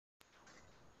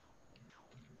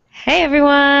Hey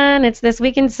everyone, it's This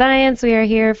Week in Science. We are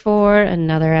here for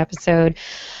another episode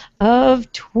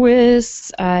of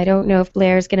TWIS. I don't know if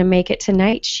Blair's going to make it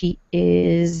tonight. She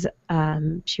was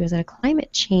at a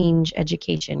climate change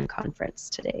education conference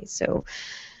today, so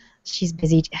she's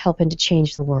busy helping to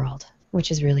change the world,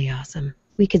 which is really awesome.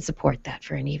 We could support that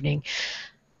for an evening.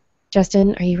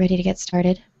 Justin, are you ready to get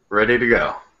started? Ready to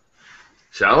go.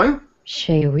 Shall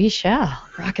we? We shall.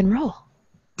 Rock and roll.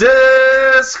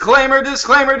 Disclaimer,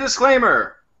 disclaimer,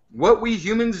 disclaimer. What we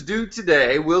humans do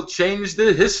today will change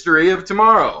the history of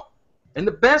tomorrow. And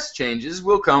the best changes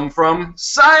will come from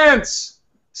science.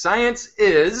 Science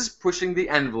is pushing the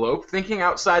envelope, thinking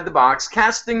outside the box,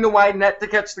 casting the wide net to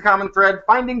catch the common thread,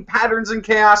 finding patterns in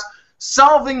chaos,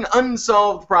 solving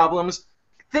unsolved problems,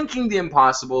 thinking the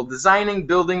impossible, designing,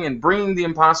 building, and bringing the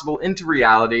impossible into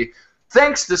reality.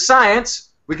 Thanks to science,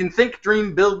 we can think,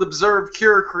 dream, build, observe,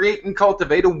 cure, create, and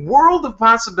cultivate a world of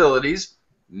possibilities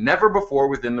never before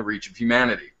within the reach of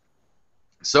humanity.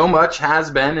 So much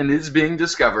has been and is being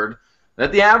discovered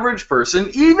that the average person,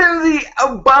 even the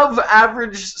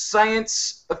above-average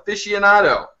science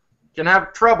aficionado, can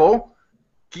have trouble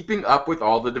keeping up with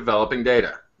all the developing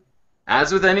data.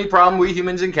 As with any problem we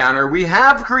humans encounter, we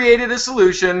have created a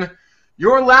solution.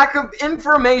 Your lack of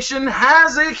information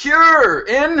has a cure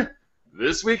in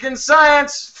This Week in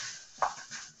Science.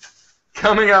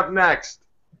 Coming up next.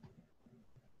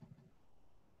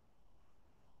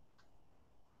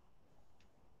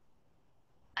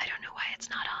 I don't know why it's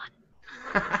not on.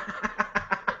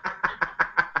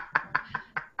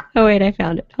 Oh, wait, I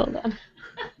found it. Hold on.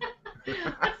 Let's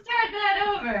start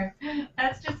that over.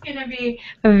 That's just going to be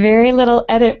a very little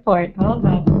edit point. Hold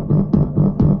on.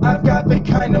 I've got the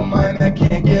kind of mind that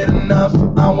can't get enough.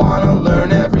 I want to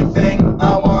learn everything.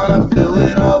 I want to fill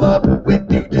it all up with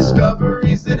new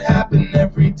discoveries that happen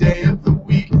every day of the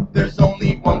week. There's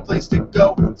only one place to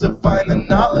go to find the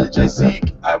knowledge I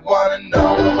seek. I want to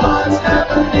know what's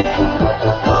happening.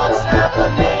 What's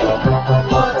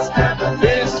happening? What's happening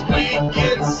this week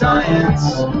in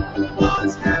science?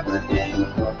 What's happening?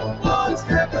 What's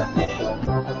happening?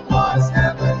 What's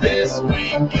happening this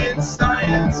week in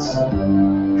science?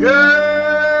 Good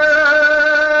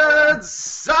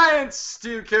science to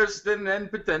you, Kirsten,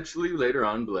 and potentially later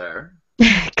on, Blair.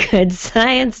 Good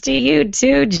science to you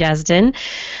too, Justin.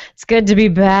 It's good to be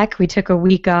back. We took a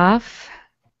week off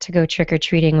to go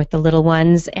trick-or-treating with the little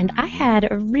ones, and I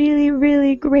had a really,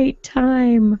 really great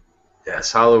time.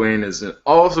 Yes, Halloween is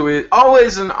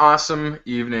always an awesome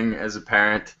evening as a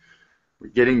parent. We're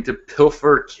getting to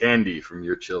pilfer candy from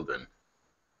your children.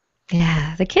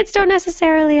 Yeah, the kids don't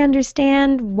necessarily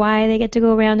understand why they get to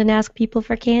go around and ask people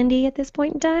for candy at this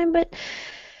point in time, but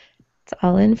it's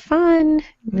all in fun.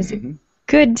 It was a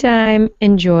good time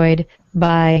enjoyed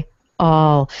by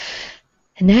all.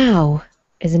 And now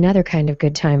is another kind of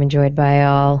good time enjoyed by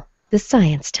all, the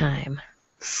science time.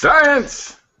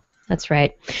 Science! That's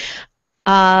right.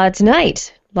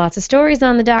 Tonight, lots of stories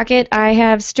on the docket. I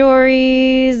have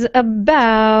stories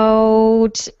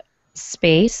about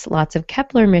space, lots of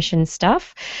Kepler mission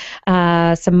stuff,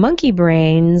 some monkey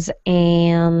brains,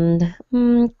 and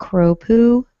crow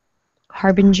poo,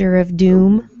 harbinger of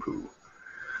doom.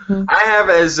 I have,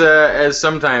 as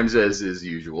sometimes as is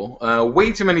usual,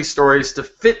 way too many stories to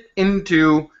fit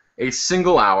into a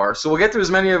single hour. So we'll get to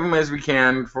as many of them as we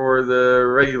can for the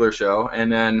regular show,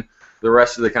 and then the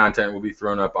rest of the content will be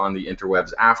thrown up on the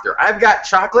interwebs after. I've got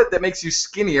chocolate that makes you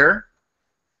skinnier.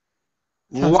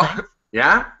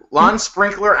 Yeah? Lawn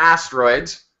sprinkler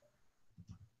asteroids.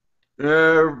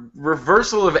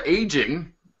 Reversal of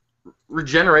aging.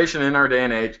 Regeneration in our day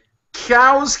and age.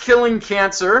 Cows killing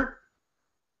cancer.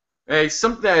 A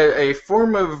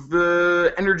form of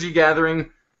energy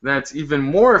gathering that's even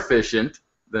more efficient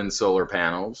than solar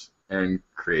panels and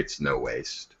creates no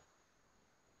waste.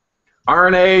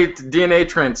 RNA to DNA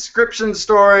transcription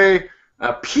story,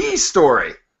 a pea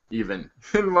story even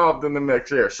involved in the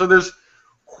mix here. So there's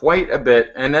quite a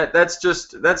bit, and that's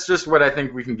just what I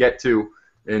think we can get to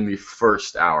in the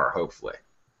first hour, hopefully.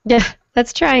 Yeah,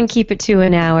 let's try and keep it to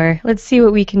an hour. Let's see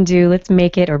what we can do. Let's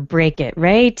make it or break it,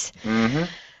 right? Mm-hmm.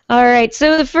 All right,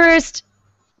 so the first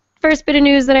bit of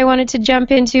news that I wanted to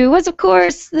jump into was, of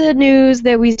course, the news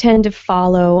that we tend to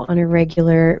follow on a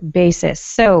regular basis.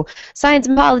 So, science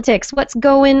and politics, what's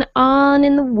going on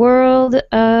in the world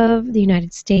of the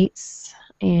United States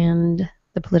and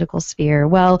the political sphere?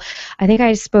 Well, I think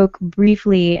I spoke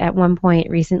briefly at one point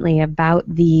recently about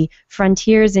the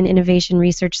Frontiers in Innovation,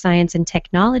 Research, Science, and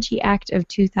Technology Act of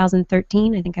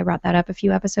 2013. I think I brought that up a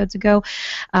few episodes ago.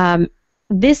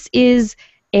 This is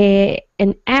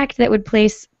an act that would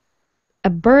place a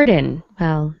burden,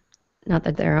 well, not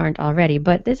that there aren't already,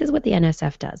 but this is what the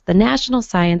NSF does. The National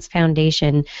Science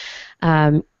Foundation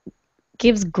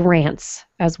gives grants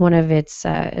as one of its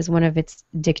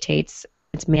dictates,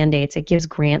 its mandates. It gives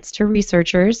grants to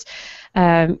researchers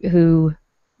who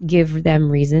give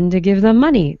them reason to give them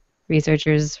money.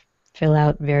 Researchers fill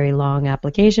out very long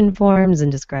application forms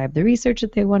and describe the research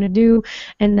that they want to do,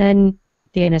 and then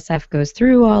the NSF goes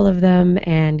through all of them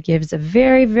and gives a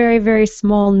very, very, very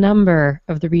small number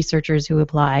of the researchers who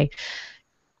apply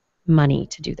money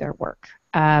to do their work.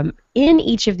 In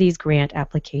each of these grant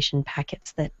application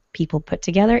packets that people put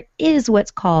together is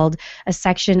what's called a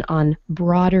section on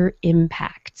broader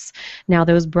impacts. Now,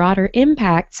 those broader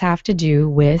impacts have to do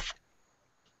with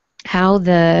how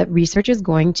the research is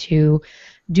going to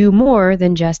do more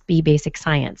than just be basic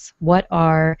science. What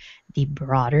are the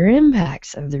broader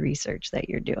impacts of the research that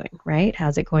you're doing, right?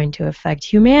 How's it going to affect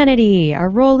humanity, our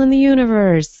role in the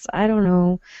universe? I don't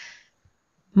know.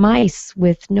 Mice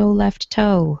with no left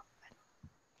toe.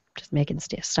 Just making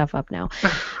stuff up now.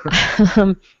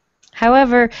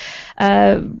 However,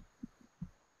 there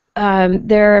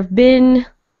have been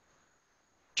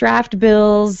draft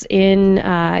bills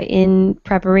in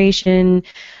preparation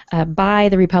by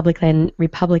the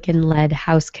Republican-led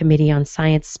House Committee on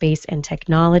Science, Space, and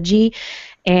Technology,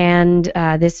 and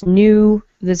this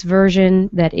version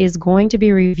that is going to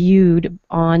be reviewed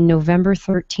on November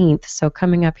 13th, so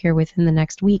coming up here within the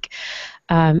next week,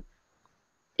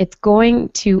 it's going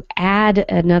to add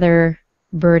another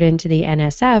burden to the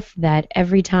NSF that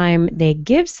every time they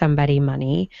give somebody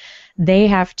money, they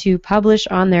have to publish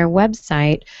on their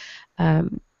website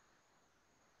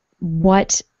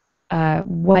what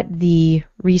the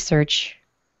research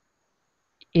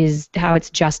is, how it's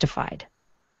justified,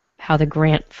 how the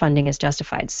grant funding is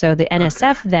justified. So the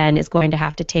NSF then is going to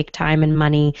have to take time and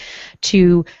money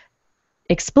to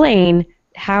explain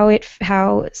how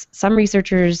some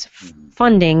researchers'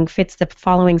 funding fits the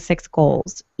following 6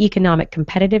 goals: economic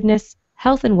competitiveness,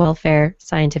 health and welfare,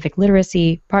 scientific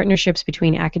literacy, partnerships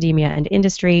between academia and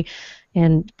industry,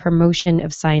 and promotion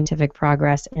of scientific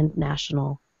progress and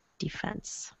national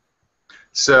defense.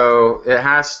 So it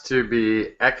has to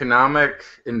be economic,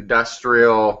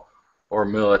 industrial, or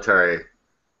military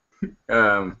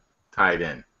tied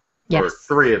in. Yes. Or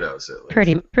 3 of those at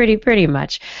least. Pretty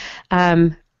much.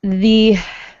 The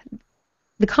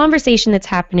conversation that's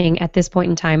happening at this point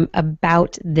in time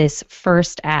about this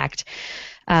first act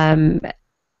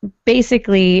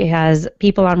basically has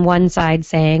people on one side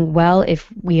saying, well,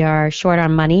 if we are short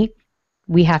on money,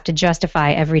 we have to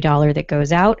justify every dollar that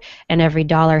goes out, and every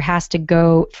dollar has to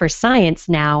go for science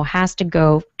now, has to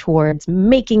go towards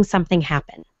making something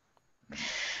happen.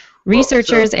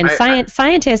 Researchers and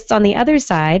scientists on the other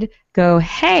side go,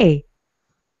 hey,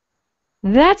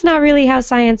 that's not really how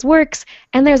science works,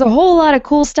 and there's a whole lot of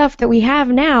cool stuff that we have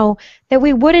now that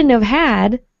we wouldn't have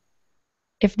had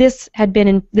if this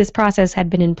process had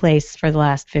been in place for the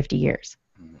last 50 years.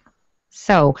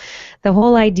 So the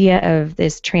whole idea of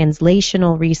this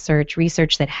translational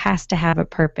research that has to have a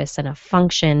purpose and a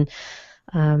function,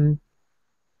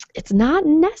 it's not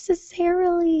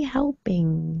necessarily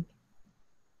helping.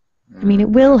 I mean, it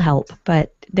will help,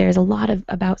 but there's a lot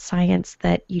about science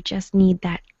that you just need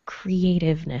that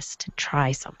creativeness to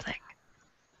try something.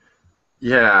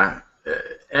 Yeah,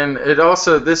 and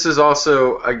this is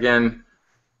also, again,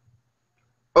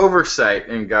 oversight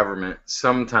in government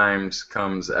sometimes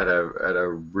comes at a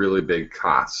really big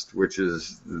cost, which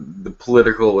is the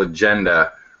political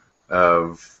agenda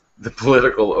of the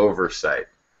political oversight.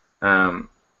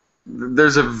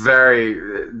 There's a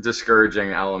very discouraging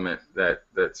element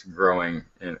that's growing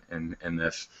in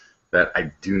this that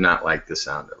I do not like the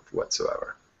sound of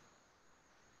whatsoever.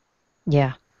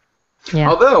 Yeah. Yeah.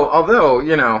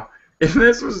 Although, if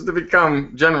this was to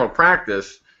become general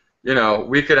practice,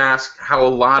 we could ask how a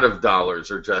lot of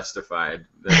dollars are justified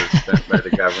that are spent by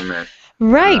the government.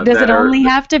 Right. Does it only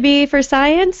have to be for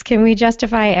science? Can we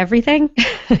justify everything?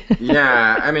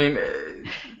 Yeah. I mean,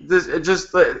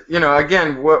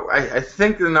 again, I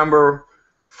think the number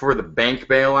for the bank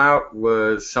bailout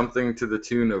was something to the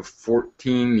tune of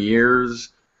 14 years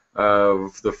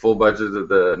of the full budget of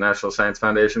the National Science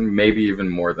Foundation, maybe even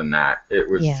more than that. It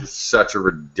was just such a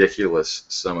ridiculous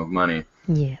sum of money.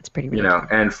 Yeah, it's pretty ridiculous.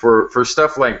 And for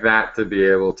stuff like that to be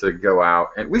able to go out,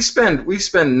 and we spend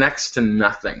next to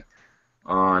nothing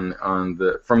from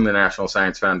the National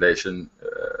Science Foundation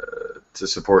to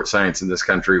support science in this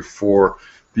country for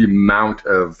the amount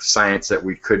of science that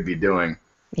we could be doing.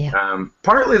 Yeah.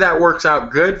 Partly that works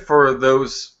out good for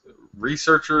those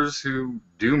researchers who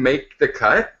do make the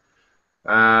cut.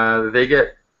 They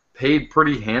get paid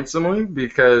pretty handsomely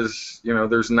because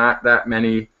there's not that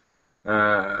many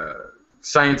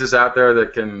scientists out there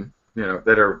that can,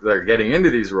 that are getting into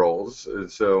these roles,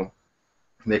 so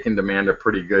they can demand a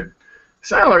pretty good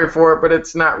salary for it. But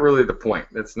it's not really the point.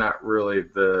 It's not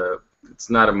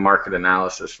a market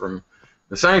analysis from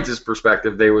the scientist's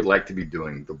perspective. They would like to be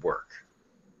doing the work.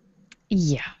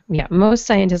 Yeah. Most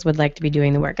scientists would like to be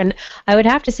doing the work. And I would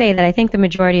have to say that I think the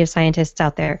majority of scientists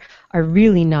out there are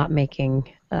really not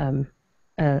making a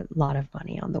lot of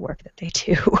money on the work that they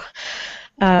do.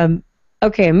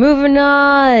 Okay, moving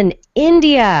on.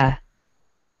 India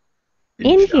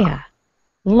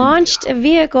launched a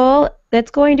vehicle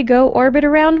that's going to go orbit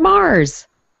around Mars.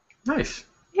 Nice.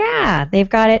 Yeah, they've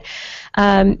got it.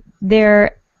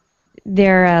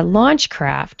 Their launch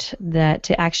craft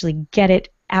to actually get it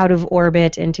out of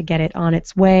orbit and to get it on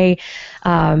its way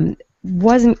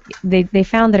wasn't. They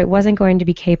found that it wasn't going to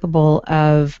be capable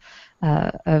of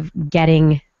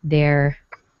getting their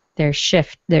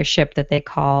ship that they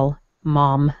call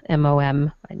MOM,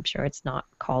 M-O-M. I'm sure it's not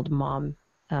called MOM.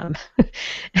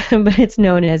 But it's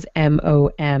known as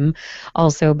MOM,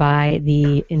 also by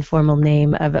the informal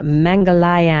name of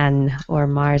Mangalyaan, or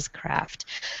Mars craft.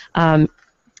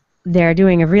 They're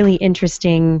doing a really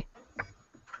interesting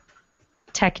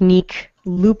technique,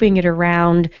 looping it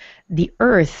around the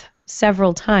Earth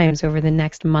several times over the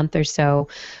next month or so,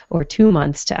 or 2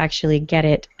 months, to actually get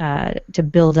it to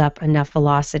build up enough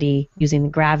velocity using the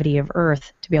gravity of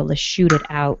Earth to be able to shoot it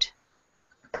out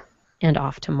and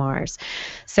off to Mars.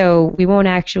 So we won't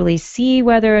actually see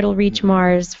whether it'll reach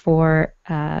Mars for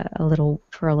a little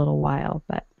while,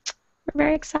 but we're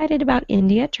very excited about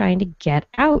India trying to get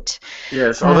out.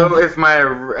 Yes, although if my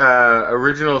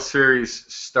original series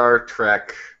Star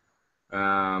Trek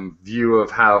view of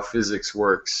how physics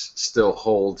works still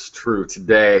holds true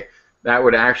today, that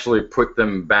would actually put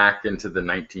them back into the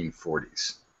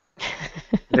 1940s.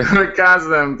 It would cause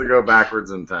them to go backwards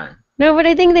in time. No, but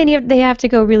I think they have to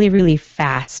go really, really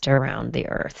fast around the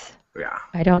Earth. Yeah.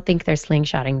 I don't think they're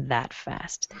slingshotting that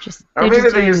fast. They're just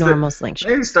doing normal slingshot.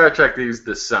 Maybe Star Trek, they use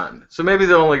the sun. So maybe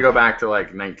they'll only go back to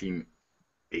like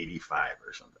 1985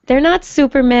 or something. They're not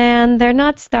Superman. They're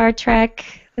not Star Trek.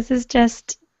 This is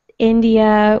just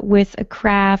India with a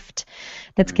craft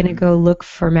that's going to go look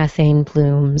for methane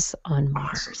plumes on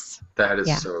Mars. Awesome. That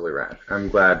is totally rad. I'm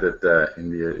glad that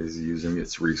India is using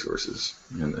its resources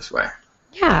in this way.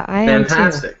 Yeah, I am too.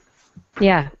 Fantastic.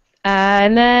 Yeah.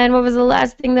 And then what was the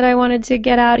last thing that I wanted to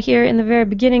get out here in the very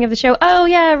beginning of the show? Oh,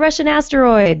 yeah, Russian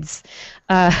asteroids.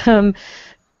 2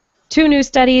 new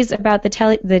studies about the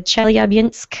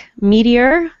Chelyabinsk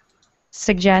meteor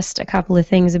suggest a couple of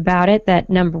things about it. That,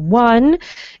 number one,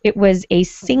 it was a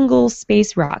single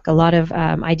space rock. A lot of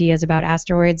ideas about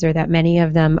asteroids are that many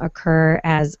of them occur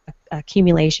as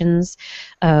accumulations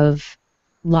of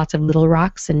lots of little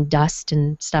rocks and dust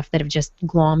and stuff that have just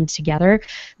glommed together.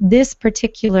 This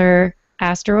particular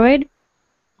asteroid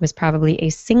was probably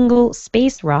a single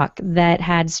space rock that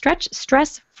had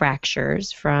stress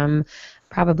fractures from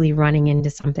probably running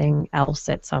into something else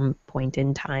at some point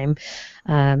in time.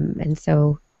 And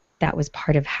so that was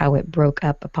part of how it broke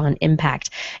up upon impact.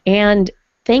 And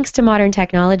thanks to modern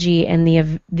technology and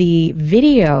the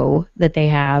video that they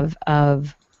have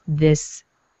of this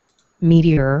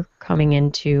meteor coming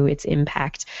into its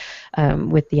impact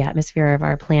with the atmosphere of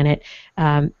our planet,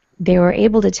 they were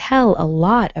able to tell a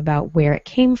lot about where it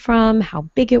came from, how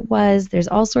big it was. There's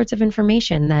all sorts of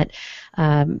information that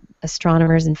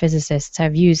astronomers and physicists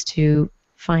have used to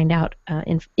find out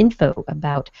info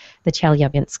about the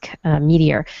Chelyabinsk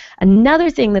meteor.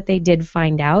 Another thing that they did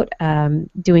find out,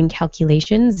 doing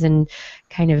calculations and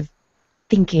kind of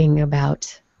thinking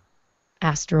about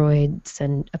asteroids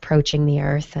and approaching the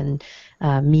Earth and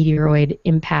meteor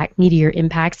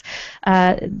impacts,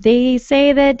 they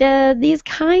say that these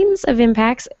kinds of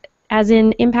impacts, as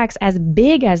in impacts as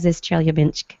big as this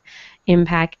Chelyabinsk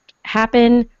impact,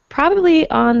 happen probably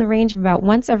on the range of about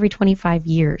once every 25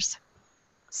 years.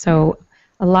 So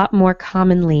a lot more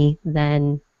commonly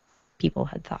than people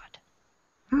had thought.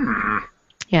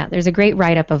 Yeah, there's a great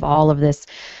write-up of all of this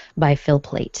by Phil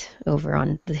Plait over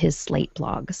on his Slate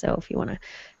blog. So if you want to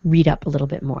read up a little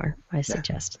bit more, I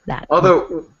suggest that.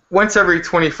 Although once every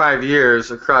 25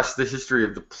 years across the history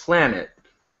of the planet,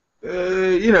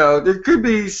 there could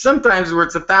be sometimes where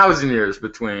it's 1,000 years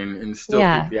between and still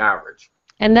keep the average.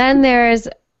 And then there's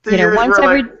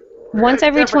once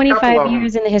every 25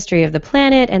 years in the history of the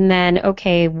planet, and then,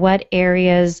 okay, what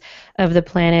areas of the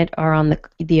planet are on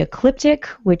the ecliptic,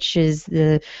 which is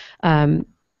the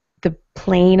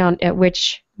plane at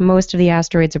which most of the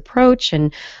asteroids approach,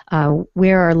 and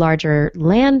where are larger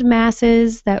land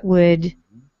masses that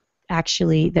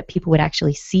people would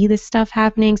actually see this stuff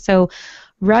happening. So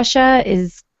Russia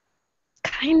is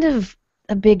kind of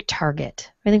a big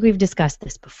target. I think we've discussed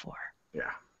this before.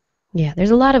 Yeah. Yeah,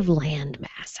 there's a lot of land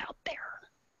mass out there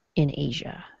in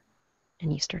Asia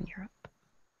and Eastern Europe.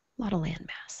 A lot of land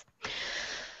mass.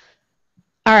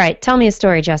 All right, tell me a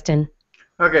story, Justin.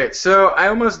 Okay, so I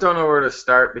almost don't know where to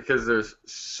start because there's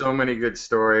so many good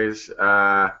stories.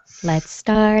 Let's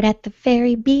start at the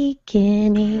very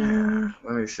beginning.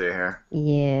 Let me see here.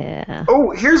 Yeah. Oh,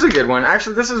 here's a good one.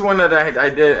 Actually, this is one that I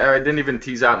didn't even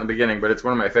tease out in the beginning, but it's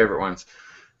one of my favorite ones.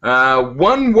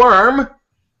 One worm,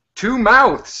 two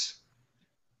mouths.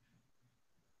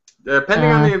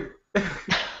 Depending on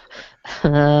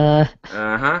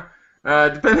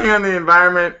the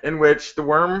environment in which the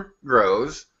worm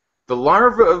grows, the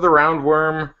larva of the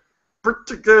roundworm,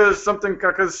 Perticus something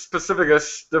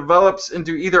specificus, develops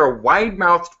into either a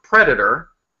wide-mouthed predator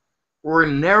or a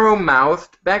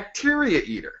narrow-mouthed bacteria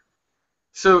eater.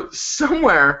 So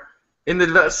somewhere in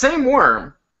the same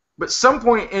worm, but some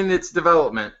point in its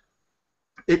development,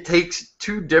 it takes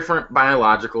two different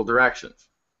biological directions.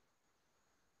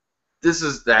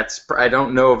 I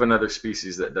don't know of another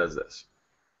species that does this.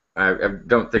 I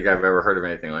don't think I've ever heard of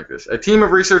anything like this. A team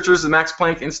of researchers at the Max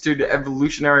Planck Institute of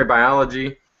Evolutionary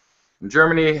Biology in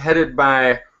Germany, headed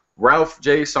by Ralph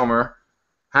J. Sommer,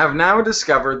 have now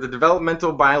discovered the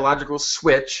developmental biological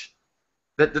switch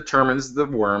that determines the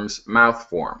worm's mouth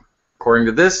form. According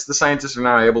to this, the scientists are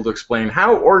now able to explain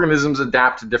how organisms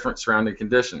adapt to different surrounding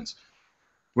conditions.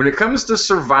 When it comes to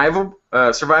survival,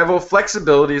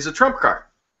 flexibility is a trump card.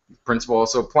 The principle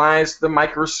also applies to the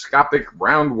microscopic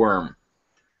roundworm,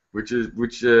 which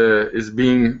is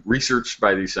being researched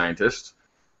by these scientists.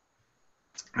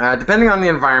 Depending on the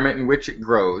environment in which it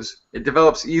grows, it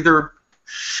develops either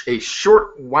a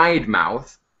short, wide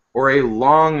mouth or a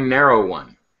long, narrow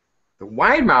one. The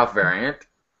wide mouth variant,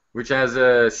 which has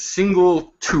a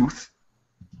single tooth,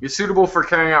 is suitable for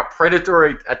carrying out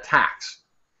predatory attacks.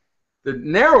 The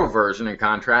narrow version, in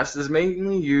contrast, is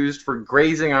mainly used for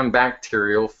grazing on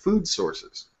bacterial food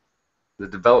sources. The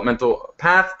developmental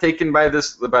path taken by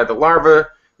the larva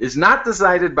is not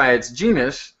decided by its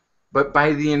genus, but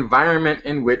by the environment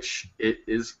in which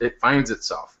it finds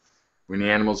itself. When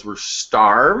the animals were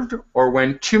starved, or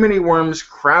when too many worms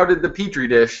crowded the petri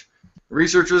dish,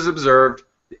 researchers observed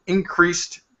the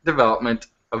increased development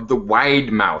of the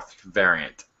wide-mouthed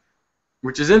variant,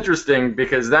 which is interesting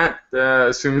because that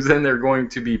assumes then they're going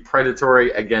to be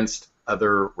predatory against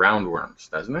other roundworms,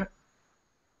 doesn't it?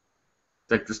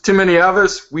 Like there's too many of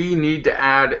us, we need to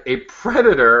add a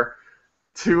predator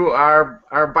to our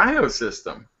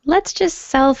biosystem. Let's just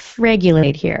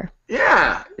self-regulate here.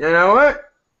 Yeah, you know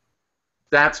what?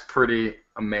 That's pretty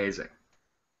amazing.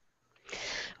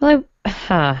 Well,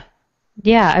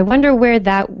 yeah, I wonder where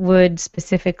that would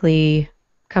specifically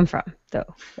come from,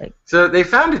 though. So they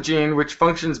found a gene which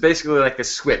functions basically like a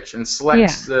switch and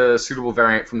selects the suitable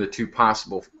variant from the two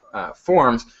possible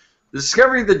forms. The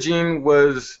discovery of the gene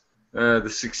was the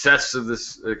success of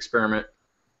this experiment,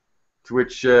 to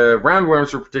which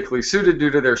roundworms were particularly suited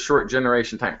due to their short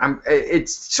generation time.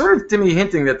 It's sort of to me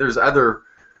hinting that there's other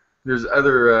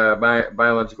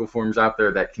biological forms out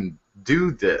there that can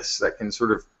do this, that can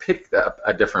sort of pick up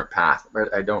a different path,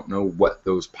 but I don't know what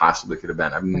those possibly could have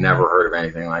been. I've never heard of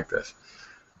anything like this.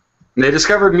 And they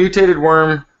discovered mutated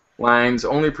worm lines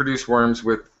only produce worms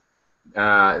with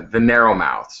the narrow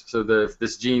mouths. So if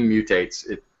this gene mutates,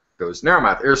 it goes narrow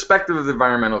mouth, irrespective of the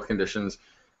environmental conditions,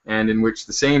 and in which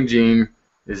the same gene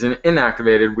is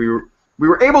inactivated. We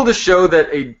were able to show that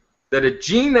a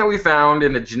gene that we found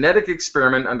in a genetic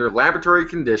experiment under laboratory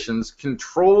conditions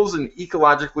controls an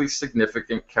ecologically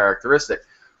significant characteristic.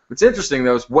 What's interesting,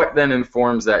 though, is what then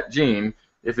informs that gene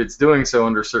if it's doing so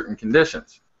under certain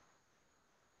conditions.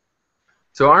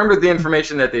 So armed with the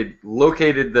information that they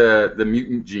located the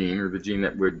mutant gene, or the gene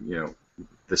that would,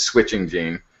 the switching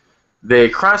gene, they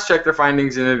cross-checked their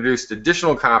findings and introduced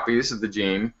additional copies of the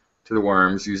gene to the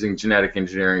worms using genetic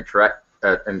engineering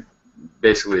and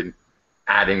basically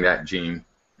adding that gene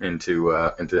into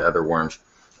other worms.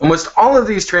 Almost all of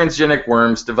these transgenic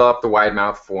worms develop the wide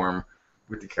mouth form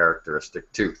with the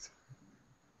characteristic tooth.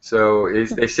 So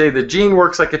they say the gene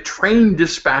works like a train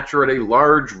dispatcher at a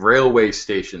large railway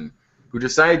station who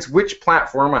decides which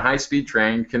platform a high-speed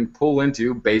train can pull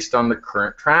into based on the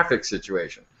current traffic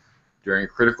situation. During a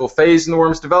critical phase in the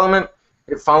worm's development,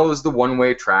 it follows the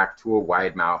one-way track to a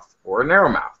wide mouth or a narrow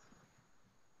mouth.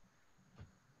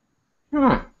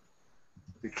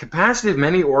 The capacity of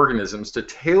many organisms to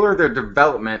tailor their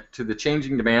development to the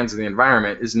changing demands of the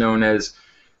environment is known as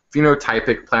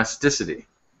phenotypic plasticity.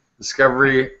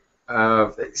 Discovery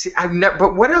of...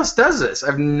 but what else does this?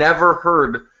 I've never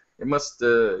heard... It must,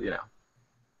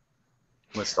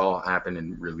 must all happen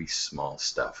in really small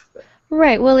stuff.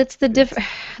 Right. Well, it's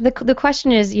the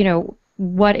question is,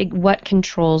 what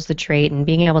controls the trait, and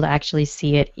being able to actually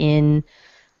see it in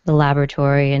the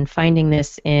laboratory and finding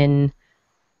this in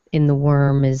the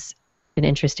worm is an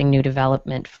interesting new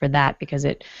development for that, because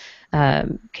it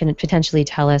can potentially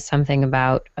tell us something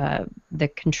about the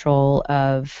control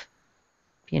of,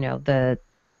 the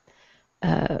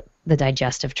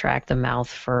digestive tract, the mouth,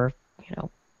 for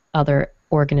other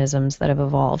organisms that have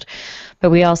evolved. But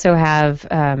we also have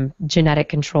genetic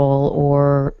control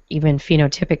or even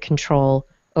phenotypic control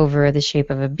over the shape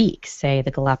of a beak, say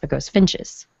the Galapagos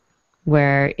finches,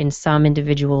 where in some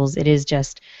individuals it is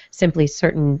just simply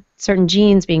certain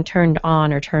genes being turned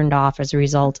on or turned off as a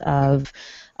result of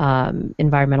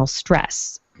environmental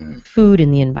stress, food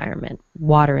in the environment,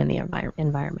 water in the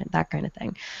environment, that kind of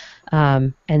thing.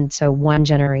 And so one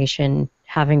generation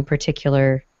having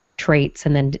particular traits,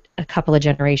 and then a couple of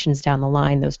generations down the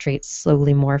line, those traits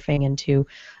slowly morphing into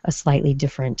a slightly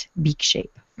different beak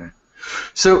shape.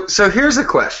 So here's a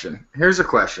question.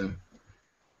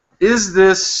 Is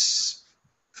this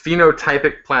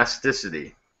phenotypic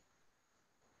plasticity?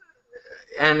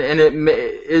 And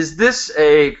is this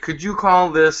could you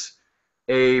call this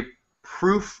a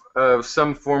proof of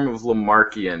some form of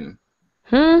Lamarckian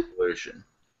evolution?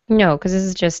 No, because this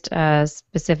is just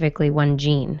specifically one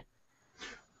gene.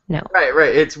 No.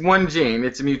 Right. It's one gene.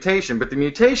 It's a mutation, but the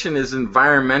mutation is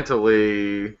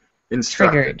environmentally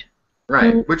instructed. Triggered.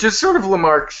 Right, which is sort of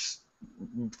Lamarck's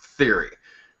theory.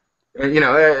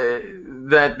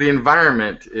 That the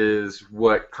environment is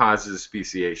what causes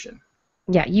speciation.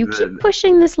 Yeah, you keep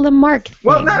pushing this Lamarck thing.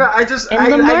 Well, no,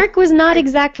 Lamarck was not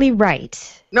exactly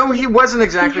right. No, he wasn't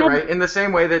exactly right, in the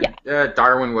same way that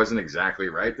Darwin wasn't exactly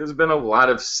right. There's been a lot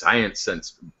of science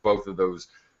since both of those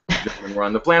gentlemen were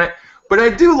on the planet. But I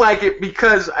do like it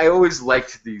because I always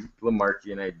liked the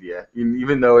Lamarckian idea,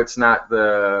 even though it's not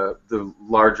the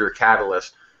larger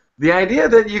catalyst. The idea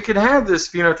that you could have this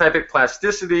phenotypic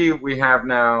plasticity, we have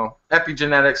now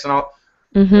epigenetics and all.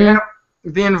 Mm-hmm. We have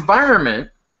the environment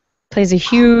plays a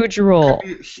huge role.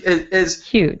 Huge.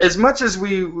 As much as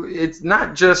it's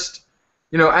not just,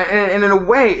 and in a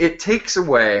way it takes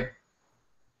away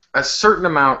a certain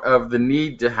amount of the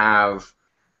need to have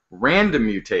random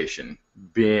mutation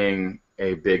being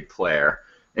a big player.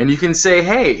 And you can say,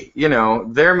 hey,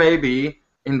 there may be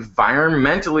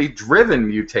environmentally driven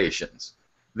mutations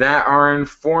that are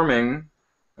informing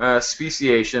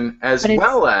speciation as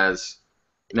well as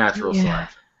natural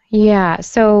selection. Yeah,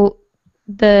 so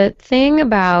the thing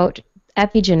about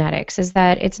epigenetics is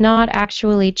that it's not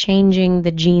actually changing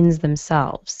the genes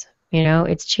themselves.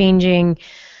 It's changing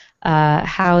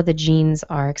how the genes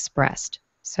are expressed.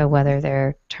 So whether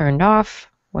they're turned off,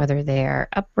 whether they're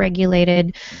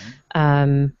upregulated,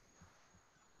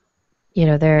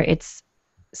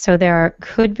 there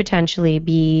could potentially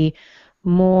be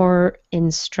more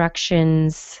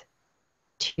instructions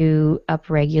to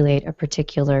upregulate a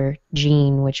particular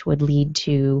gene, which would lead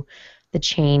to the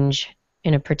change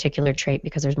in a particular trait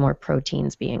because there's more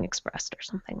proteins being expressed or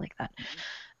something like that.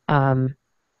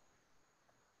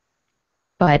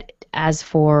 But as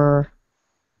for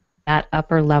that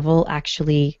upper level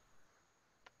actually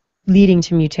leading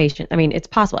to mutation, it's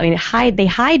possible.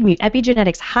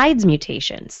 Epigenetics hides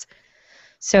mutations.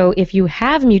 So if you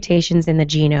have mutations in the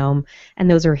genome and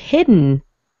those are hidden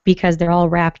because they're all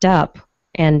wrapped up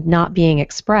and not being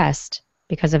expressed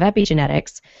because of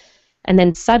epigenetics, and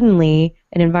then suddenly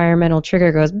an environmental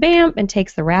trigger goes bam and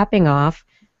takes the wrapping off,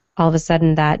 all of a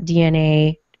sudden that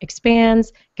DNA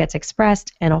expands, gets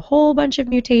expressed, and a whole bunch of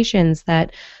mutations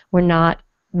that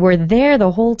were there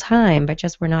the whole time but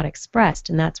just were not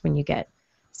expressed, and that's when you get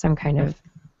some kind of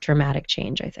dramatic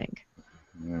change, I think.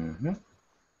 Mm-hmm.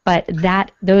 But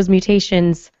those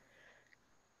mutations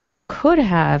could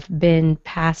have been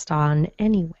passed on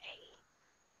anyway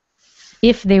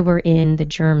if they were in the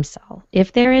germ cell.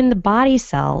 If they're in the body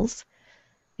cells,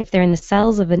 if they're in the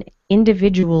cells of an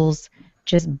individual's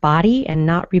just body and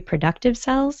not reproductive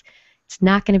cells, it's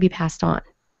not going to be passed on.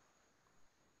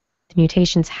 The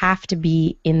mutations have to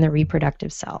be in the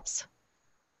reproductive cells.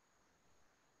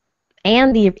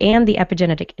 And the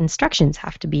epigenetic instructions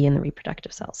have to be in the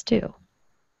reproductive cells too.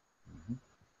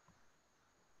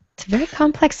 It's a very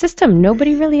complex system.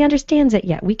 Nobody really understands it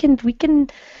yet. We can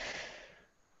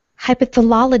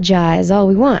hypothesize all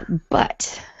we want,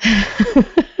 but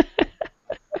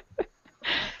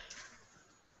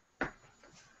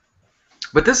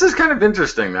but this is kind of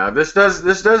interesting now. This is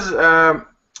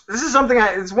something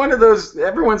it's one of those,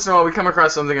 every once in a while we come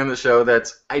across something on the show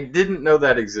that's I didn't know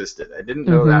that existed. I didn't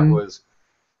know that was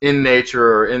in nature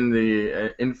or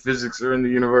in physics or in the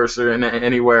universe or in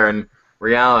anywhere in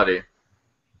reality.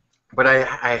 But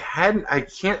I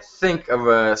can't think of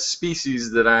a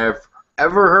species that I've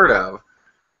ever heard of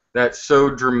that so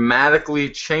dramatically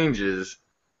changes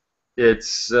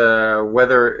its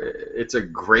whether it's a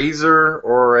grazer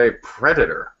or a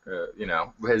predator.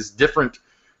 Has different.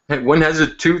 One has a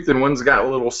tooth and one's got a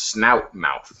little snout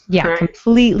mouth. Yeah, right?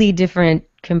 completely different.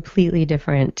 Completely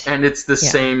different. And it's the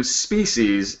same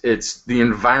species. It's the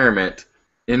environment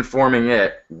informing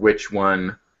it which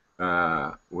one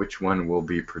will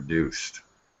be produced.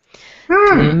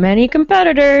 Too many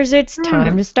competitors. It's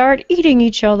time to start eating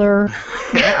each other.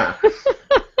 Yeah.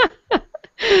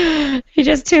 You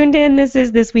just tuned in. This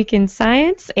is This Week in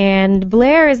Science, and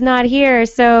Blair is not here.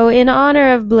 So in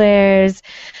honor of Blair's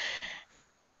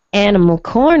Animal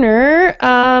Corner,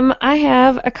 I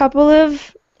have a couple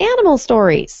of animal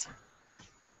stories.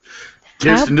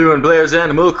 Kirsten doing Blair's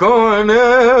Animal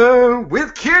Corner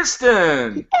with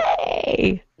Kirsten.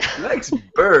 Hey! She likes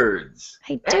birds.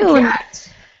 I do. And cats.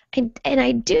 And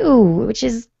I do, which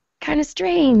is kind of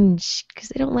strange because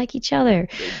they don't like each other.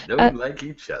 They don't like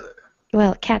each other.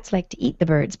 Well, cats like to eat the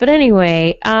birds. But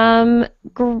anyway,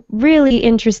 really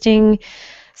interesting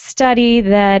study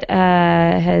that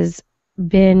has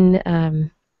been,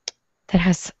 that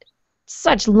has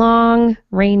such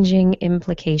long-ranging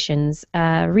implications.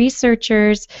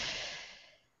 Researchers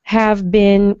have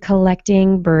been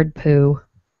collecting bird poo.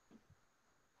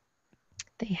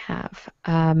 They have.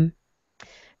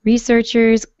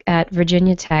 Researchers at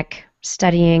Virginia Tech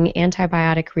studying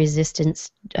antibiotic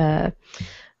resistance.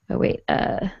 Maybe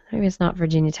it's not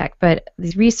Virginia Tech, but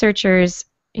these researchers,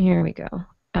 here we go,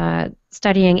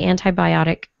 studying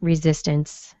antibiotic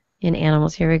resistance in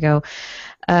animals. Here we go.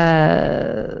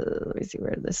 Let me see,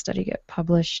 where did this study get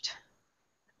published?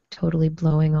 Totally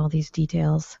blowing all these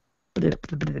details. Bloop,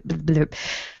 bloop, bloop, bloop.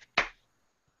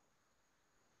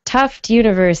 Tufts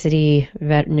University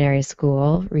Veterinary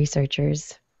School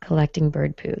researchers collecting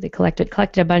bird poo. They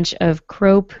collected a bunch of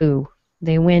crow poo.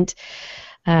 They went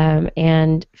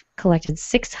and collected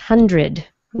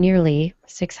nearly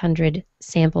 600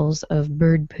 samples of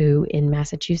bird poo in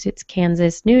Massachusetts,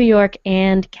 Kansas, New York,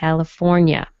 and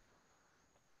California.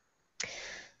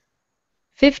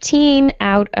 15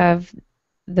 out of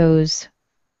those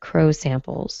crow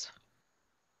samples,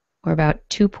 or about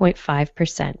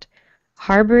 2.5%,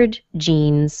 harbored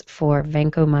genes for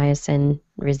vancomycin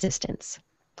resistance.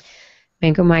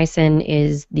 Vancomycin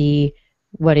is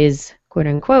what is quote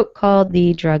unquote called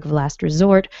the drug of last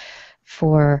resort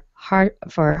for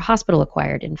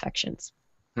hospital-acquired infections.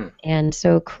 And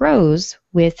so crows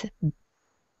with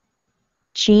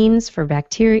genes for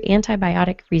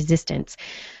antibiotic resistance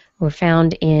were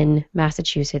found in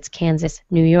Massachusetts, Kansas,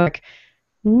 New York.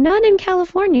 None in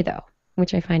California, though,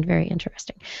 which I find very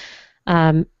interesting.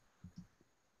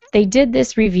 They did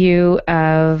this review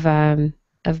of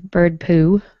bird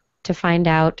poo to find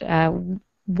out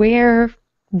where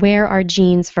are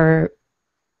genes for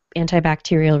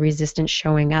antibacterial resistance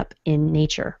showing up in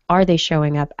nature. Are they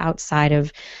showing up outside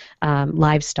of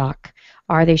livestock?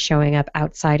 Are they showing up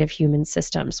outside of human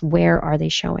systems? Where are they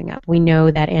showing up? We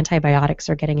know that antibiotics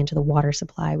are getting into the water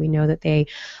supply. We know that they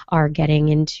are getting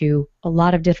into a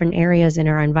lot of different areas in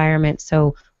our environment.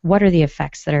 So what are the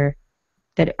effects that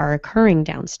are occurring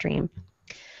downstream?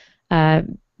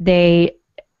 They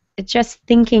just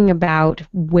thinking about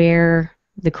where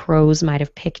the crows might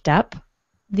have picked up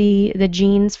the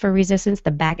genes for resistance,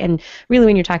 and really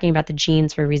when you're talking about the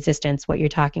genes for resistance, what you're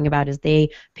talking about is they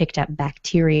picked up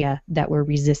bacteria that were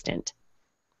resistant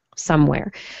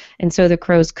somewhere. And so the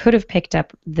crows could have picked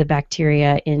up the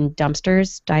bacteria in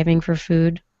dumpsters diving for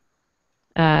food.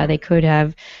 They could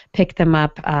have picked them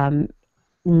up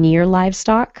near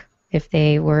livestock if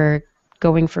they were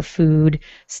going for food,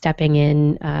 stepping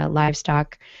in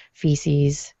livestock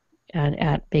feces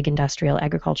at big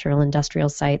agricultural industrial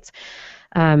sites.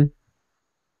 The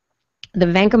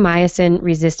vancomycin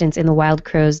resistance in the wild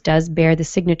crows does bear the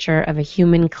signature of a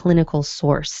human clinical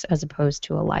source as opposed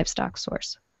to a livestock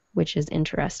source, which is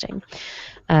interesting.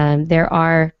 There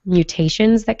are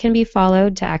mutations that can be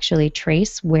followed to actually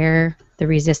trace where the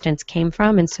resistance came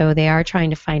from, and so they are trying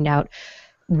to find out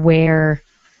where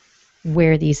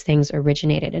these things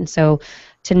originated. And so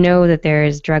to know that there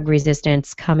is drug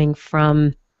resistance coming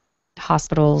from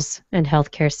hospitals and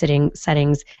healthcare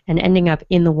settings and ending up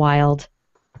in the wild,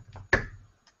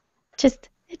 it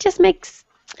just makes,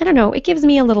 I don't know, it gives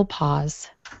me a little pause.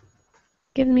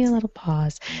 Yep.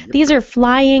 These are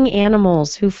flying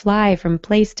animals who fly from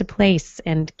place to place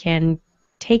and can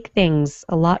take things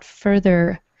a lot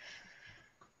further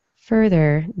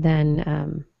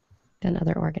than than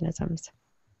other organisms.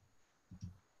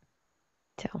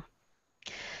 So,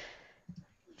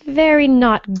 very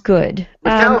not good.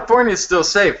 But California's still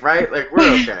safe, right? Like,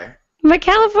 we're okay. But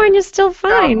California's still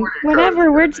fine. California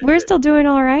Whatever, coast, we're still doing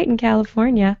all right in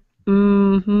California.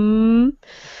 Mm-hmm.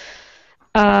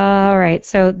 All right,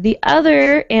 so the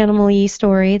other animal-y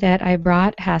story that I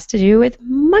brought has to do with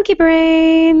monkey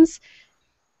brains.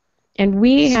 And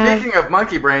we have... Speaking of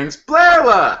monkey brains,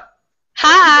 Blair!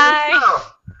 Hi!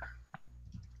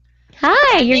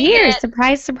 Hi, you're here. it.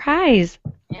 Surprise, surprise.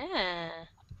 Yeah.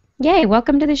 Yay,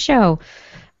 welcome to the show.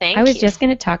 Thank I was you. just going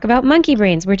to talk about monkey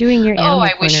brains. We're doing your animal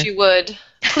I corner. wish you would.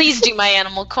 Please do my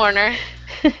animal corner.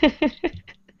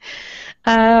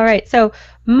 All right, so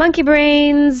monkey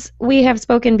brains. We have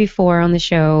spoken before on the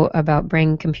show about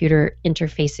brain-computer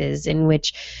interfaces in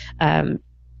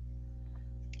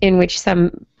which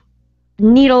some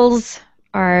needles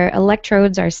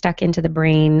electrodes are stuck into the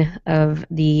brain of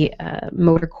the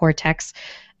motor cortex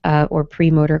or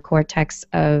premotor cortex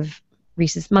of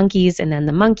rhesus monkeys, and then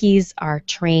the monkeys are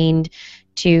trained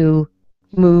to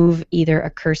move either a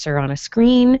cursor on a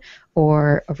screen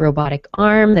or a robotic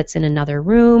arm that's in another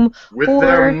room With or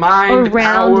their mind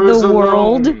around powers the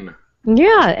world. alone.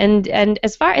 Yeah, and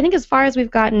as far as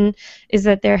we've gotten is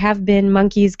that there have been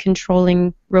monkeys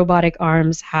controlling robotic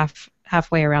arms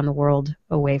halfway around the world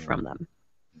away from them.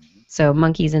 So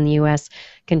monkeys in the U.S.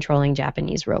 controlling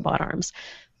Japanese robot arms,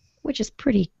 which is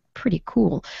pretty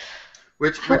cool.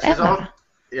 Which is all,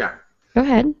 yeah. Go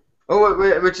ahead.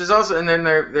 Oh, which is also, and then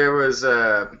there was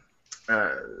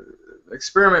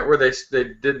experiment where they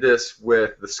did this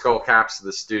with the skull caps of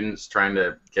the students, trying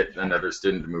to get another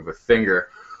student to move a finger.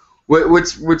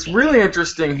 What's really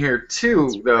interesting here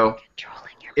too, though,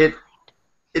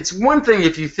 it's one thing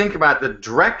if you think about the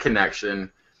direct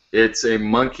connection. It's a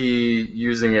monkey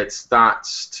using its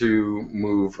thoughts to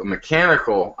move a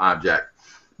mechanical object.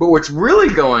 But what's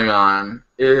really going on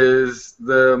is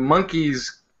the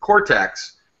monkey's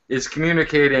cortex is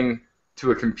communicating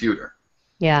to a computer.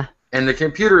 Yeah. And the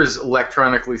computer is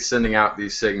electronically sending out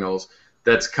these signals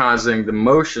that's causing the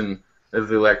motion of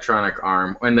the electronic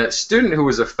arm. And that student who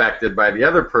was affected by the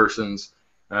other person's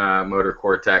motor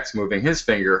cortex moving his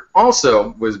finger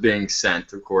also was being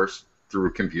sent, of course, through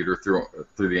a computer, through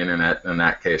the internet in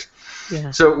that case.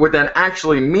 Yeah. So what that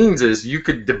actually means is you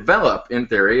could develop, in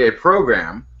theory, a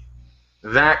program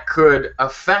that could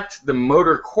affect the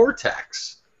motor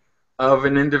cortex of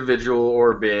an individual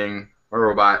or being, a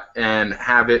robot, and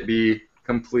have it be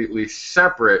completely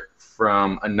separate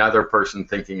from another person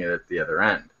thinking it at the other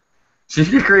end. So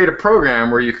you could create a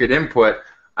program where you could input,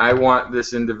 I want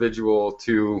this individual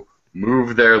to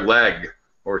move their leg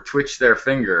or twitch their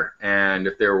finger, and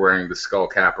if they were wearing the skull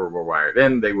cap or were wired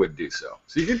in, they would do so.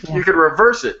 So you could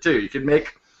reverse it too. You could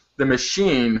make the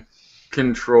machine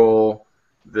control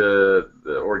the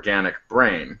organic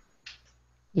brain.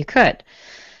 You could.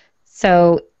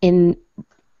 So in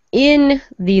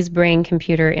these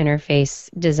brain-computer interface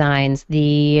designs,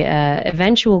 the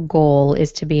eventual goal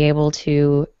is to be able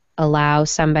to allow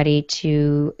somebody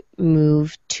to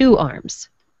move two arms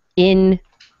in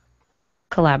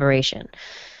collaboration.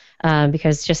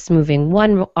 Because just moving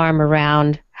one arm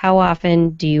around, how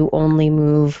often do you only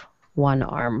move one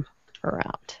arm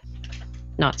around?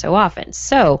 Not so often.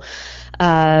 So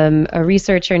a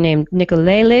researcher named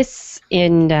Nicolelis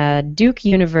in Duke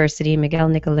University, Miguel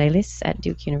Nicolelis at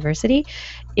Duke University,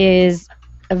 he's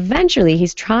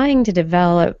trying to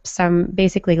develop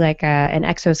basically like an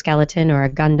exoskeleton or a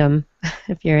Gundam,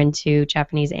 if you're into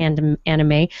Japanese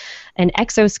anime, an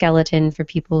exoskeleton for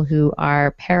people who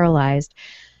are paralyzed.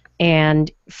 And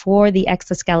for the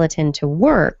exoskeleton to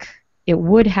work, it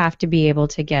would have to be able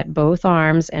to get both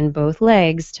arms and both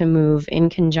legs to move in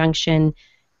conjunction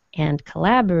and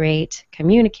collaborate,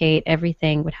 communicate.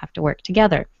 Everything would have to work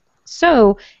together.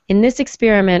 So in this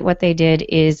experiment, what they did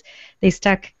is they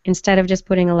stuck, instead of just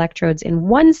putting electrodes in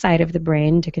one side of the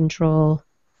brain to control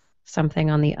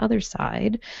something on the other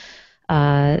side,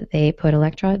 they put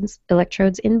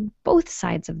electrodes in both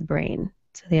sides of the brain.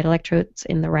 So they had electrodes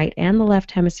in the right and the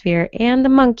left hemisphere, and the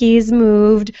monkeys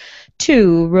moved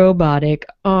two robotic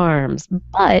arms.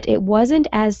 But it wasn't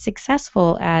as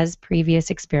successful as previous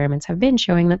experiments have been,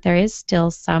 showing that there is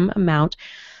still some amount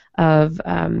of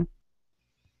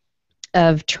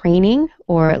training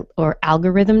or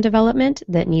algorithm development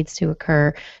that needs to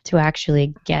occur to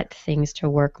actually get things to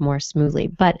work more smoothly.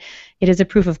 But it is a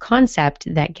proof of concept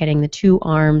that getting the two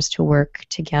arms to work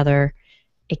together,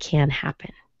 it can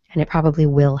happen. And it probably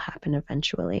will happen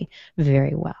eventually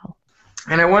very well.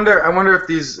 And I wonder if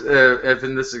if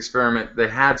in this experiment they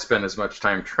had spent as much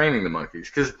time training the monkeys,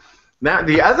 because now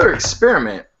the other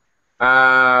experiment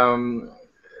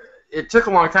It took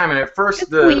a long time, and at first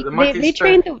Just a week. the monkeys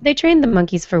they trained the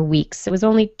monkeys for weeks. It was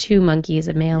only 2 monkeys,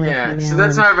 a male and a female. so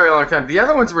that's not a very long time. The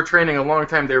other ones were training a long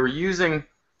time.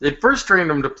 They first trained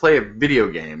them to play a video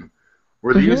game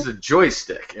where they used a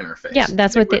joystick interface. Yeah,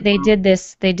 that's what they did.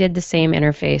 They did the same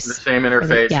interface. The same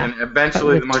interface, and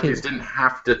eventually the monkeys didn't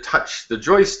have to touch the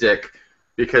joystick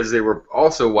because they were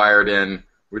also wired in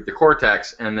with the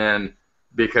cortex, and then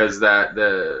because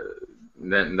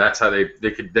then that's how they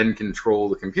could then control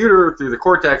the computer through the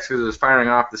cortex because it was firing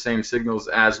off the same signals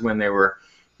as when they were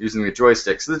using the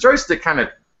joystick. So the joystick kind of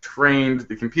trained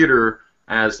the computer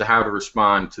as to how to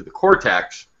respond to the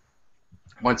cortex.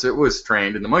 Once it was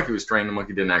trained and the monkey was trained, the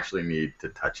monkey didn't actually need to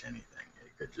touch anything.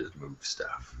 It could just move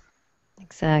stuff.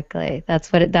 Exactly.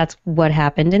 That's what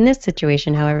happened in this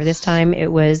situation. However, this time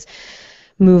it was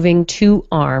moving 2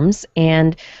 arms,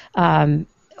 and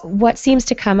what seems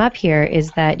to come up here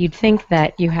is that you'd think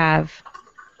that you have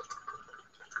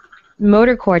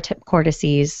motor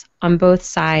cortices on both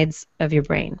sides of your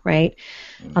brain, right?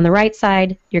 On the right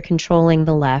side, you're controlling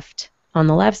the left. On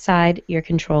the left side, you're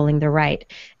controlling the right.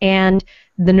 And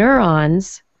the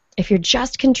neurons, if you're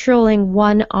just controlling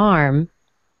one arm,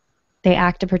 they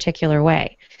act a particular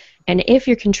way. And if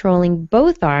you're controlling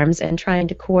both arms and trying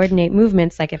to coordinate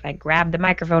movements, like if I grab the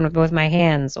microphone with both my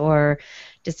hands or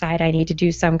decide I need to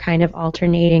do some kind of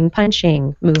alternating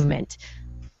punching movement,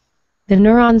 the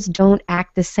neurons don't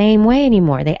act the same way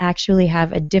anymore. They actually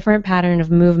have a different pattern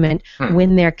of movement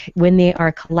when they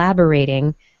are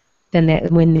collaborating than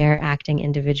when they're acting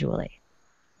individually.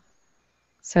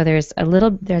 So there's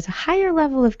a higher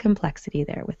level of complexity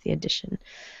there with the addition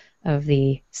of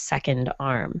the second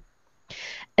arm.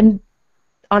 And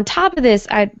on top of this,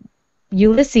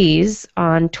 Ulysses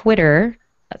on Twitter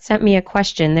sent me a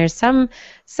question. There's some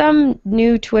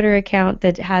new Twitter account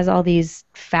that has all these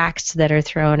facts that are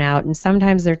thrown out, and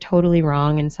sometimes they're totally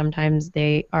wrong, and sometimes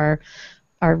they are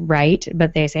right,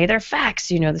 but they say they're facts.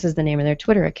 This is the name of their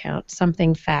Twitter account,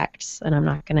 something facts, and I'm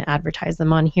not going to advertise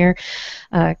them on here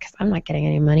because I'm not getting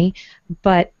any money.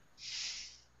 But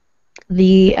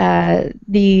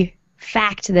the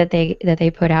fact that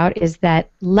they put out is that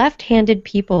left-handed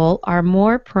people are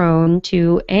more prone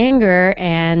to anger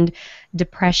and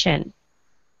depression.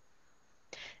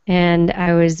 And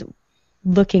I was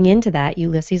looking into that.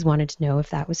 Ulysses wanted to know if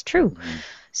that was true.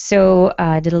 So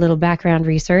I did a little background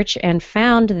research and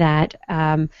found that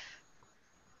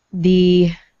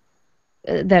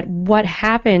that what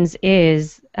happens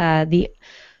is the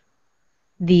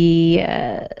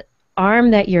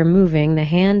arm that you're moving, the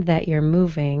hand that you're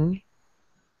moving,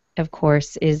 of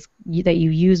course, is that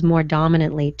you use more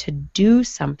dominantly to do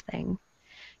something,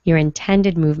 your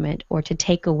intended movement, or to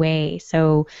take away.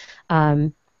 So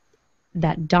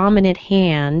that dominant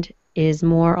hand is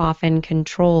more often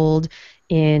controlled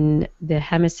in the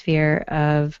hemisphere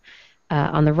of,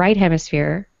 on the right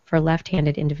hemisphere for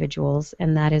left-handed individuals,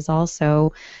 and that is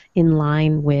also in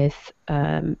line with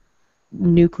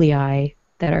nuclei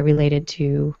that are related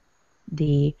to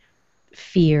the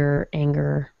fear,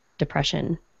 anger,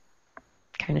 depression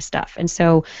kind of stuff. And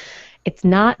so it's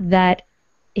not that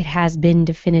it has been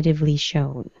definitively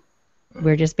shown.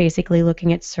 We're just basically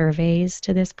looking at surveys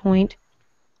to this point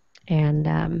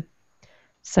and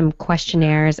some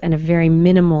questionnaires and a very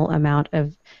minimal amount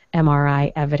of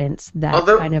MRI evidence that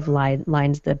kind of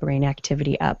lines the brain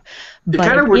activity up.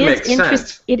 But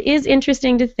it is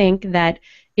interesting to think that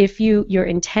if your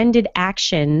intended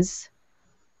actions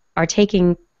are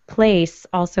taking place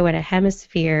also in a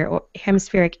hemisphere or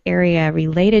hemispheric area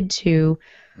related to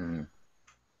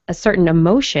a certain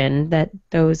emotion, that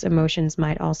those emotions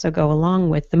might also go along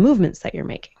with the movements that you're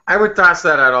making. I would toss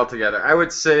that out altogether. I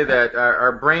would say that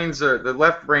our brains the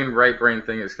left brain, right brain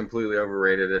thing is completely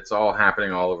overrated. It's all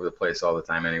happening all over the place all the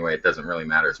time anyway. It doesn't really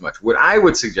matter as much. What I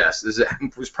would suggest is it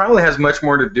probably has much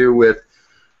more to do with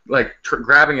like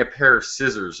grabbing a pair of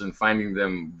scissors and finding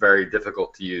them very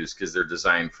difficult to use because they're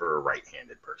designed for a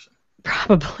right-handed person.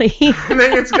 Probably. I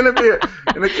think it's going to be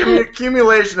an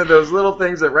accumulation of those little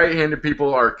things that right-handed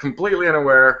people are completely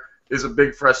unaware is a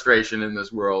big frustration in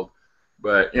this world.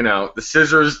 But, the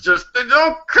scissors they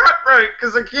don't cut right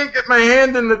because I can't get my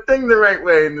hand in the thing the right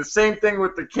way. And the same thing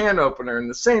with the can opener and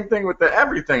the same thing with the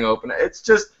everything opener.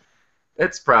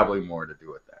 It's probably more to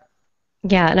do with that.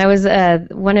 Yeah, and I was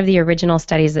one of the original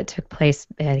studies that took place,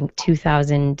 I think,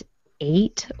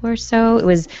 2008 or so. It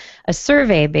was a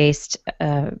survey-based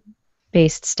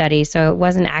study, so it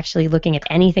wasn't actually looking at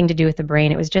anything to do with the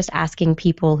brain. It was just asking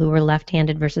people who were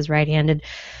left-handed versus right-handed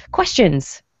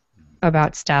questions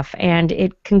about stuff. And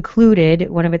it concluded,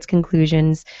 one of its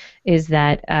conclusions is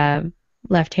that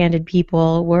left-handed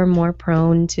people. We're more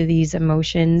prone to these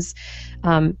emotions.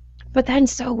 But then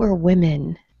so were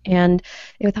women. And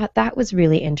I thought that was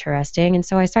really interesting. And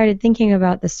so I started thinking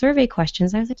about the survey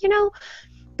questions. I was like,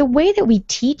 the way that we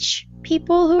teach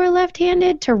people who are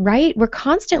left-handed to write, we're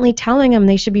constantly telling them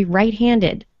they should be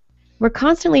right-handed. We're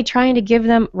constantly trying to give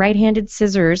them right-handed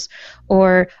scissors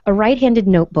or a right-handed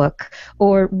notebook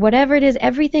or whatever it is.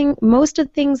 Everything, most of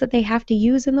the things that they have to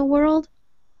use in the world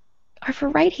are for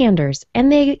right-handers.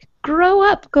 And they grow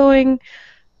up going,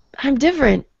 I'm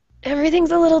different. Everything's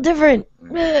a little different.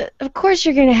 Of course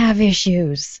you're going to have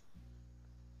issues.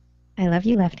 I love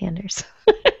you, left-handers.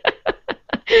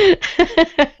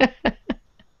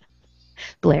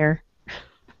 Blair.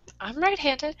 I'm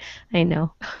right-handed. I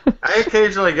know. I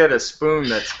occasionally get a spoon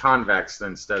that's convex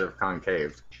instead of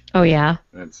concave. Oh, yeah?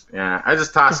 I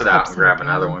just toss it out and grab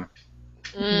another one.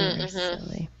 Very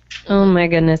silly. Oh, my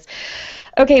goodness.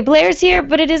 Okay, Blair's here,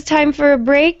 but it is time for a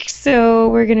break, so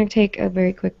we're going to take a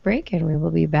very quick break, and we will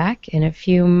be back in a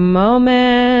few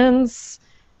moments.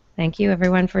 Thank you,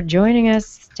 everyone, for joining us.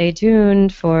 Stay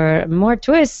tuned for more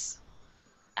TWIS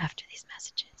after these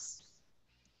messages.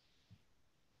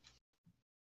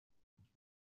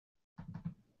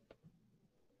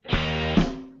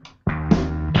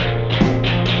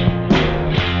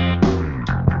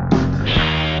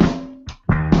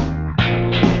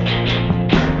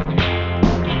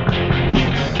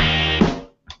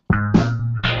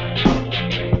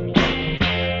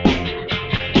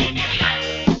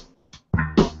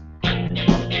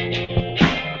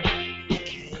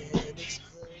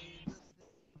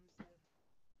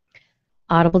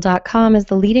 Audible.com is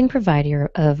the leading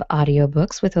provider of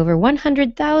audiobooks with over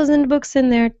 100,000 books in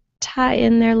their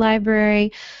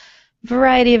library,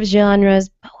 variety of genres,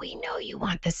 but we know you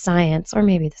want the science, or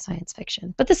maybe the science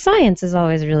fiction. But the science is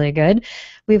always really good.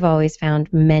 We've always found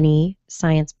many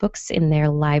science books in their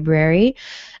library.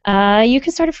 You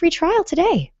can start a free trial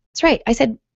today. That's right, I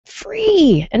said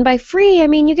free. And by free, I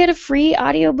mean you get a free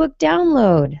audiobook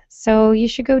download. So you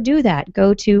should go do that.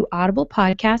 Go to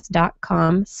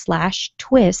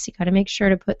audiblepodcast.com/twist. You got to make sure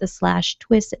to put the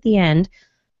 /twist at the end.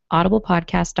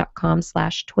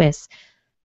 audiblepodcast.com/twist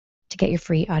to get your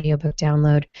free audiobook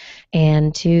download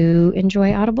and to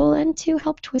enjoy Audible and to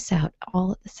help TWIS out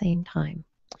all at the same time.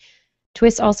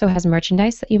 TWIS also has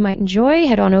merchandise that you might enjoy.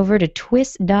 Head on over to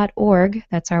twis.org.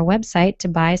 That's our website to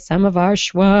buy some of our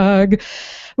swag.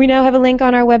 We now have a link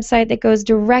on our website that goes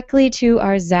directly to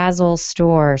our Zazzle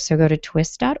store. So go to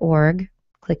twis.org,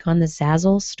 click on the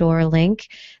Zazzle store link.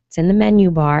 It's in the menu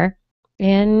bar,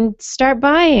 and start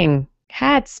buying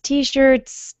hats,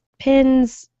 t-shirts,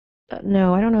 pins.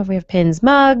 No, I don't know if we have pins.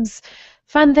 Mugs,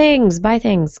 fun things, buy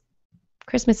things.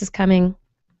 Christmas is coming.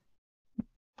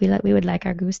 We would like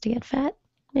our goose to get fat,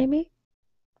 maybe?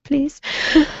 Please.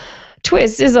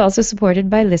 TWIS is also supported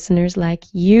by listeners like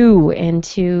you, and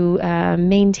to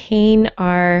maintain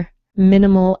our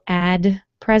minimal ad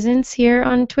presence here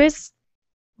on TWIS,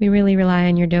 we really rely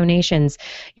on your donations.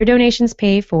 Your donations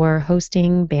pay for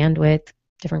hosting, bandwidth,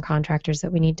 different contractors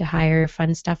that we need to hire,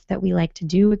 fun stuff that we like to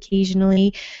do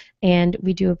occasionally, and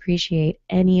we do appreciate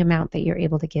any amount that you're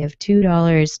able to give. $2,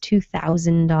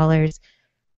 $2,000.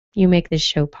 You make this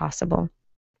show possible.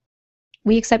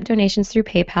 We accept donations through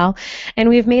PayPal, and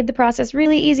we've made the process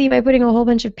really easy by putting a whole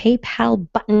bunch of PayPal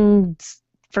buttons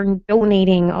for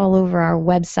donating all over our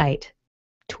website,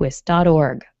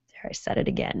 twist.org. There, I said it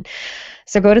again.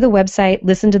 So go to the website,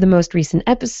 listen to the most recent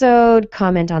episode,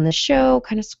 comment on the show,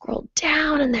 kind of scroll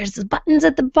down, and there's the buttons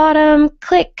at the bottom.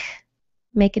 Click,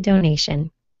 make a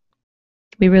donation.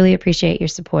 We really appreciate your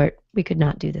support. We could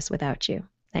not do this without you.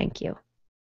 Thank you.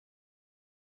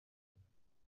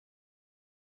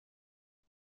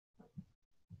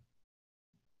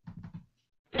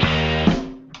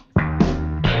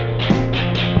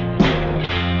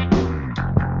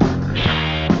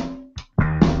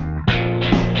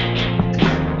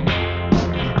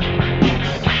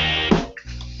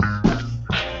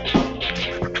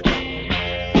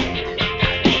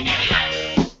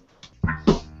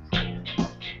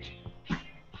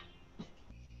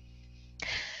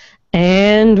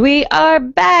 And we are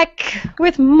back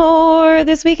with more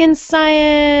This Week in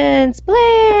Science.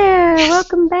 Blair,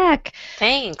 welcome back.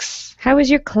 Thanks. How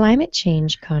was your climate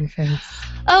change conference?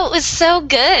 Oh, it was so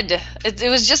good. It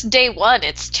was just day one.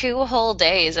 It's 2 whole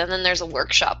days, and then there's a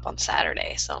workshop on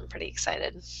Saturday, so I'm pretty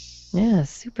excited. Yeah,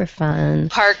 super fun.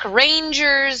 Park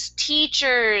rangers,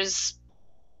 teachers,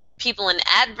 people in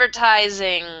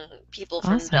advertising, people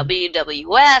from Awesome.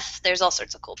 WWF. There's all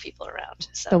sorts of cool people around.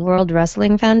 So. The World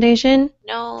Wrestling Foundation?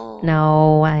 No.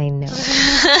 No, I know.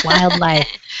 Wildlife.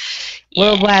 Yeah.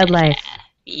 World Wildlife.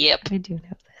 Yep. I do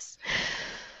know this.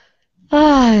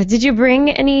 Did you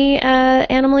bring any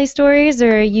animal stories,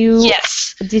 or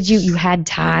Yes. did you had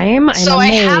time? I'm So I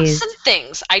have amazed. some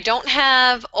things. I don't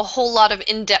have a whole lot of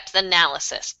in-depth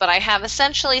analysis, but I have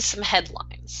essentially some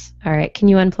headlines. All right, can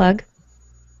you unplug?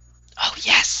 Oh,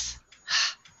 yes.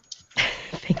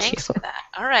 Thank Thanks you. for that.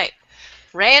 All right.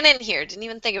 Ran in here. Didn't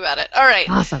even think about it. All right.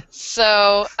 Awesome.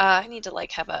 So I need to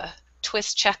have a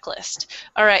TWIS checklist.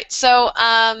 All right. So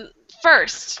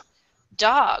first,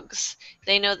 dogs.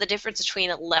 They know the difference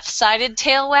between a left-sided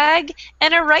tail wag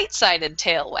and a right-sided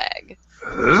tail wag.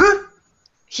 Huh?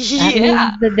 That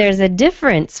means that there's a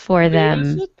difference for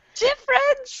them. There's a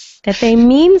difference. That they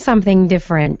mean something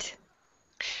different.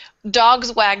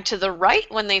 Dogs wag to the right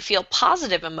when they feel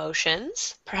positive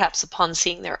emotions, perhaps upon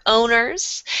seeing their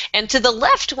owners, and to the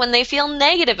left when they feel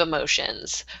negative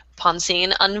emotions, upon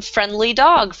seeing an unfriendly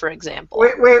dog, for example.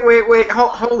 Wait.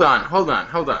 Hold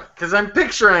on. Because I'm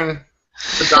picturing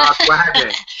the dog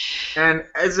wagging, and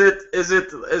is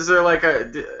there like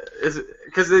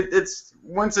because it's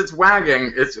once it's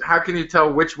wagging, how can you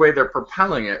tell which way they're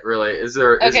propelling it? Really, is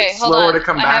it slower to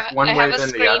come back one way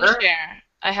than the other?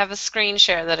 I have a screen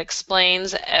share that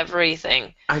explains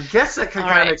everything. I guess that can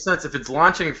kind of make sense if it's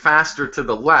launching faster to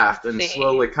the left and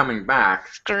slowly coming back.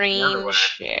 Screen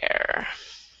share.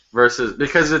 Versus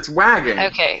because it's wagging.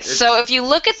 Okay, so if you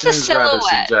look at the silhouette.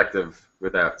 Rather subjective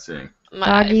without seeing.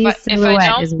 Doggy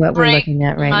silhouette is what we're looking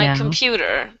at right now. My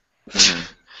computer.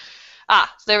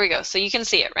 There we go. So you can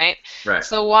see it, right? Right.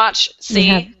 So watch. See. We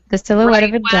have the silhouette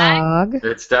of a dog.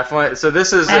 It's definitely. So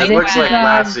this is. It looks like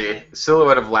Lassie.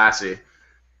 Silhouette of Lassie.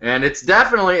 And it's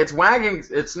wagging.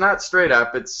 It's not straight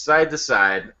up. It's side to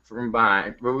side from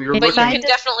behind. But you can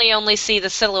definitely only see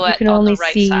the silhouette. You can only on the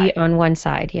right see side. On one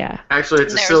side, yeah. Actually,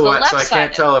 it's a silhouette, so I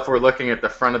can't tell if we're looking at the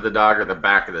front of the dog or the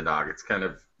back of the dog. It's kind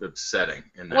of upsetting.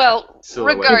 In that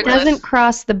silhouette. Regardless, it doesn't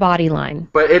cross the body line.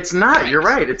 But it's not. You're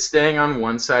right. It's staying on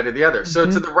one side or the other. So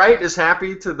to the right is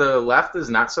happy. To the left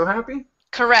is not so happy.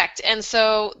 Correct. And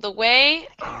so the way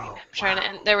I'm trying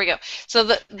to. There we go. So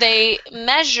they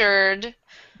measured.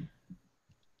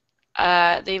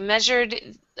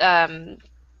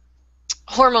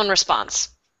 Hormone response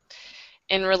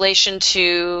in relation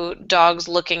to dogs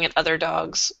looking at other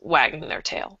dogs wagging their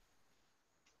tail.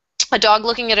 A dog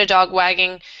looking at a dog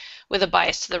wagging with a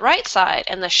bias to the right side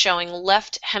and thus showing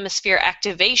left hemisphere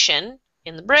activation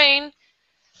in the brain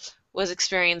was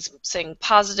experiencing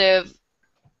positive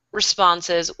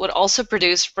responses, would also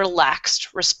produce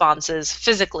relaxed responses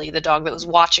physically, the dog that was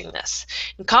watching this.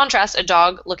 In contrast, a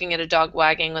dog looking at a dog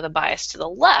wagging with a bias to the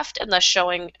left and thus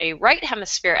showing a right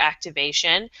hemisphere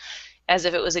activation, as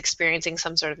if it was experiencing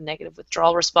some sort of negative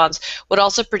withdrawal response, would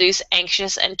also produce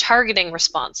anxious and targeting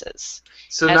responses,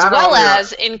 as well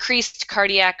as increased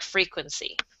cardiac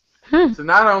frequency. So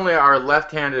not only are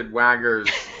left-handed waggers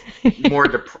more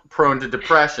prone to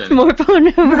depression, more prone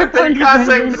they cause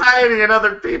anxiety in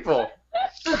other people.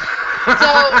 So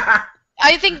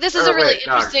I think this is a really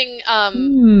interesting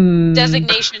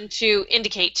designation to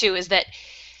indicate, too, is that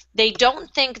they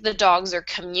don't think the dogs are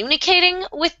communicating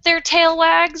with their tail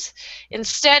wags.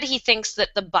 Instead, he thinks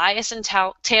that the bias in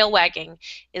tail wagging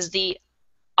is the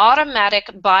automatic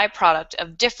byproduct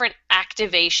of different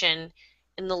activation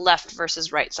in the left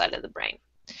versus right side of the brain.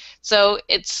 So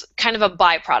it's kind of a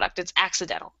byproduct. It's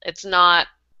accidental. It's not.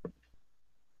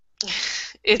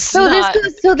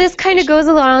 So this kind of goes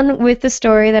along with the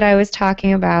story that I was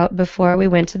talking about before we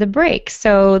went to the break.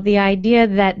 So the idea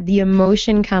that the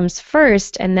emotion comes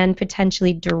first and then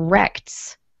potentially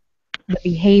directs the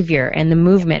behavior and the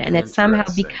movement, and that somehow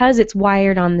because it's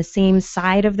wired on the same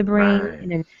side of the brain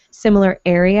in a similar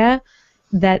area,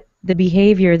 that the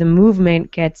behavior, the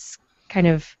movement gets kind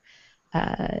of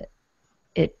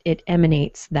it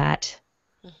emanates that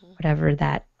whatever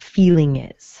that feeling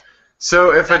is.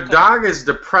 So if a dog is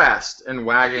depressed and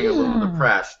wagging a little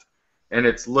depressed and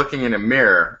it's looking in a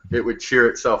mirror, it would cheer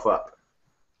itself up.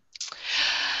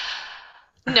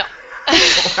 No.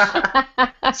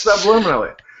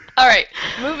 Subliminally. All right,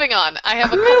 moving on. I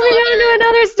have moving on to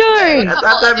another story. I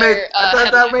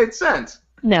thought that made sense.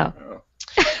 No.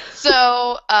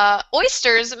 So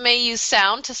oysters may use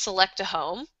sound to select a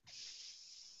home.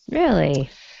 Really?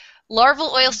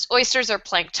 Larval oysters are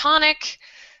planktonic,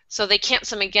 so they can't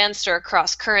swim against or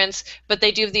across currents, but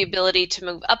they do have the ability to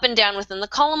move up and down within the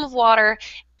column of water,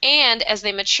 and as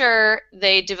they mature,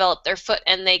 they develop their foot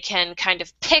and they can kind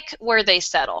of pick where they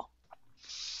settle.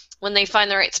 When they find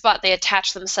the right spot, they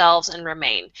attach themselves and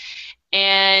remain.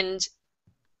 And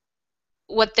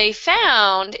what they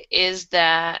found is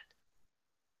that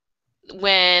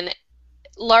when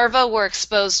larvae were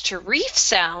exposed to reef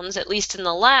sounds, at least in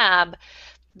the lab,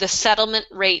 the settlement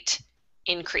rate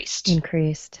increased.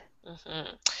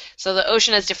 So the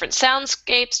ocean has different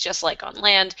soundscapes, just like on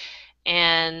land,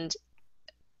 and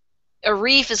a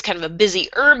reef is kind of a busy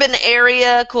urban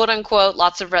area, quote unquote,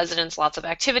 lots of residents, lots of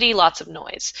activity, lots of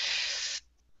noise.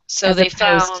 So as they opposed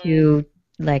found to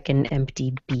like an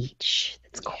empty beach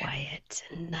that's quiet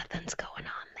and nothing's going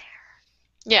on there.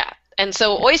 Yeah, and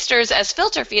so oysters, as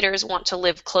filter feeders, want to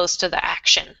live close to the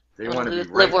action. They want to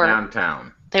be right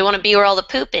downtown. They want to be where all the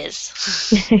poop is.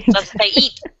 That's what they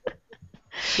eat.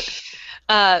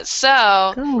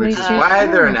 Which is why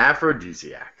they're an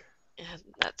aphrodisiac. Yeah,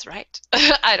 that's right.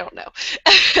 I don't know.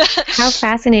 How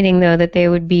fascinating, though, that they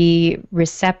would be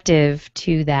receptive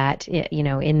to that, you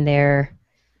know, in their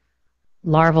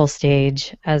larval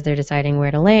stage as they're deciding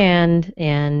where to land.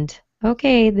 And,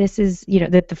 okay, this is, you know,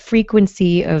 that the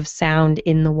frequency of sound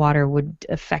in the water would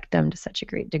affect them to such a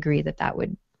great degree that that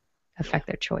would affect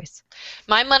their choice.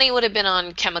 My money would have been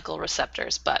on chemical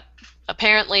receptors, but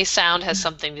apparently sound has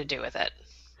something to do with it.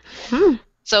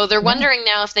 So they're wondering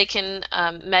now if they can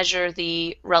measure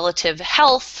the relative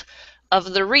health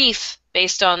of the reef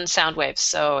based on sound waves.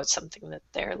 So it's something that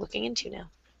they're looking into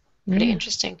now. Pretty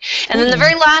interesting. And then the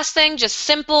very last thing, just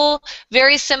simple,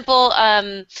 very simple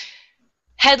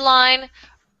headline,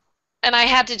 and I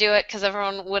had to do it because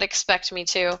everyone would expect me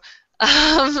to.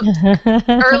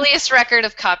 Earliest record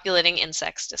of copulating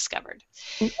insects discovered.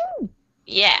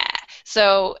 Yeah.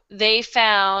 So they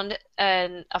found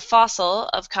a fossil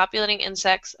of copulating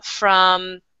insects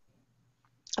from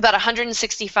about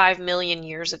 165 million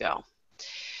years ago.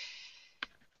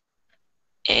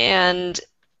 And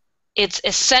it's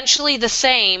essentially the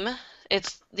same.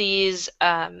 It's these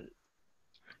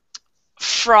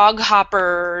frog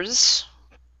hoppers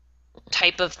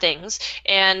type of things.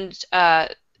 And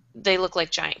they look like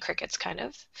giant crickets, kind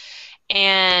of.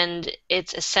 And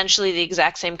it's essentially the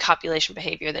exact same copulation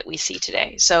behavior that we see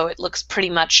today. So it looks pretty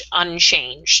much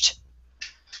unchanged.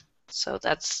 So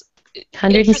that's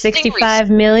 165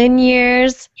 million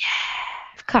years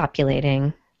of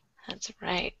copulating. That's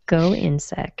right. Go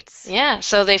insects. Yeah,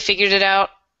 so they figured it out.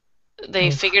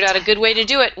 They figured out a good way to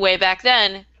do it way back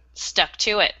then. Stuck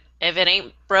to it. If it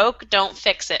ain't broke, don't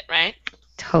fix it, right?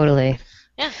 Totally.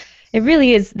 Yeah. It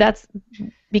really is. That's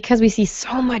because we see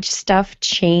so much stuff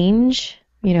change,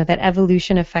 you know, that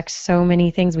evolution affects so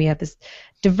many things. We have this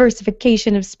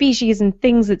diversification of species and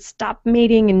things that stop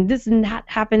mating and this and that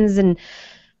happens. And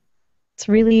it's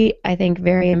really, I think,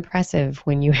 very impressive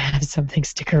when you have something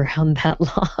stick around that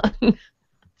long.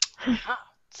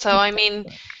 So, I mean,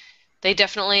 they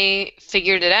definitely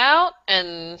figured it out,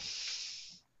 and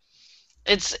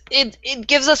it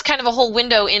gives us kind of a whole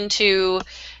window into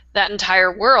that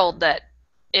entire world, that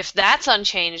if that's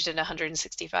unchanged in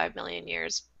 165 million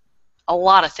years, a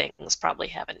lot of things probably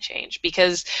haven't changed,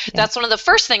 because that's one of the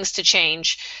first things to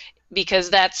change, because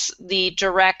that's the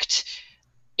direct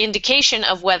indication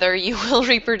of whether you will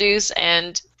reproduce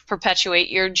and perpetuate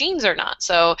your genes or not.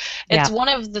 So it's one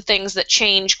of the things that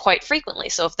change quite frequently.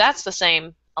 So if that's the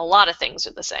same, a lot of things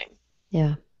are the same.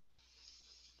 Yeah.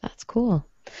 That's cool.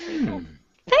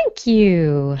 Thank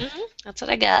you. That's what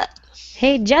I got.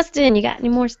 Hey, Justin, you got any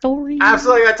more stories?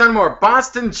 Absolutely, I got a ton more.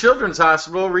 Boston Children's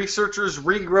Hospital researchers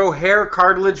regrow hair,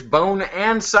 cartilage, bone,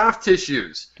 and soft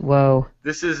tissues. Whoa.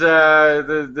 This is,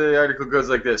 the article goes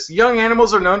like this. Young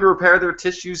animals are known to repair their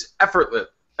tissues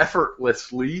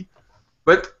effortlessly,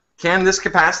 but can this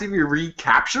capacity be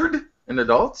recaptured in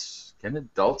adults? Can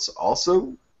adults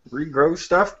also regrow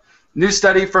stuff? New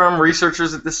study from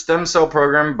researchers at the stem cell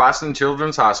program at Boston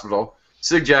Children's Hospital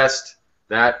suggests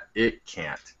that it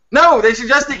can't. No, they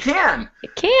suggest it can.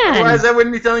 It can. Otherwise, I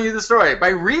wouldn't be telling you the story.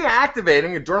 By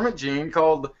reactivating a dormant gene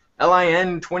called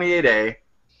LIN28A,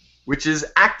 which is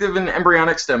active in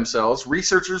embryonic stem cells,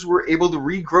 researchers were able to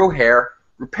regrow hair,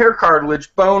 repair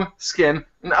cartilage, bone, skin,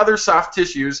 and other soft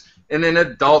tissues in an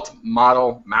adult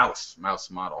model mouse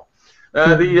model.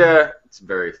 It's a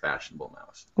very fashionable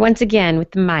mouse. Once again,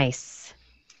 with the mice.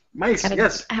 Mice,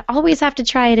 yes. I always have to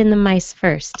try it in the mice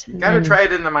first. You got to try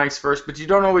it in the mice first, but you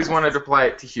don't always want to apply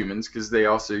it to humans because they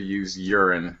also use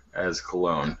urine as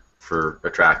cologne for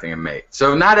attracting a mate.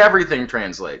 So not everything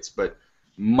translates, but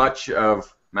much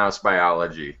of mouse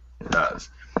biology does.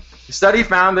 The study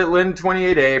found that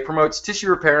LIN28A promotes tissue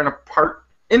repair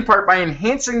in part by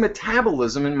enhancing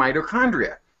metabolism in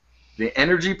mitochondria, the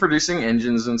energy-producing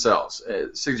engines in cells,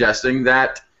 suggesting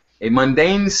that a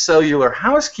mundane cellular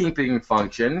housekeeping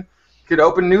function could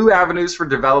open new avenues for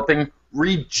developing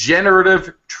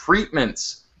regenerative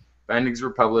treatments. Findings were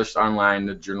published online in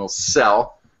the journal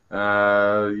Cell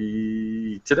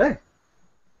today.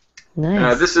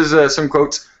 Nice. This is some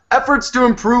quotes. Efforts to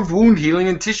improve wound healing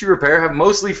and tissue repair have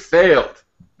mostly failed,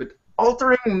 but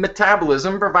altering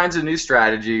metabolism provides a new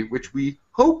strategy which we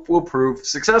hope will prove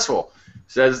successful,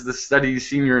 says the study's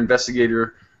senior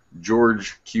investigator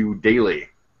George Q. Daly,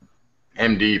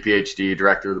 MD, PhD,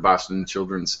 director of the Boston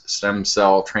Children's Stem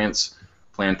Cell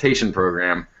Transplantation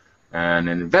Program, and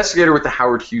an investigator with the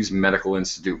Howard Hughes Medical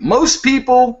Institute. Most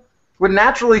people would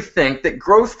naturally think that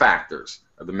growth factors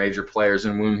are the major players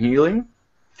in wound healing,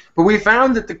 but we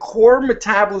found that the core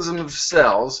metabolism of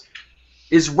cells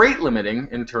is rate limiting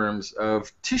in terms of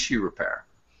tissue repair.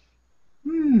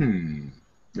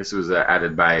 This was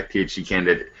added by PhD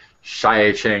candidate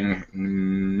Shai Cheng,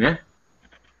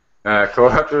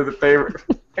 co-author of the paper.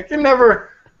 I can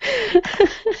never...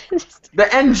 The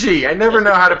NG. I never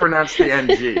know how to pronounce the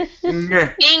NG.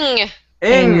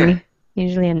 Ing.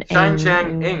 Usually an Shine ing.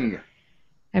 Chang Ing.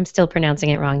 I'm still pronouncing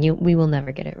it wrong. We will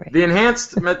never get it right. The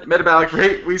enhanced metabolic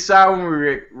rate we saw when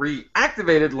we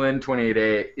reactivated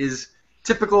LIN28A is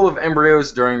typical of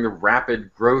embryos during the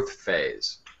rapid growth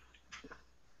phase.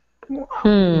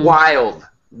 Wild.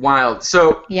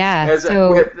 So, Yeah.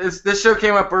 this show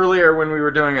came up earlier when we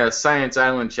were doing a Science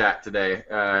Island chat today.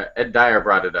 Ed Dyer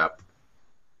brought it up.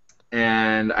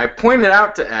 And I pointed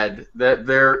out to Ed that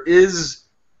there is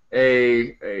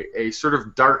a sort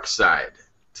of dark side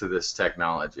to this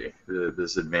technology,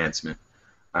 this advancement,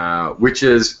 which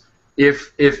is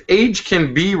if age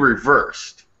can be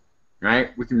reversed,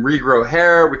 right? We can regrow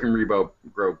hair, we can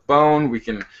regrow bone, we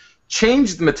can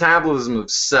change the metabolism of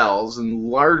cells and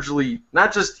largely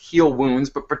not just heal wounds,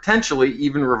 but potentially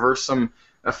even reverse some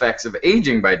effects of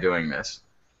aging by doing this,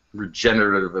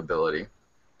 regenerative ability.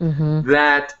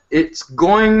 That it's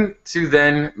going to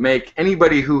then make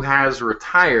anybody who has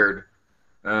retired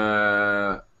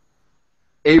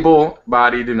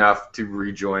able-bodied enough to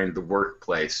rejoin the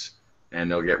workplace, and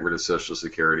they'll get rid of Social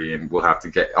Security, and we'll have to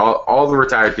get all the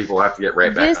retired people will have to get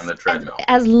right back on the treadmill.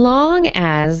 As long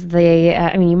as they,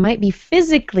 you might be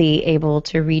physically able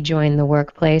to rejoin the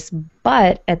workplace,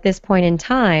 but at this point in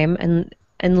time,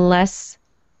 unless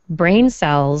brain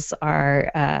cells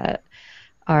are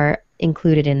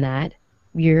included in that,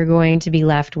 you're going to be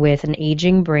left with an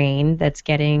aging brain that's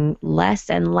getting less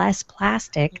and less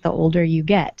plastic the older you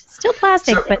get. Still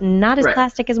plastic, but not as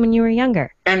plastic as when you were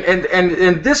younger. And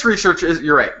this research is,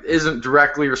 you're right, isn't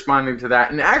directly responding to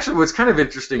that. And actually, what's kind of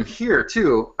interesting here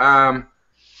too, it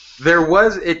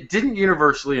didn't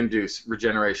universally induce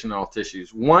regeneration in all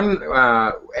tissues. One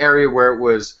area where it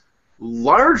was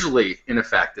largely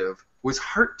ineffective was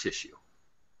heart tissue.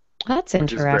 That's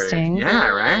interesting. Yeah,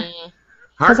 right?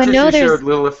 Heart tissue showed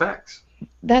little effects.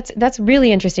 That's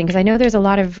really interesting because I know there's a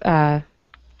lot of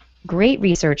great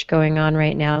research going on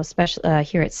right now, especially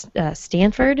here at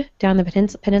Stanford, down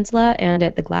the peninsula, and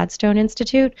at the Gladstone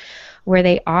Institute, where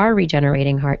they are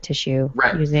regenerating heart tissue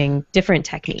using different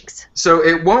techniques. So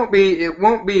it won't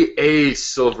be a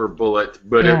silver bullet,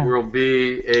 but it will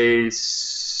be a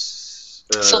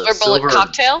silver bullet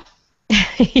cocktail?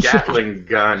 Gatling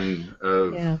gun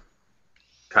of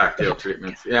cocktail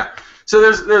treatments. Yeah. So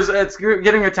it's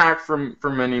getting attacked from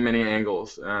many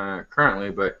angles currently,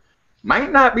 but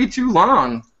might not be too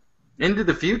long into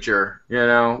the future,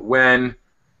 when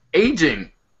aging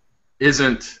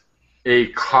isn't a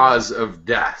cause of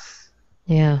death.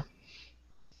 Yeah.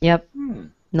 Yep.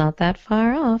 Not that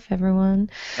far off, everyone.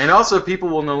 And also, people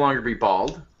will no longer be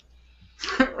bald.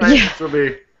 Right? Yeah. Which will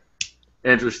be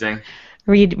interesting.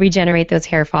 Regenerate those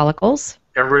hair follicles.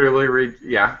 Everybody,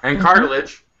 and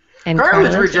cartilage. And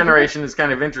cartilage regeneration is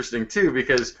kind of interesting too,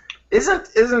 because is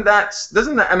it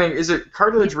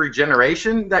cartilage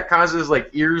regeneration that causes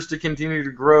like ears to continue to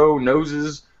grow,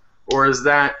 noses, or is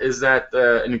that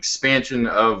an expansion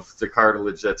of the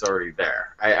cartilage that's already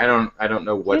there? I don't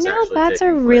know what's actually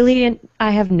taking place.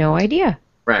 I have no idea.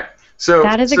 Right. So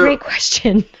that is a great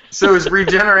question. So is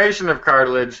regeneration of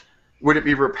cartilage? Would it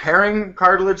be repairing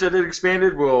cartilage that it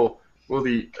expanded? Will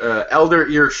the elder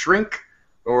ear shrink,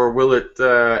 or will it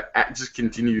just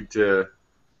continue to?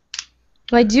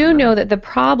 Well, I do know that the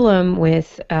problem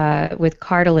with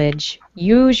cartilage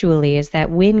usually is that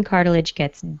when cartilage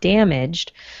gets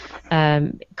damaged,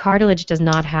 cartilage does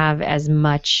not have as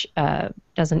much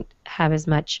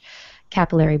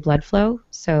capillary blood flow,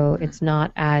 so it's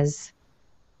not as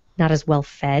well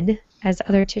fed as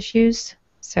other tissues.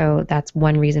 So that's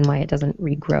one reason why it doesn't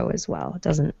regrow as well. It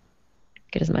doesn't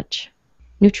get as much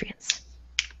nutrients.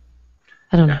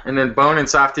 I don't know. And then bone and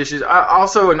soft tissues.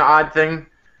 Also, an odd thing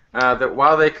that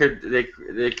while they could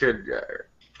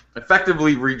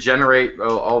effectively regenerate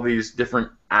all these different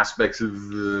aspects of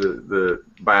the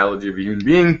biology of a human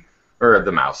being, or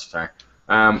the mouse. Sorry.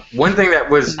 One thing that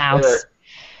was mouse.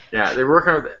 they were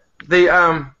working with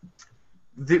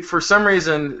For some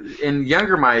reason, in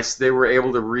younger mice, they were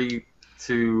able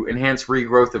to enhance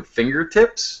regrowth of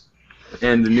fingertips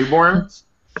in the newborns,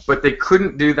 but they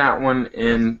couldn't do that one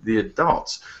in the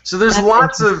adults. So there's That's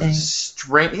lots of interesting.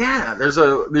 strength. Yeah, there's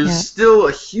still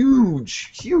a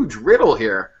huge riddle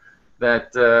here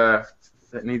that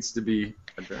needs to be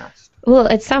addressed. Well,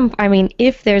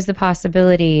 if there's the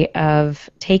possibility of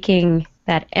taking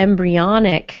that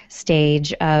embryonic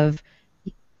stage of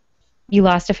you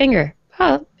lost a finger,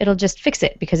 well, it'll just fix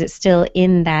it because it's still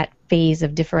in that phase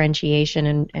of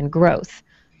differentiation and growth,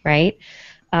 right?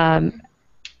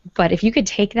 But if you could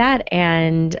take that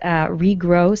and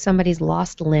regrow somebody's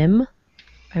lost limb,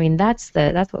 I mean, that's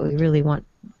what we really want.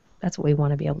 That's what we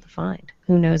want to be able to find.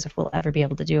 Who knows if we'll ever be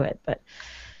able to do it, but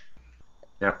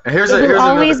Yeah.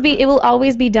 it will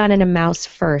always be done in a mouse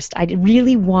first. I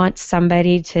really want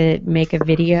somebody to make a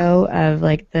video of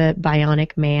like the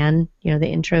Bionic Man, the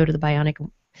intro to the Bionic,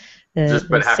 the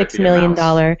 $6 million,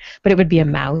 but it would be a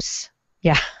mouse.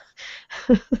 Yeah.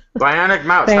 Bionic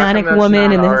Mouse. Bionic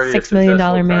Woman and the $6 million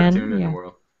man. In the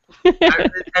world.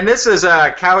 And this is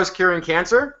cows curing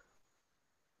cancer.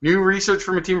 New research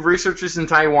from a team of researchers in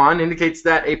Taiwan indicates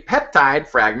that a peptide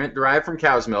fragment derived from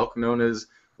cow's milk, known as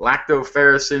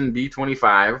lactoferricin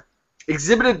B25,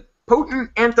 exhibited potent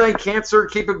anti-cancer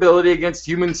capability against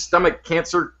human stomach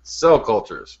cancer cell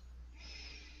cultures.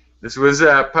 This was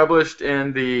published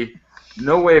in the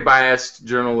No Way Biased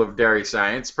Journal of Dairy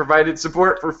Science, provided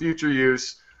support for future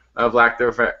use of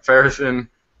lactoferricin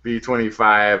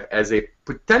B25 as a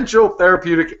potential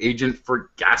therapeutic agent for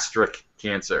gastric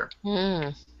cancer.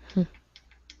 Mm.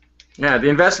 Yeah, the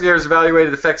investigators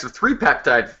evaluated the effects of 3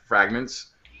 peptide fragments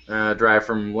derived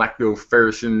from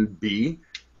lactoferricin B,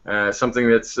 something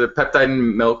that's peptide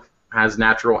in milk has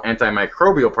natural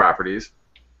antimicrobial properties.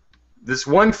 This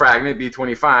one fragment,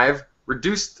 B25,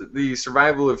 reduced the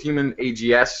survival of human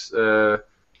AGS,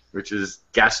 which is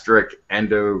gastric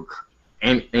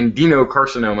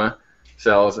adenocarcinoma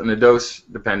cells, in a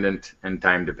dose-dependent and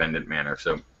time-dependent manner.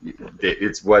 So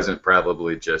it wasn't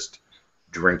probably just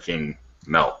drinking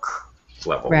milk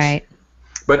levels. Right.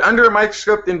 But under a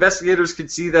microscope, the investigators could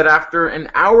see that after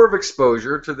an hour of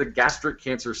exposure to the gastric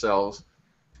cancer cells,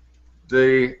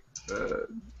 the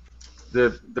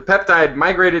peptide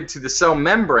migrated to the cell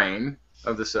membrane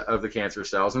of the cancer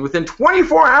cells, and within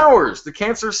 24 hours, the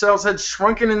cancer cells had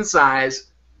shrunken in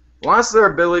size, lost their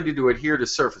ability to adhere to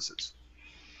surfaces.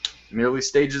 In the early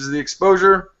stages of the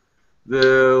exposure,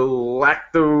 the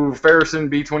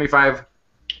lactoferricin B25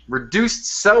 reduced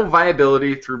cell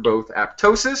viability through both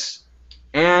apoptosis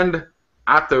and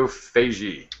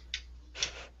autophagy.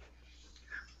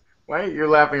 Why are you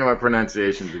laughing at my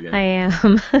pronunciations again? I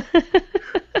am.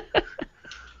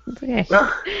 It's okay.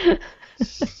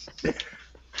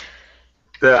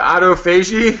 The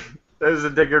autophagy is the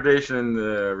degradation and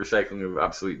the recycling of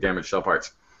obsolete damaged cell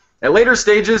parts. At later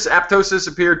stages, apoptosis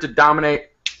appeared to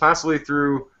dominate, possibly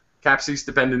through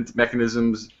capsis-dependent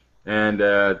mechanisms, and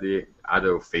the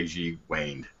autophagy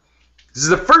waned. This is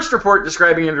the first report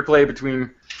describing interplay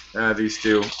between these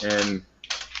two and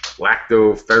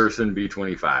lactoferricin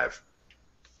B25.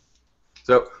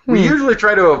 So we usually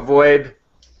try to avoid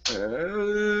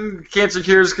cancer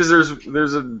cures because there's a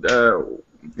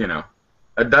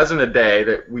dozen a day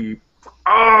that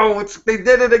they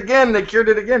did it again, they cured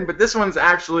it again. But this one's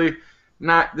actually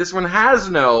not. This one has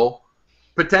no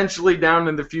potentially down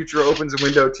in the future opens a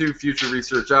window to future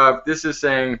research of. This is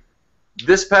saying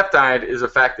this peptide is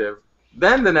effective.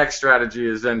 Then the next strategy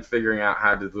is then figuring out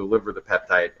how to deliver the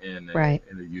peptide in a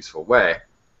useful way.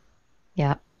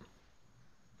 Yeah.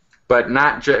 But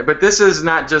this is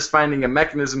not just finding a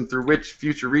mechanism through which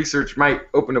future research might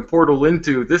open a portal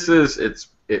into.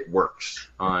 It works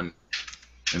in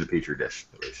the petri dish.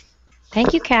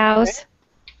 Thank you, cows.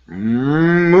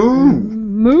 Moo.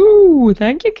 Moo.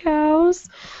 Thank you, cows.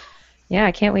 Yeah,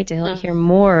 I can't wait to hear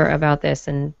more about this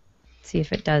and see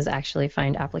if it does actually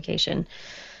find application.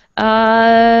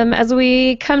 As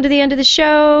we come to the end of the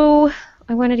show,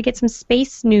 I wanted to get some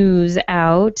space news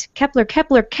out. Kepler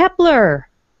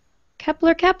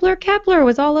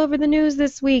was all over the news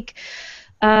this week.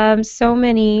 So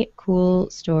many cool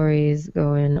stories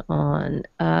going on.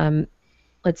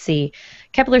 Let's see.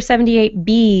 Kepler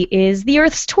 78b is the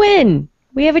Earth's twin.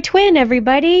 We have a twin,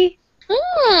 everybody.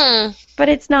 But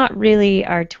it's not really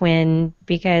our twin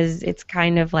because it's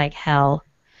kind of like hell.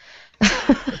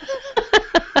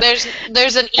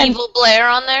 There's an evil Blair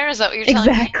on there. Is that what you're telling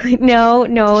me? Exactly. No,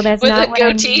 that's not what With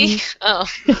a goatee? Oh.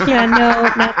 Yeah, no,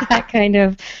 not that kind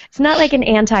of. It's not like an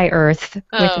anti-Earth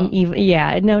with an evil.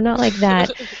 Yeah, no, not like that.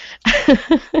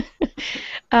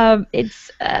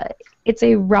 It's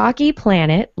a rocky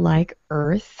planet like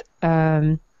Earth,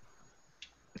 and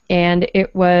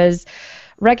it was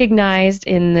recognized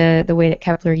in the way that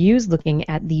Kepler used, looking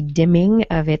at the dimming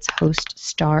of its host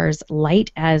star's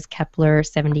light as Kepler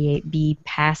 78b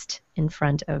passed in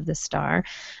front of the star.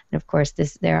 And of course,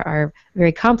 there are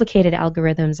very complicated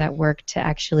algorithms at work to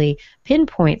actually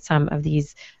pinpoint some of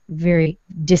these very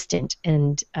distant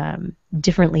and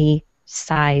differently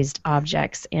sized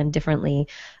objects and differently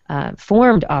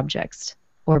formed objects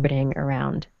orbiting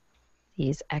around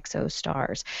these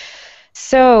exostars.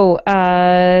 So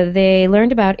they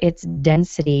learned about its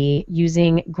density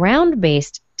using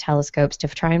ground-based telescopes to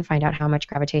try and find out how much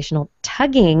gravitational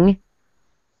tugging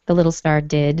the little star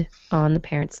did on the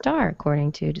parent star,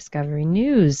 according to Discovery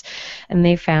News. And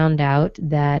they found out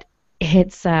that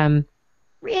it's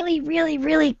really, really,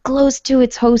 really close to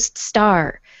its host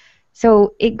star.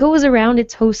 So it goes around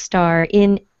its host star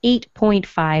in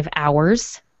 8.5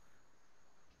 hours.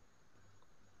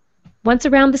 Once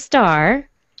around the star,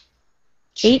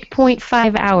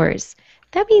 8.5 hours.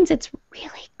 That means it's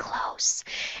really close.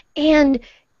 And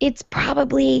it's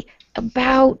probably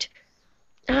about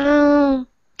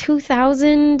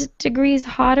 2,000 degrees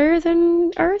hotter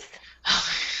than Earth.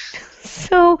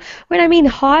 So when I mean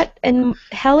hot and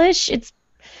hellish, it's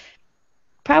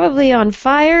probably on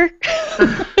fire.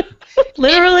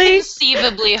 Literally.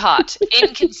 Inconceivably hot.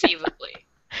 Inconceivably.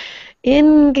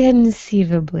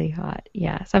 Inconceivably hot.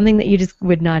 Yeah, something that you just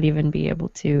would not even be able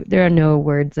to. There are no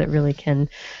words that really can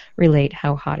relate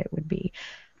how hot it would be.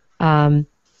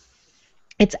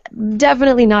 It's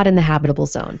definitely not in the habitable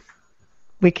zone.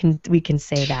 We can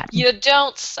say that. You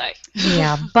don't say.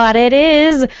 Yeah, but it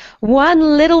is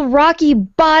one little rocky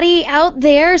body out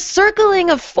there circling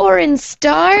a foreign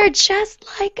star just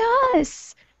like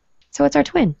us. So it's our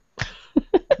twin.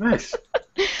 Nice.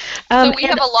 So we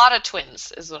have a lot of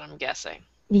twins, is what I'm guessing.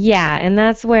 Yeah, and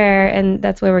that's where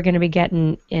we're going to be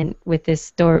getting in with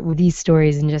these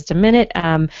stories in just a minute.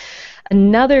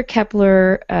 Another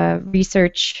Kepler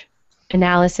research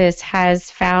analysis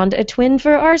has found a twin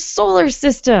for our solar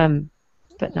system,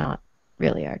 but not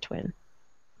really our twin.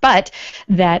 But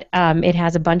that it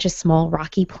has a bunch of small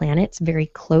rocky planets very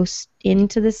close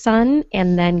into the sun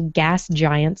and then gas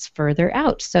giants further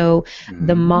out. So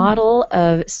the model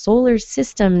of solar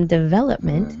system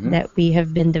development that we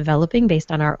have been developing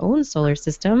based on our own solar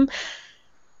system,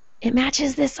 it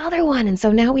matches this other one. And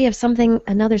so now we have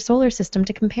another solar system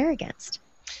to compare against.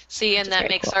 See, and that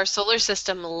makes our solar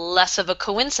system less of a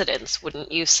coincidence,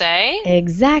 wouldn't you say?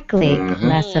 Exactly,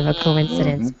 less of a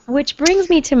coincidence. Which brings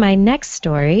me to my next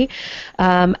story,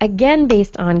 again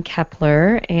based on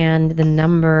Kepler and the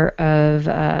number of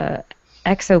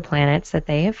exoplanets that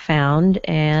they have found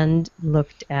and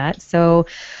looked at. So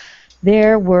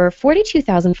there were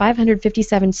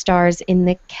 42,557 stars in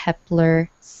the Kepler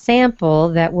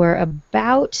sample that were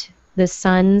about the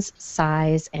sun's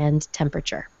size and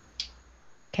temperature.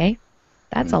 Okay,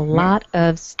 that's a lot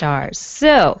of stars.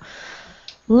 So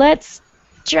let's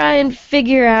try and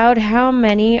figure out how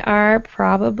many are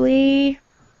probably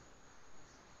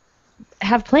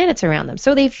have planets around them.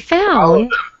 So they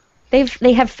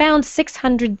have found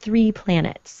 603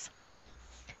 planets.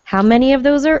 How many of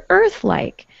those are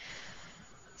Earth-like?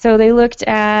 So they looked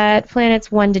at planets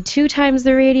 1 to 2 times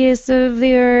the radius of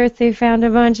the Earth. They found a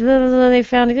bunch. They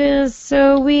found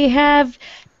so we have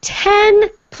 10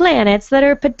 planets that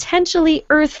are potentially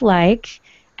Earth-like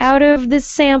out of this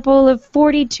sample of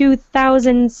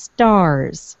 42,000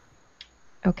 stars.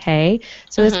 Okay,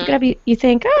 so this is going to be, you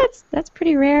think, that's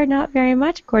pretty rare, not very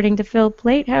much, according to Phil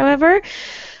Plait. However,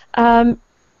 the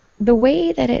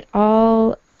way that it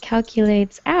all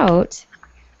calculates out,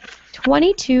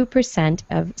 22%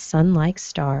 of sun-like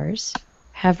stars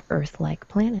have Earth-like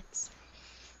planets.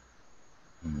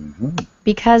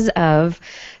 Because of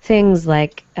things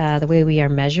like the way we are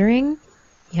measuring.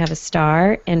 You have a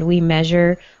star, and we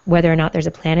measure whether or not there's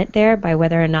a planet there by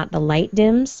whether or not the light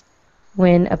dims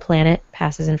when a planet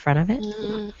passes in front of it.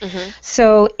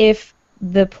 So if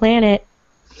the planet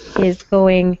is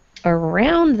going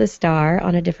around the star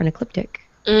on a different ecliptic,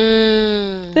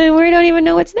 then we don't even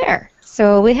know it's there.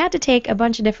 So we had to take a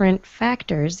bunch of different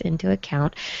factors into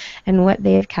account, and what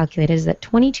they have calculated is that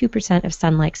 22% of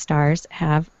sun-like stars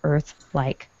have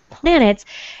Earth-like planets,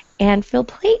 and Phil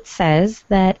Plait says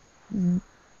that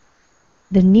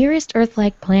the nearest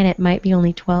Earth-like planet might be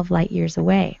only 12 light years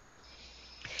away.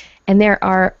 And there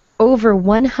are over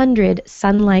 100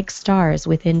 sun-like stars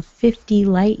within 50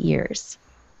 light years.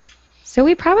 So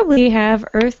we probably have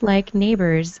Earth-like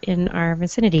neighbors in our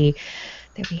vicinity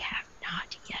that we have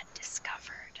not yet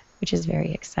discovered, which is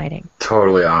very exciting.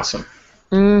 Totally awesome.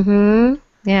 Mm-hmm.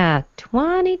 Yeah,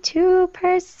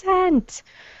 22%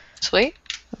 Sweet.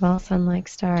 of all sun-like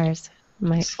stars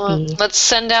might So be let's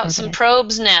send out some orbited.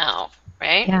 probes now,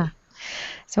 right? Yeah.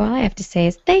 So all I have to say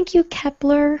is thank you,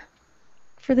 Kepler,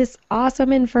 for this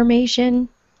awesome information.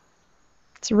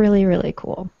 It's really, really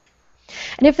cool.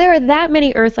 And if there are that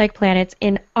many Earth-like planets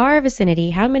in our vicinity,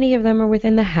 how many of them are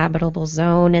within the habitable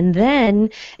zone? And then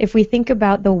if we think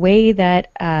about the way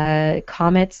that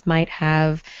comets might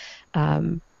have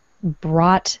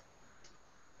brought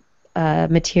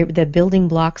the building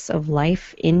blocks of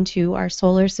life into our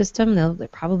solar system, they're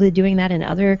probably doing that in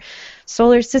other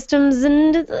solar systems,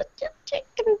 and you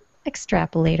can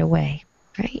extrapolate away,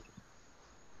 right?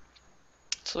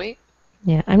 Sweet.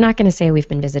 Yeah, I'm not going to say we've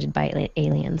been visited by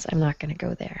aliens. I'm not going to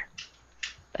go there.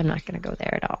 I'm not going to go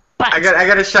there at all. But I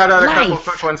got to shout out a couple life.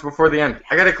 quick ones before the end.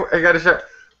 I got to shout.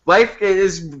 Life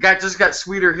just got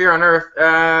sweeter here on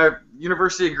Earth.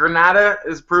 University of Granada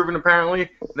has proven apparently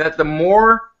that the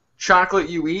more chocolate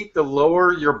you eat, the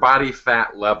lower your body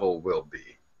fat level will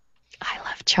be. I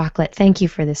love chocolate. Thank you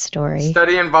for this story.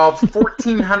 Study involved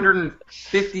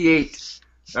 1,458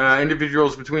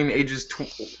 individuals between ages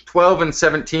 12 and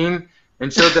 17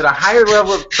 and showed that a higher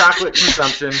level of chocolate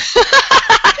consumption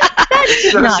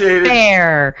That's not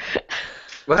fair.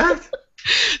 What?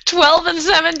 12 and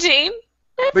 17?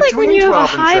 That's like when you have a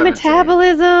high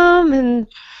metabolism and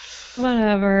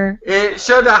whatever. It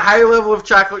showed a high level of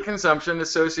chocolate consumption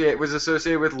was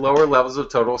associated with lower levels of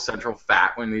total central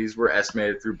fat when these were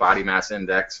estimated through body mass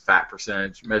index, fat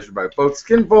percentage, measured by both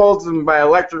skin folds and by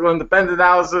electrical independent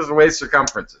analysis of waist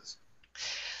circumferences.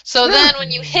 So then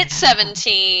when you hit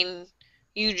 17,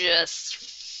 you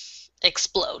just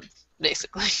explode,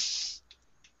 basically.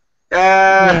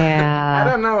 Yeah. I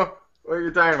don't know what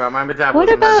you're talking about. My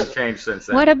metabolism hasn't changed since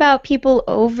then. What about people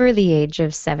over the age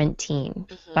of 17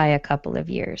 by a couple of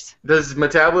years? Does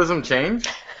metabolism change?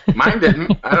 Mine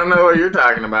didn't. I don't know what you're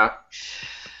talking about.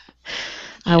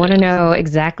 I want to know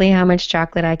exactly how much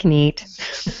chocolate I can eat.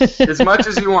 As much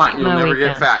as you want. You'll never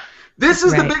get fat. This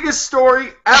is the biggest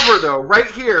story ever, though.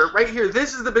 Right here.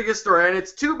 This is the biggest story. And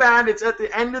it's too bad it's at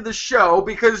the end of the show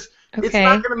because it's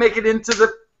not going to make it into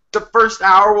the first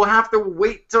hour. We'll have to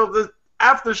wait till the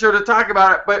after show to talk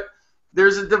about it. But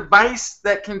there's a device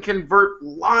that can convert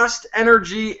lost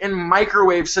energy and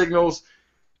microwave signals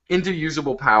into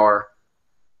usable power.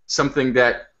 Something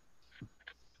that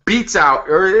beats out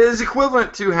or is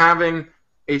equivalent to having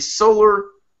a solar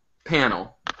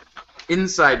panel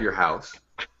inside your house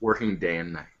working day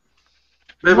and night.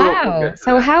 Wow.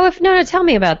 So how if no, tell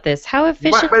me about this. How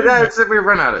efficient but that's if we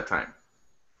run out of time.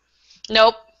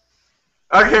 Nope.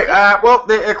 Okay, well,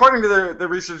 according to the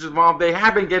research involved, they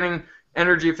have been getting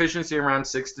energy efficiency around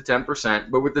 6 to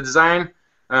 10%, but with the design,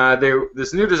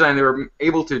 this new design, they were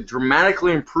able to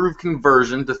dramatically improve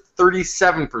conversion to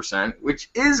 37%, which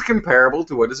is comparable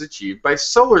to what is achieved by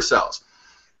solar cells.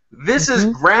 This is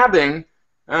grabbing,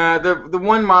 the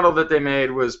one model that they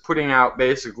made was putting out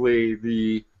basically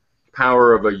the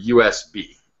power of a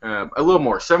USB, a little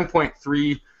more,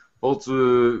 7.3 volts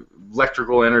of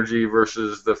electrical energy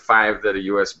versus the 5 that a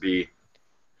USB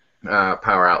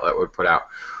power outlet would put out.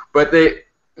 But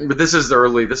this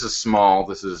is small.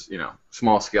 This is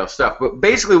small scale stuff. But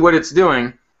basically, what it's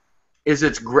doing is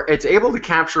it's able to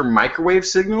capture microwave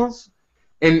signals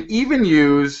and even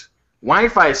use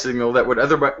Wi-Fi signal that would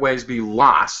otherwise be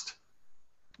lost,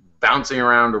 bouncing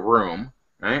around a room,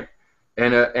 right?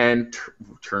 And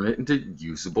turn it into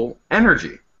usable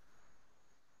energy.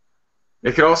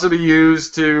 It could also be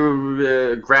used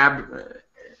to grab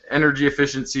energy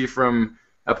efficiency from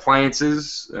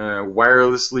appliances,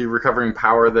 wirelessly recovering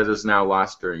power that is now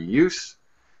lost during use.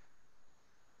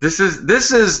 This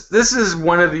is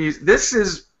one of these.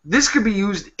 This could be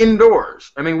used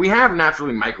indoors. I mean, we have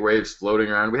naturally microwaves floating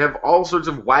around. We have all sorts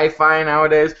of Wi-Fi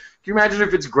nowadays. Can you imagine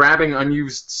if it's grabbing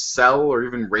unused cell or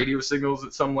even radio signals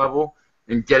at some level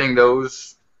and getting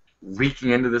those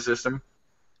leaking into the system?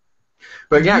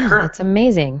 But yeah, that's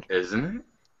amazing, isn't it?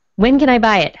 When can I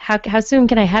buy it? How soon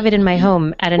can I have it in my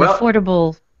home at an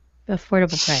affordable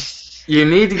price? You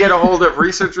need to get a hold of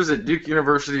researchers at Duke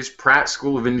University's Pratt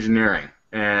School of Engineering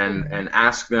and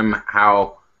ask them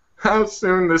how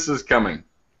soon this is coming.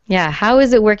 Yeah, how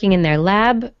is it working in their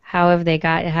lab? How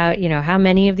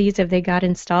many of these have they got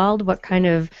installed? What kind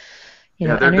of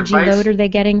energy load are they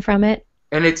getting from it?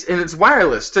 And it's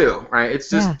wireless too, right? It's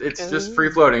just free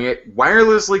floating. It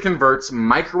wirelessly converts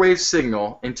microwave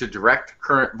signal into direct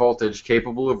current voltage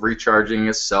capable of recharging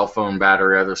a cell phone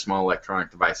battery or other small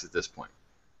electronic device at this point.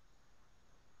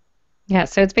 Yeah,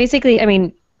 so it's basically,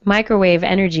 microwave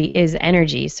energy is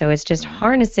energy, so it's just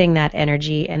harnessing that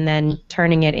energy and then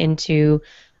turning it into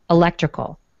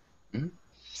electrical. Mhm.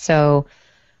 So,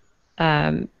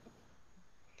 and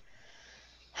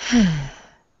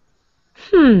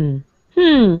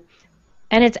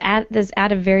it's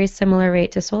at a very similar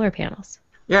rate to solar panels.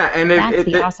 Yeah, and That's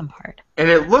the awesome part. And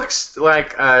it looks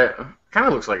like kind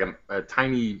of looks like a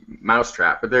tiny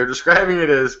mousetrap, but they're describing it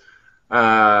as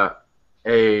a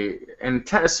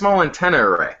small antenna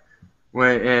array.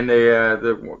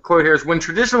 The quote here is, when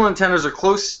traditional antennas are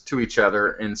close to each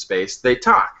other in space, they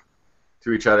talk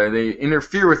to each other. They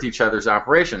interfere with each other's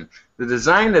operation. The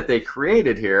design that they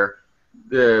created here,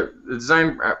 the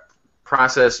design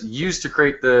process used to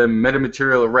create the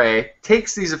metamaterial array,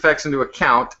 takes these effects into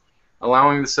account,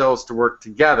 allowing the cells to work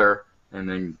together and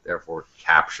then therefore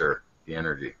capture the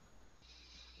energy.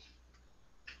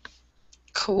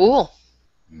 Cool.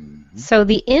 Mm-hmm. So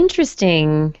the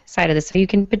interesting side of this, so you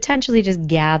can potentially just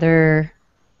gather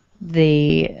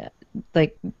in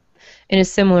a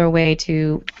similar way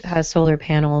to how solar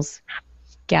panels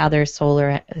gather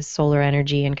solar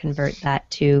energy and convert that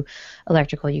to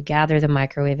electrical. You gather the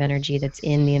microwave energy that's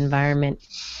in the environment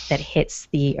that hits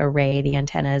the array, the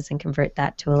antennas, and convert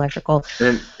that to electrical.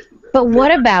 But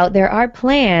what about, there are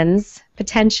plans,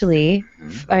 potentially,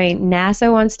 I mean,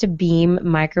 NASA wants to beam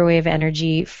microwave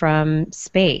energy from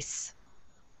space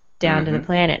down to the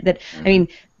planet. I mean,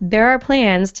 there are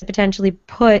plans to potentially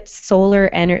put solar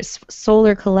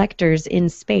collectors in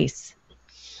space.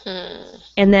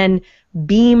 And then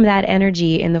beam that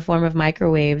energy in the form of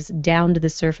microwaves down to the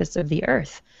surface of the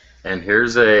Earth. And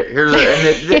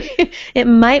it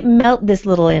might melt this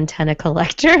little antenna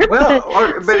collector. Well,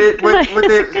 it's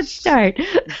a good start.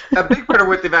 A big part of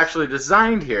what they've actually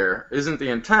designed here isn't the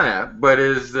antenna, but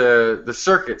is the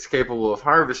circuits capable of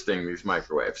harvesting these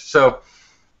microwaves. So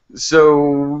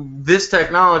this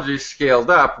technology scaled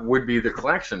up would be the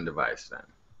collection device then.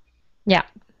 Yeah,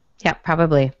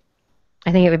 probably.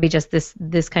 I think it would be just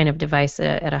this kind of device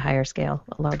at a higher scale,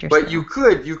 a larger scale. But you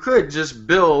could just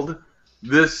build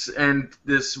this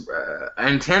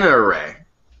antenna array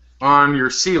on your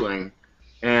ceiling,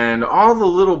 and all the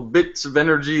little bits of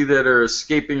energy that are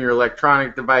escaping your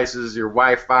electronic devices, your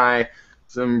Wi-Fi,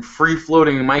 some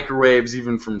free-floating microwaves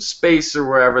even from space or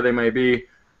wherever they may be,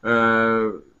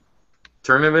 turn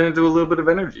them into a little bit of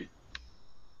energy.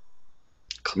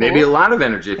 Cool. Maybe a lot of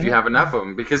energy if you have enough of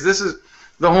them, because this is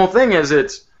the whole thing.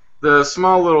 It's the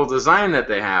small little design that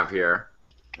they have here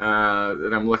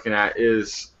that I'm looking at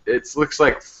it looks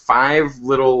like 5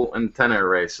 little antenna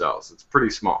array cells. It's pretty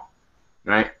small,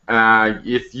 right?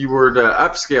 If you were to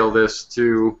upscale this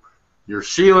to your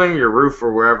ceiling, your roof,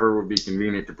 or wherever would be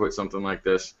convenient to put something like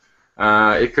this,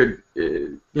 it could,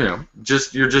 you're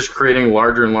just creating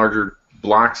larger and larger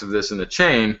blocks of this in the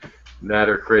chain that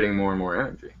are creating more and more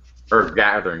energy, or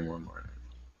gathering more and more energy.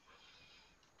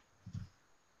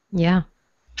 Yeah.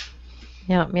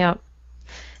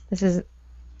 This is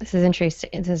interesting.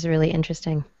 This is really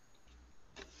interesting.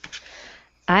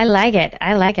 I like it.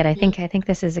 I think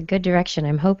this is a good direction.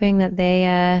 I'm hoping that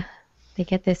they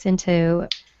get this into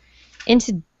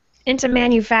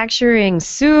manufacturing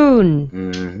soon.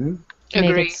 Mm-hmm.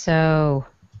 Make it so.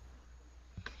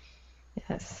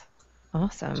 Yes.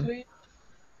 Awesome. Sweet.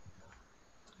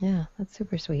 Yeah, that's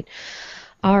super sweet.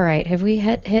 All right, have we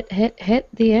hit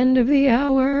the end of the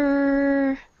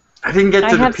hour? I didn't get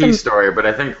to the P story, but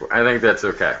I think that's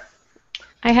okay.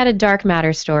 I had a dark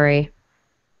matter story.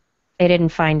 They didn't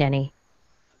find any.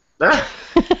 Ah.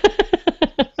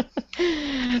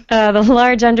 The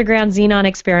Large Underground Xenon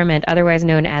Experiment, otherwise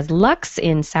known as LUX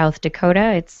in South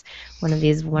Dakota. It's one of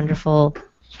these wonderful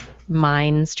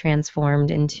mines transformed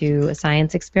into a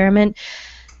science experiment.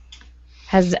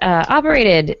 Has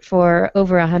operated for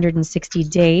over 160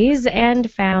 days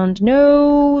and found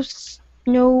no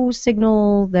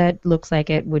signal that looks like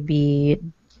it would be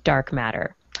dark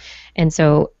matter. And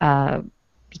so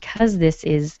because this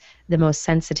is the most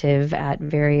sensitive at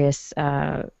various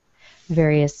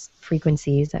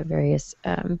frequencies, at various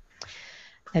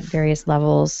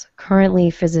levels, currently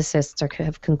physicists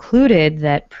have concluded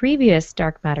that previous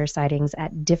dark matter sightings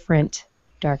at different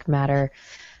dark matter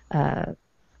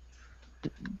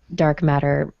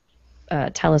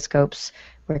telescopes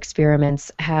or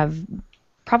experiments have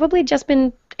probably just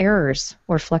been errors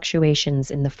or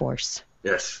fluctuations in the force.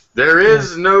 Yes. There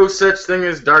is no such thing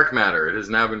as dark matter. It has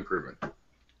now been proven.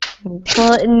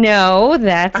 Well, no,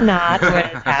 that's not what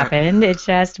has happened. It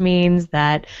just means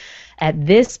that at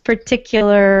this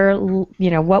particular,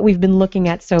 what we've been looking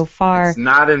at so far, it's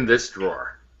not in this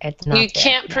drawer. It's not. You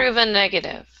can't prove a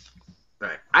negative.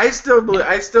 Right. I still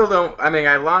don't. I mean,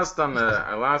 I lost on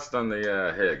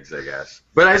the Higgs, I guess,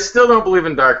 but I still don't believe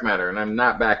in dark matter, and I'm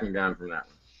not backing down from that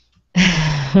one.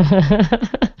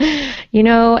 You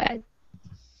know,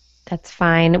 that's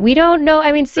fine. We don't know.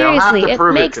 I mean, They'll have seriously, to it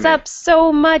prove it makes to me. up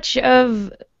so much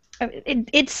of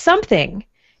it's something.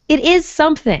 It is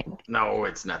something. No,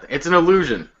 it's nothing. It's an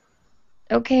illusion.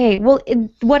 Okay, well,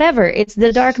 whatever. It's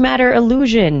the dark matter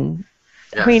illusion.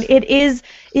 Yes. I mean, it is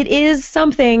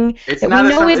something It's that not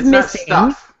we know is it's not missing,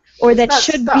 stuff. or It's that not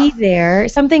should stuff. be there.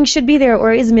 Something should be there,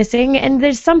 or is missing, and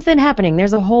there's something happening.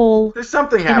 There's a hole There's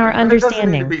something in happening, our but it doesn't need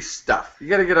understanding, to be stuff. You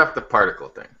got to get off the particle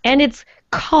thing. and it's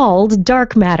called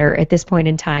dark matter at this point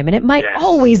in time, and it might Yes.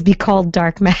 always be called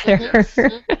dark matter. Yes.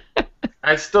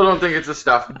 I still don't think it's a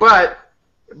stuff, but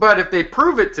if they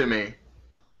prove it to me,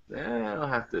 I'll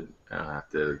have to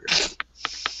agree.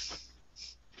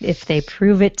 If they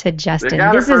prove it to Justin, They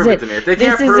gotta this prove is it it. to me. If they This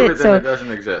can't is prove it. it, then So- it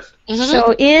doesn't exist.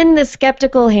 So in the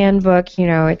skeptical handbook, you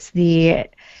know, it's the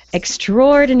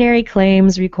extraordinary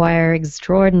claims require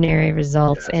extraordinary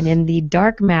results, Yes. and in the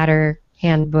dark matter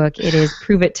handbook, it is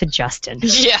prove it to Justin.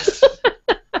 Yes.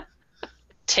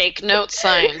 Take note,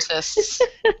 scientists.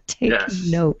 Take Yes.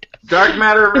 note. Dark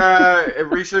matter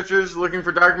researchers looking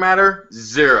for dark matter,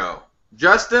 0.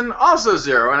 Justin, also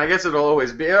 0, and I guess it'll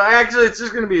always be. Actually, it's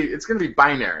gonna be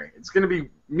binary. It's gonna be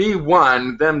me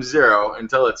 1, them 0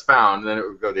 until it's found, and then it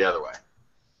would go the other way.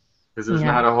 Because there's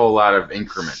Yeah. not a whole lot of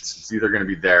increments. It's either gonna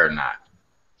be there or not.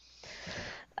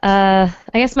 I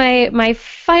guess my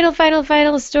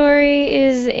final story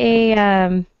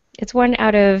is it's one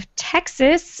out of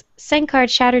Texas. Sankar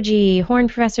Chatterjee, Horn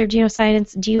Professor of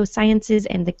Geosciences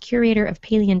and the Curator of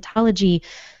Paleontology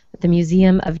at the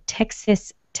Museum of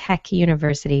Texas Tech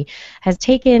University, has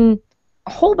taken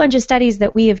a whole bunch of studies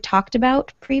that we have talked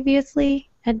about previously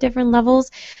at different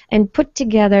levels and put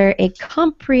together a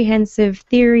comprehensive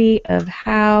theory of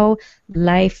how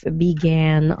life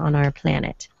began on our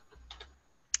planet.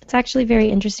 It's actually very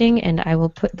interesting, and I will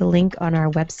put the link on our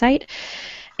website.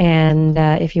 And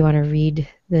if you want to read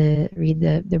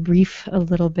the brief a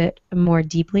little bit more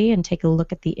deeply and take a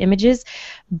look at the images,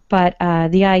 but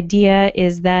the idea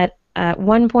is that at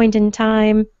one point in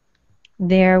time,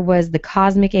 there was the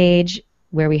cosmic age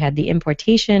where we had the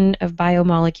importation of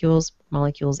biomolecules,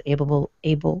 molecules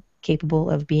capable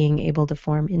of being able to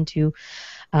form into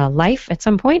life at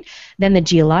some point. Then the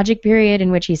geologic period,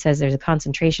 in which he says there's a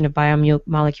concentration of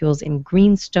biomolecules in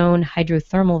greenstone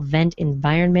hydrothermal vent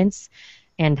environments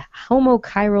and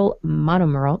homochiral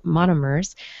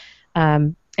monomers.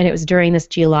 And it was during this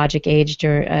geologic age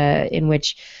in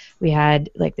which we had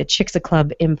like the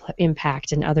Chicxulub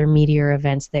impact and other meteor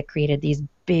events that created these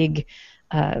big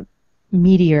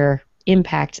meteor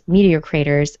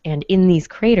craters, and in these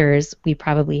craters we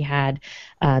probably had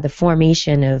the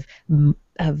formation of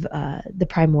the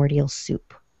primordial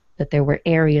soup. That there were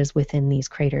areas within these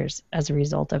craters as a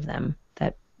result of them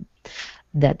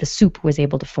that the soup was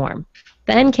able to form.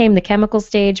 Then came the chemical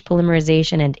stage,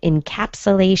 polymerization and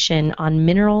encapsulation on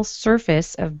mineral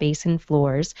surface of basin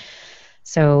floors.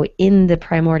 So in the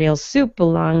primordial soup,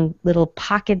 along little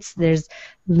pockets, there's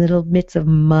little bits of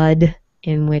mud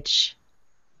and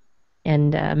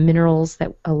minerals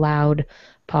that allowed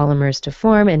polymers to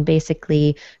form and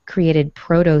basically created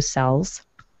protocells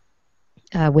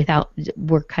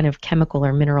were kind of chemical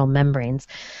or mineral membranes.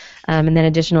 And then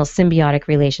additional symbiotic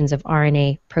relations of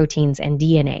RNA, proteins, and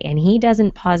DNA. And he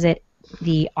doesn't posit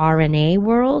the RNA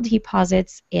world, he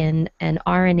posits in an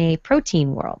RNA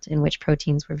protein world, in which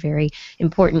proteins were very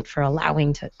important for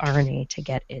allowing RNA to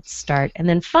get its start. And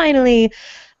then finally,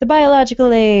 the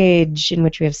biological age, in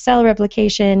which we have cell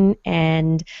replication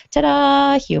and,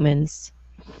 ta-da, humans.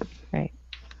 Right.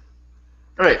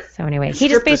 Right. So anyway, he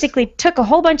just basically took a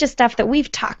whole bunch of stuff that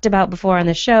we've talked about before on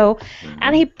the show,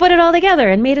 and he put it all together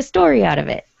and made a story out of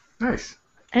it. Nice.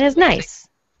 And it's nice.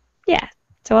 Yeah.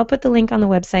 So I'll put the link on the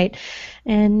website,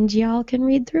 and y'all can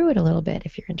read through it a little bit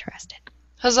if you're interested.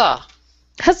 Huzzah!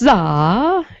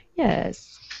 Huzzah!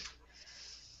 Yes.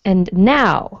 And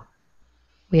now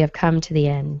we have come to the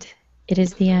end. It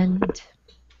is the end.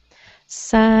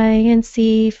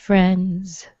 Science-y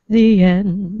friends, the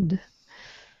end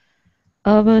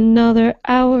of another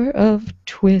hour of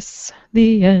TWIS,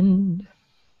 the end.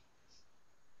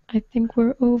 I think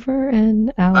we're over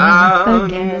an hour I'll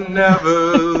again.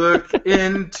 never look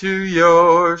into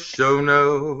your show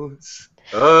notes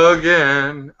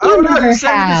again. You no, never you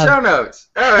sent me the have. show notes.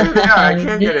 Oh, here they are. I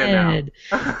can't get in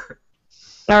now.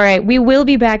 All right, we will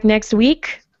be back next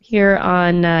week here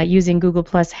on using Google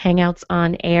Plus Hangouts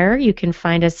on Air. You can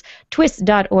find us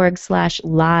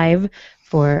twis.org/live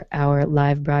for our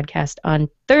live broadcast on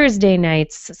Thursday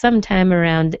nights, sometime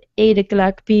around 8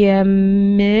 o'clock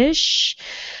p.m.-ish.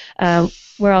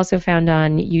 We're also found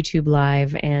on YouTube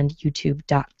Live and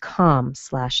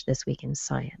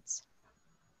youtube.com/thisweekinscience.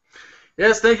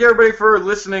 Yes, thank you everybody for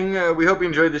listening. We hope you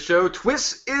enjoyed the show.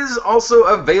 TWIS is also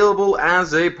available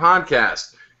as a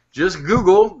podcast. Just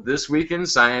Google This Week in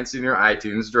Science in your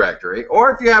iTunes directory. Or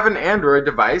if you have an Android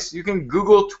device, you can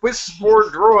Google TWIS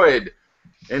for Droid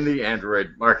in the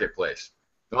Android marketplace.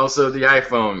 Also, the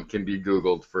iPhone can be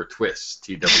Googled for TWIS,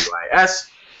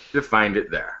 T-W-I-S, to find it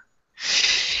there.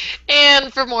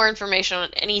 And for more information on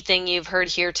anything you've heard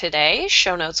here today,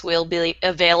 show notes will be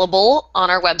available on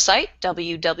our website,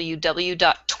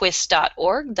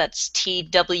 www.twis.org. That's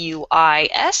TWIS.org.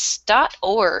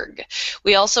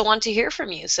 We also want to hear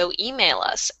from you, so email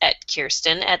us at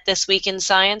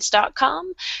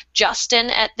Kirsten@thisweekinscience.com,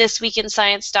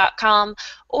 Justin@thisweekinscience.com,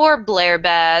 or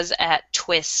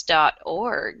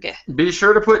blairbaz@twis.org. Be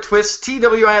sure to put TWIS,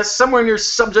 T-W-I-S, somewhere in your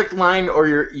subject line, or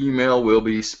your email will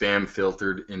be spam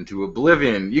filtered into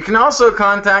oblivion. You can also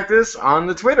contact us on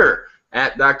the Twitter,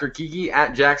 at Dr. Kiki,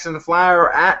 at JacksonFly,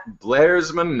 or at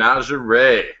Blair's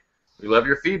Menagerie. We love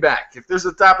your feedback. If there's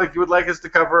a topic you would like us to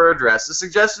cover or address, a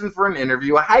suggestion for an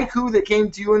interview, a haiku that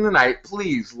came to you in the night,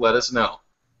 please let us know.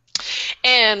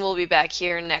 And we'll be back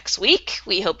here next week.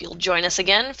 We hope you'll join us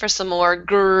again for some more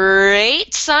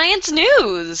great science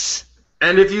news.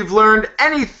 And if you've learned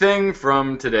anything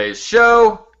from today's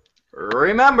show,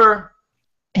 remember,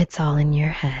 it's all in your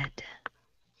head.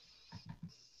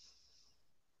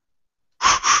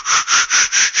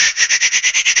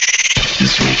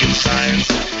 This Week in Science.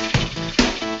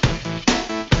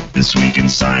 This Week in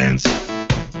Science.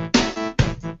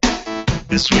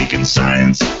 This Week in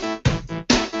Science.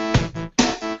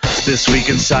 This Week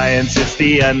in Science, it's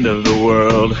the end of the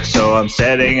world. So I'm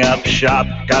setting up shop,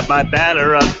 got my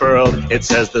banner unfurled. It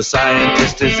says the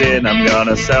scientist is in, I'm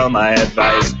gonna sell my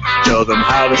advice. Show them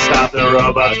how to stop the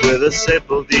robots with a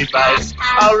simple device.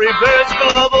 I'll reverse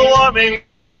global warming,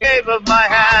 wave of my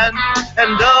hand.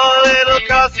 And all it'll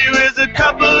cost you is a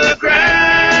couple of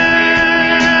grand.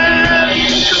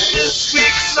 'Cause this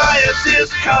week's science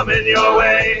is coming your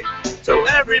way. So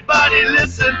everybody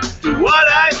listen to what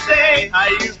I say. I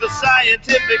use the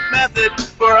scientific method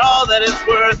for all that it's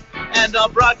worth, and I'll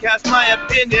broadcast my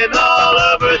opinion all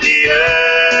over the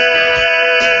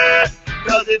earth.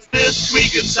 'Cause it's This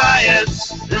Week in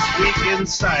Science. This Week in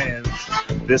Science.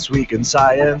 This Week in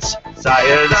Science.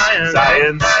 Science.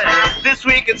 Science. This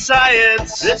Week in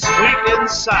Science. This Week in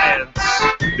Science.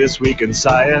 This Week in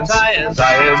Science. Science.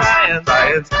 Science.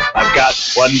 Science. I've got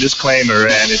one disclaimer,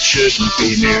 and it shouldn't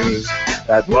be news,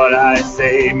 that what I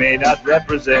say may not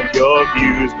represent your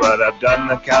views, but I've done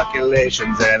the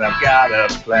calculations and I've got a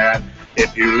plan.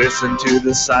 If you listen to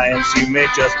the science, you may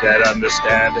just better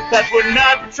understand that we're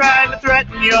not trying to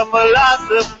threaten your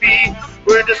philosophy.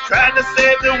 We're just trying to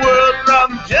save the world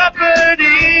from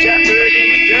jeopardy.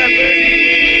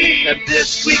 Jeopardy. And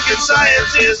This Week in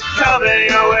Science is coming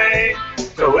your way.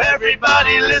 So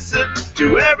everybody listen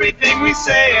to everything we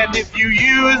say. And if you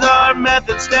use our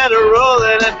method instead of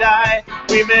rolling a die,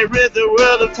 we may rid the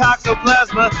world of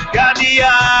toxoplasma gondii.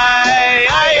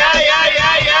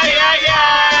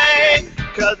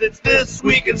 'Cause it's This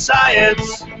Week in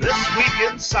Science. This Week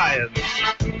in Science.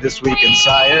 This Week in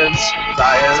Science.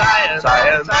 Science.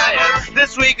 Science. Science.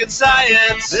 This Week in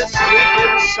Science. This Week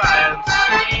in Science.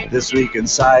 This Week in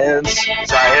Science.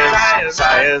 Science.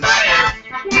 Science.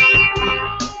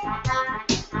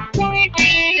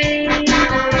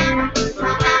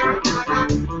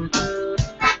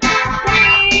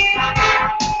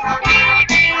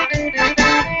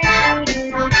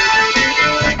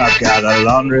 I've got a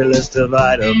laundry list of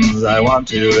items I want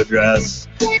to address,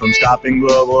 from stopping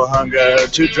global hunger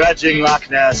to dredging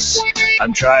Loch Ness.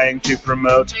 I'm trying to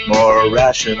promote more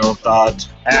rational thought,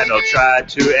 and I'll try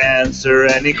to answer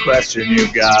any question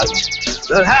you've got.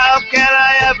 But how can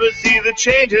I ever see the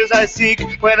changes I seek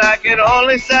when I can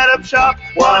only set up shop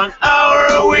 1 hour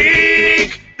a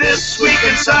week? This Week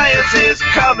in Science is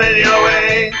coming your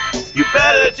way. You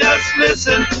better just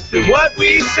listen to what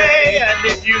we say. And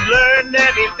if you've learned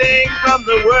anything from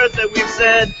the words that we've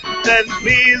said, then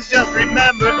please just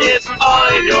remember it's all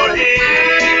in your head.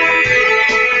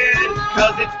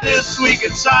 'Cause it's This Week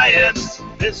in Science.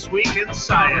 This Week in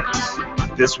Science.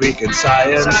 This Week in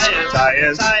Science. Science.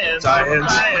 Science. Science.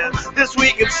 Science. This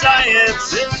Week in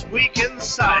Science. This Week in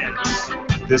Science.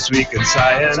 This week in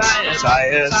science,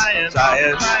 science,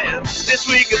 science. This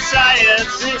week in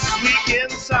science, this week in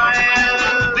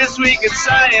science. This week in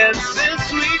science,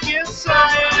 this week in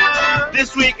science.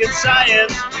 This week in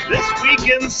science, this week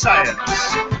in science.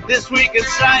 This week in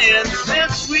science,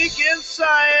 this week in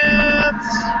science.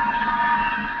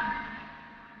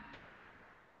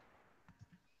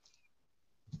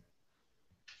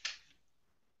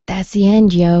 That's the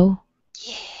end, yo.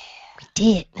 Yeah. We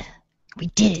did it. We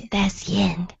did it. That's the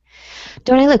end.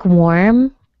 Don't I look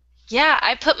warm? Yeah,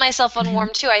 I put myself on warm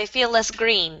too. I feel less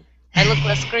green. I look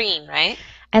less green, right?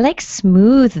 I like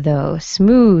smooth, though.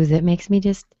 Smooth. It makes me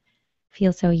just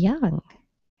feel so young.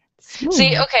 Smooth.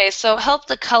 See, okay, so help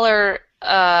the color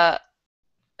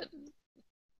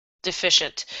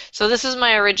deficient. So this is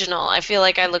my original. I feel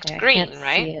like I looked green, can't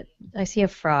right? See it. I see a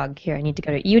frog here. I need to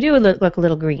go to. You do look a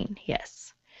little green.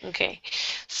 Yes. Okay.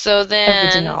 So then.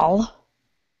 Original.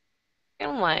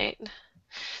 And white.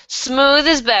 Smooth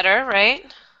is better, right?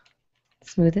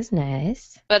 Smooth is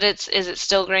nice. But is it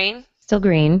still green? Still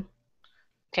green.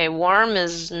 Okay, warm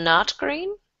is not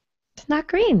green? It's not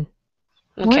green.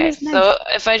 Okay, is nice. so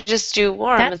if I just do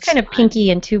warm, That's it's kind of fine.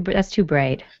 pinky and that's too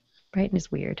bright. Bright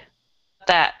is weird.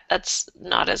 That's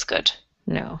not as good.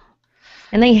 No.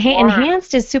 And the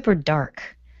enhanced is super dark.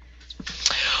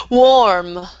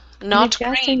 Warm, not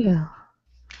Adjust green. and go.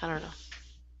 I don't know.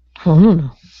 I don't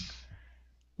know.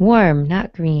 Warm,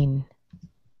 not green.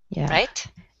 Yeah. Right?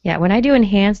 Yeah, when I do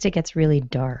enhanced, it gets really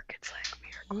dark. It's like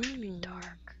weird, really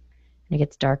dark. And it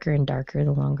gets darker and darker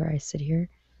the longer I sit here.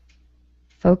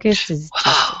 Focus is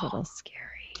just a little scary.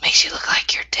 Makes you look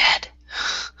like you're dead.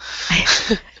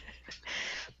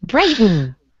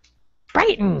 Brighten!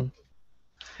 Brighten!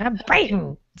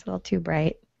 Brighten! It's a little too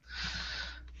bright.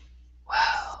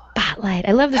 Wow. Spotlight.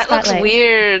 I love the That spotlight. looks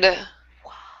weird.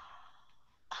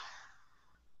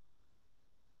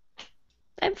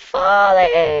 I'm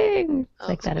falling! It's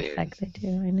like that weird. effect they do,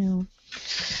 I know.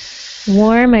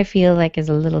 Warm, I feel like, is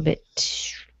a little bit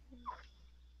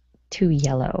too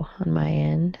yellow on my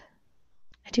end.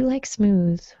 I do like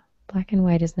smooth. Black and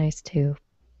white is nice too.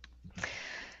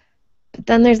 But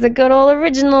then there's the good old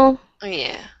original. Oh,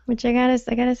 yeah. Which I gotta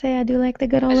say, I do like the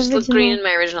good old I just original. look green in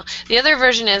my original. The other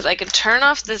version is I could turn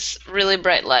off this really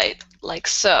bright light, like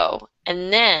so,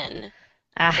 and then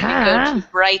I could go to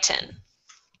brighten.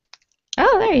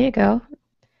 Oh, there you go.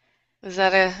 Is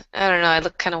that I don't know, I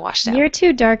look kind of washed out. You're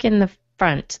too dark in the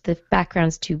front. The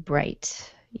background's too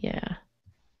bright. Yeah.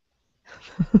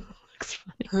 Looks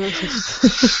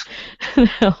funny.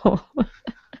 No.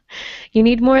 You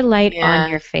need more light on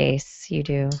your face. You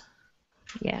do.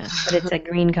 Yeah, but it's a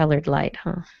green colored light,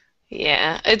 huh?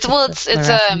 Yeah. It's an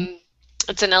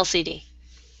LCD.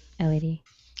 LED.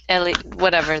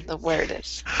 Whatever the word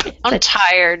is. I'm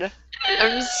tired.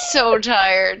 I'm so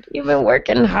tired. You've been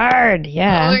working hard,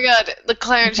 yeah. Oh my god, the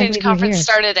climate change you're conference here.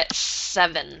 started at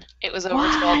 7. It was over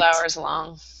 12 hours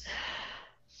long.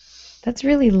 That's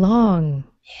really long.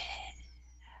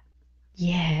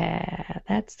 Yeah,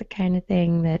 that's the kind of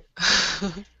thing that...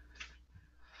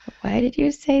 Why did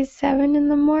you say 7 in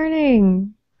the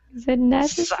morning? Is it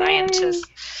necessary?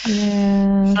 Scientists.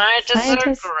 Yeah. Scientists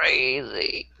are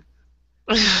crazy.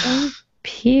 Some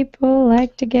people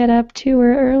like to get up too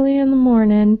early in the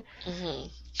morning. Mm-hmm.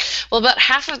 Well, about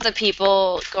half of the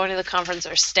people going to the conference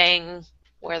are staying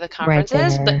where the conference Right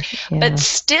is, there, but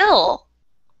still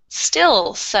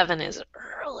 7 is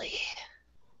early.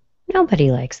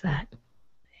 Nobody likes that.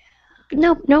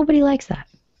 No, nobody likes that.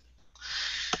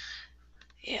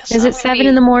 Yeah, Is it 7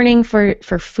 in the morning for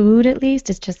food at least?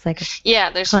 It's just like a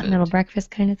there's continental food.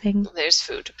 breakfast kind of thing? There's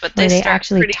food, but Or they are they start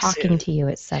actually pretty talking soon. to you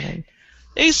at 7?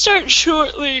 They start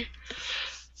shortly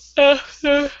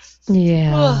after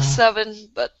Yeah. 7,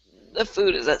 but the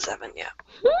food is at 7, yeah.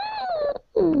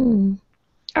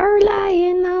 Early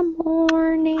in the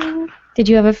morning. Did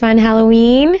you have a fun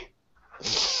Halloween?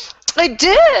 I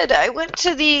did. I went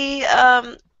to the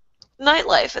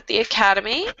nightlife at the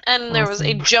academy, and there was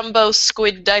a jumbo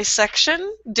squid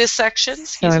dissection.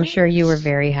 So I'm sure you were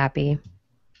very happy.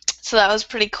 So that was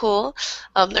pretty cool.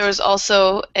 There was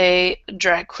also a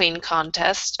drag queen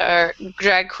contest, or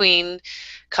drag queen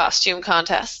costume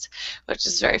contest, which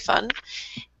is very fun.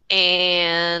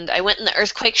 And I went in the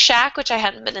Earthquake Shack, which I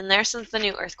hadn't been in there since the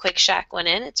new Earthquake Shack went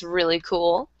in. It's really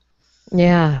cool.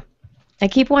 Yeah. I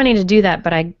keep wanting to do that,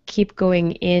 but I keep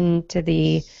going into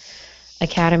the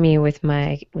academy with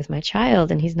my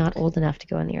child, and he's not old enough to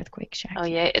go in the Earthquake Shack. Oh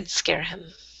yeah, it'd scare him.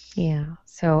 Yeah.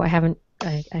 So I haven't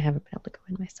been able to go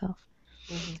in myself.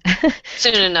 Mm-hmm.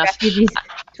 Soon enough.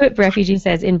 Refugee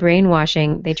says, in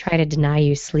brainwashing, they try to deny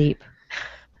you sleep.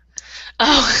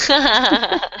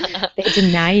 Oh. They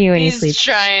deny you any He's sleep.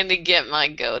 trying to get my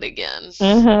goat again.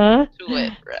 Uh-huh.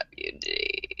 Twit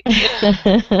refugee.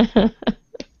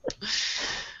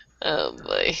 Oh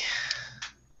boy.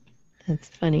 That's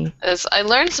funny. I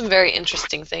learned some very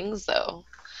interesting things though.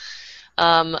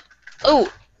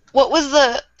 Oh, what was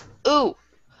the?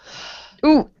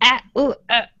 Ooh,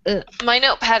 my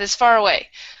notepad is far away.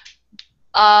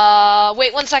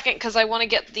 Wait 1 second, because I want to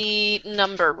get the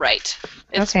number right.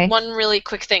 It's Okay. one really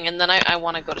quick thing, and then I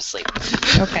want to go to sleep.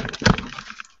 Okay.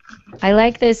 I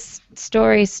like this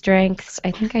story strengths.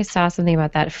 I think I saw something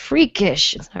about that.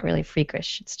 Freakish. It's not really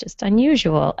freakish. It's just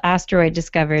unusual. Asteroid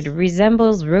discovered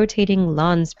resembles rotating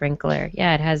lawn sprinkler.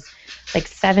 Yeah, it has like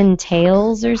 7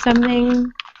 tails or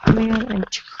something. Oh my God.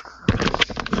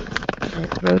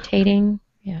 It's rotating.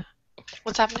 Yeah.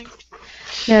 What's happening?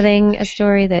 Nothing. A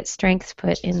story that Strengths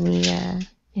put in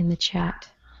the chat.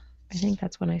 I think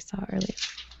that's when I saw earlier.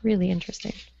 Really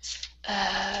interesting.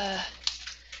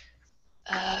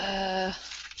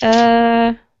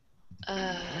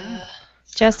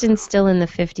 Justin's still in the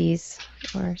 50s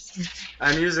or something.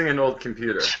 I'm using an old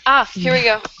computer. Here we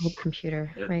go. Old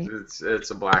computer, right?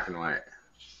 It's a black and white.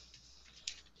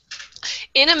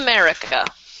 In America,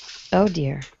 Oh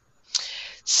dear.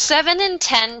 7 in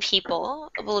 10 people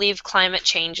believe climate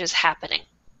change is happening.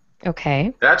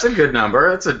 Okay. That's a good number.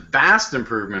 That's a vast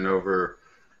improvement over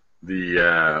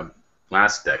the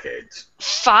last decades.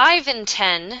 5 in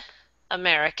 10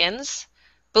 Americans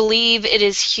believe it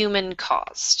is human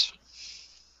caused.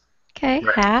 Okay,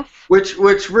 Right. half. Which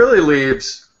really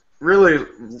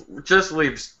just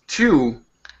leaves 2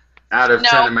 out of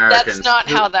 10 No, Americans. that's not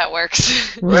how that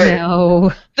works. Wait.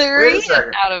 No. Wait 3 a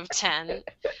second. out of 10.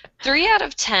 3 out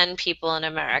of 10 people in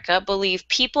America believe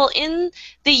people in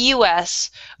the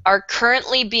U.S. are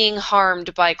currently being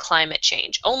harmed by climate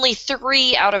change. Only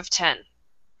 3 out of 10.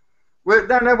 Wait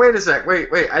a sec. Wait.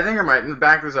 I think I'm right.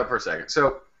 Back this up for a second.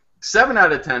 So 7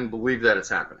 out of 10 believe that it's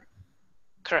happening.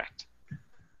 Correct.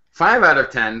 5 out of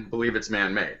 10 believe it's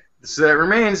man-made. So that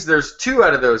remains there's 2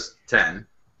 out of those 10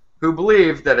 who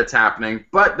believe that it's happening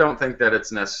but don't think that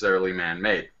it's necessarily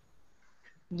man-made.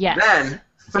 Yes. Then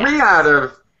 3 out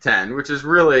of 10, which is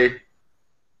really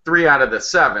 3 out of the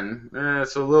 7,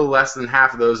 so a little less than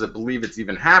half of those that believe it's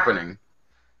even happening,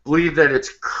 believe that it's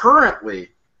currently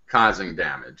causing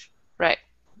damage. Right.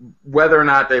 Whether or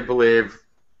not they believe.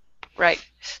 Right.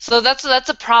 So that's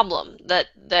a problem that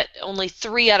only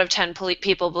 3 out of 10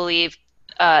 people believe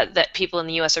that people in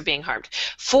the U.S. are being harmed.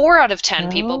 4 out of 10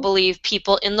 people believe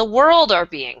people in the world are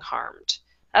being harmed.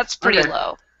 That's pretty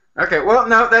low. Okay, well,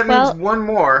 no, that means one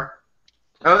more.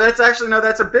 Oh,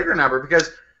 that's a bigger number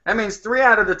because that means 3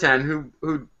 out of the 10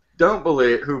 who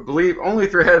believe only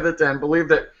 3 out of the 10 believe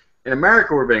that in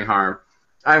America we're being harmed.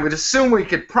 I would assume we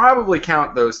could probably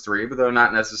count those 3, but though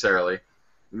not necessarily.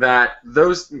 That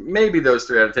maybe those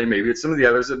 3 out of 10, maybe it's some of the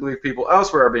others that believe people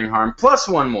elsewhere are being harmed, plus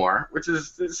one more, which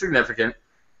is significant,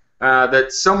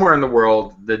 that somewhere in the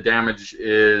world the damage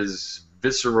is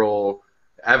visceral,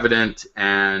 evident,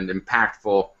 and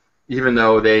impactful, even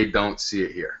though they don't see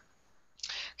it here.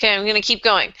 Okay, I'm going to keep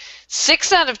going.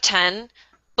 6 out of 10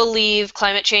 believe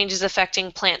climate change is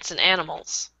affecting plants and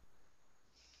animals.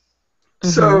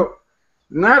 So,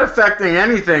 not affecting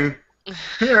anything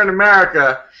here in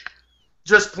America,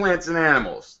 just plants and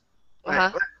animals.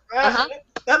 Uh-huh.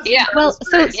 That's Yeah. Well,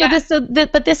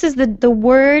 but this is the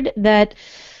word that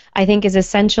I think is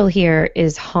essential here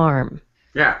is harm.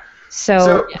 Yeah.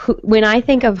 So when I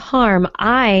think of harm,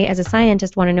 I, as a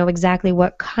scientist, want to know exactly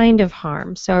what kind of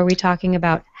harm. So are we talking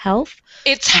about health?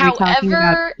 It's Are we talking about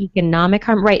however economic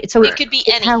harm? Right. So it could be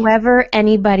any. however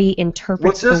anybody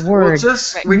interprets the word,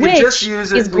 we can which just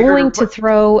use it. is going to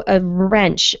throw a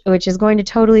wrench, which is going to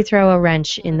totally throw a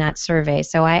wrench in that survey.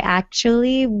 So I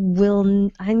actually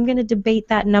I'm going to debate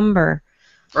that number.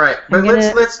 Right, I'm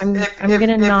but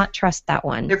gonna not trust that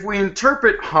one. If we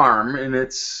interpret harm in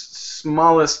its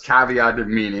smallest caveated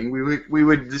meaning, we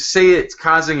would say it's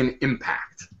causing an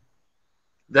impact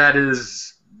that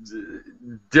is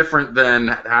different than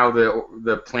how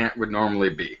the plant would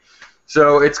normally be.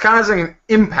 So it's causing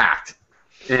impact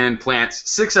in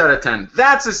plants. 6 out of 10.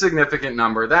 That's a significant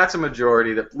number. That's a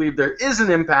majority that believe there is an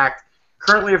impact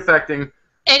currently affecting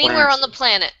Anywhere plants. on the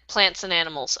planet, plants and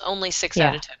animals, only 6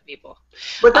 out of 10 people.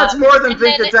 But that's more than and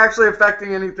think then it's actually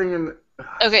affecting anything in.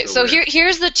 Okay, so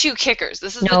here's the 2 kickers.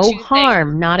 This is No the 2 harm,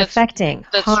 things. not affecting.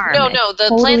 Harm. No, the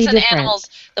Totally plants and different. animals.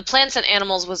 The plants and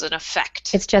animals was an effect.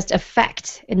 It's just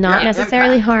effect, not Yeah,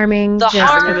 necessarily impact. harming. The just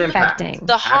harm- affecting.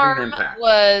 The Having an harm impact.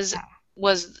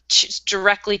 was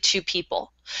directly to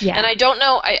people. Yeah. And I don't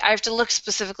know, I have to look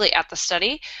specifically at the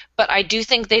study, but I do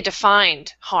think they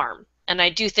defined harm And I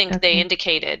do think they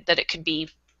indicated that it could be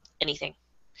anything.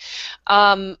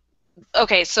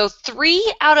 Okay, so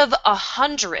 3 out of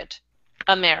 100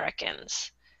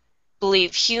 Americans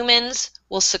believe humans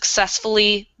will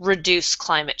successfully reduce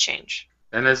climate change.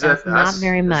 And is that That's us? not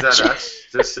very much. Is that us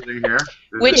just sitting here?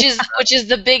 Which is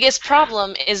the biggest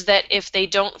problem, is that if they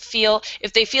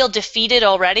feel defeated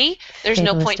already, there's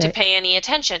no point to pay any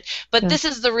attention. But this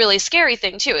is the really scary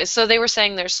thing too. Is so they were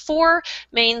saying there's 4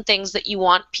 main things that you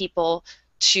want people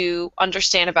to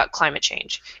understand about climate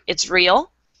change. It's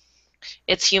real,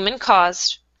 it's human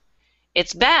caused,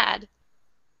 it's bad,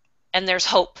 and there's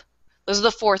hope. Those are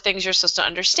the 4 things you're supposed to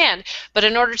understand. But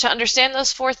in order to understand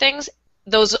those 4 things,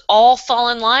 those all fall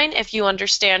in line if you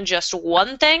understand just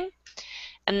one thing,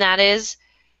 and that is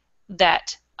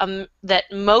that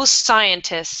most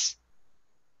scientists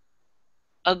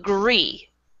agree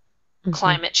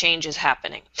climate change is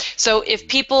happening. So if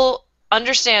people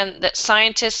understand that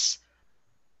scientists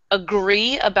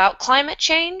agree about climate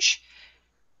change,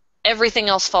 everything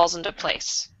else falls into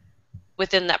place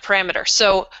within that parameter.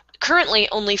 So currently,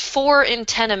 only 4 in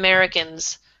 10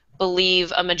 Americans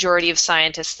believe a majority of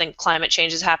scientists think climate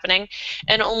change is happening,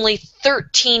 and only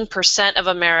 13% of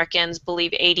Americans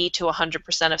believe 80 to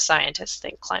 100% of scientists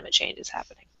think climate change is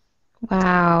happening.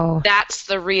 Wow. That's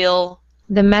the real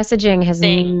The messaging has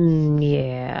thing.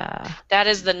 Yeah. That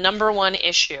is the number one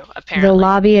issue, apparently. The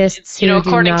lobbyists who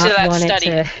according do to not that want study.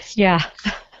 it to, yeah.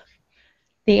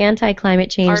 The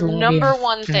anti-climate change Our lobbyists. number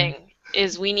one thing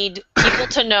is we need people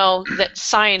to know that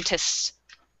scientists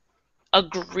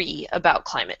agree about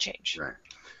climate change. Right.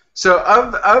 So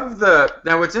of the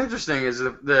now, what's interesting is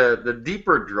the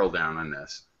deeper drill down on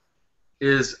this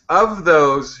is of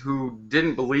those who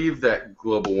didn't believe that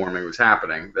global warming was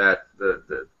happening. That's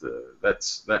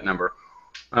that number.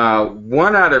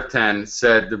 1 out of 10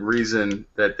 said the reason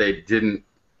that they didn't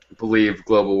believe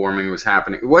global warming was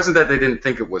happening, it wasn't that they didn't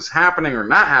think it was happening or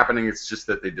not happening. It's just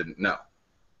that they didn't know.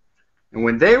 And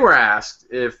when they were asked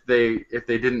if they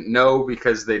didn't know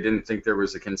because they didn't think there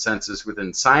was a consensus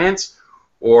within science,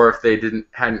 or if they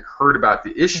hadn't heard about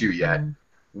the issue yet,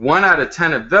 1 out of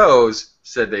 10 of those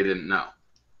said they didn't know.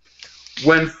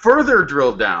 When further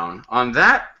drilled down on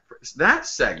that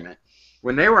segment,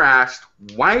 when they were asked,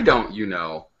 why don't you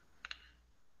know,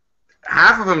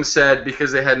 half of them said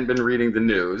because they hadn't been reading the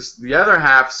news. The other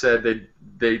half said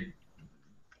they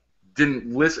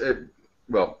didn't listen,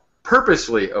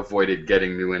 purposely avoided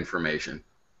getting new information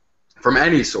from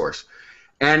any source.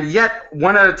 And yet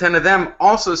 1 out of 10 of them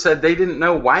also said they didn't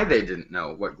know why they didn't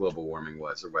know what global warming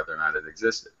was or whether or not it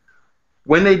existed.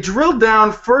 When they drilled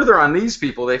down further on these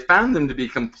people, they found them to be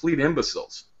complete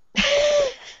imbeciles.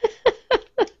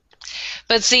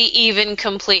 But see, even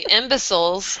complete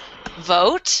imbeciles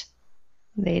vote,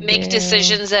 make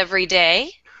decisions every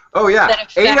day. Oh, yeah.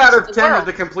 8 out of 10 world. of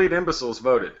the complete imbeciles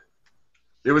voted.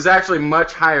 It was actually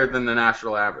much higher than the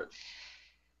national average.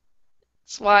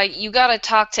 That's why you got to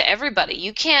talk to everybody.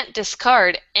 You can't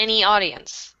discard any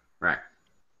audience. Right.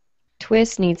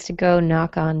 TWIS needs to go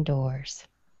knock on doors.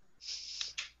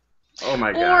 Oh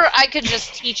my God. Or I could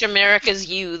just teach America's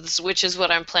youths, which is what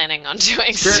I'm planning on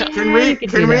doing.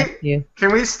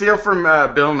 Can we steal from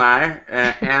Bill Nye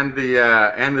and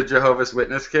the Jehovah's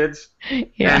Witness kids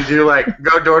and do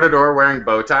go door to door wearing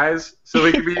bow ties so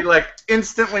we can be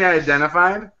instantly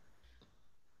identified?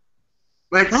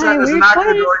 There's a knock on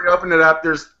the door, you open it up,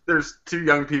 there's 2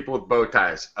 young people with bow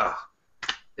ties. Oh,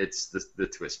 it's the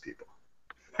TWIS people.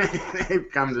 They've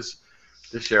come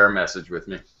to share a message with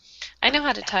me. I know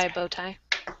how to tie a bow tie.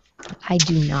 I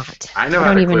do not. I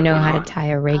don't even know how to tie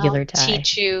a regular tie.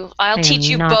 I'll teach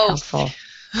you both. Helpful.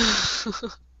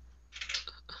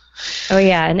 Oh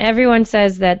yeah, and everyone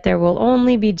says that there will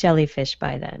only be jellyfish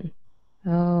by then.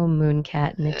 Oh,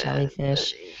 Mooncat and the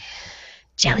jellyfish.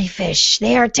 Jellyfish,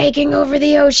 they are taking over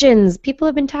the oceans. People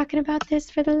have been talking about this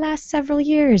for the last several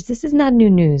years. This is not new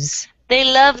news. They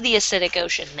love the acidic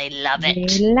ocean. They love it.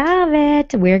 They love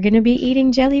it. We're going to be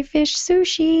eating jellyfish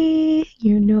sushi.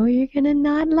 You know you're going to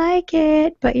not like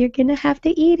it, but you're going to have to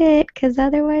eat it because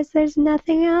otherwise there's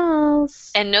nothing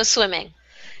else. And no swimming.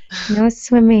 No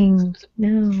swimming.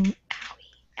 No.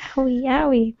 Owie, owie,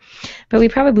 owie. But we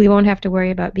probably won't have to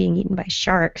worry about being eaten by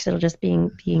sharks. It'll just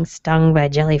being stung by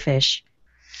jellyfish.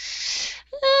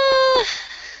 I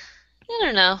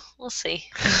don't know. We'll see.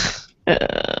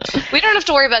 We don't have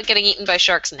to worry about getting eaten by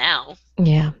sharks now.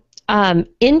 Yeah.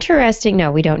 Interesting.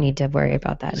 No, we don't need to worry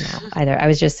about that now either. I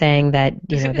was just saying that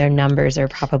their numbers are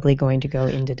probably going to go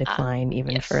into decline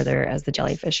even further as the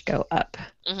jellyfish go up.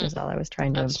 Is all I was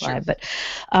trying to imply. True. But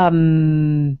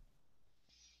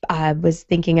I was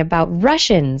thinking about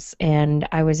Russians, and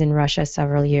I was in Russia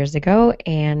several years ago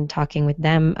and talking with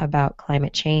them about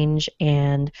climate change.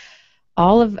 And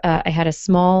I had a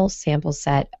small sample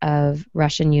set of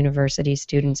Russian university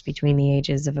students between the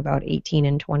ages of about 18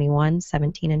 and 21,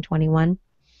 17 and 21.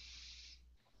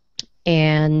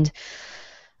 And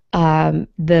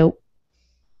the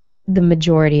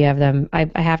majority of them, I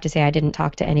have to say, I didn't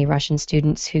talk to any Russian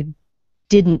students who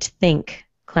didn't think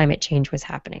climate change was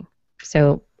happening.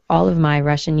 So all of my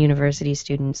Russian university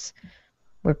students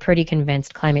were pretty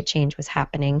convinced climate change was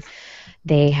happening.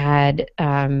 They had,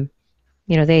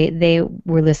 they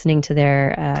were listening to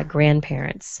their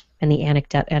grandparents and the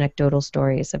anecdotal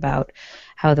stories about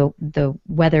how the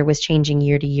weather was changing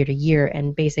year to year to year,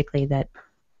 and basically that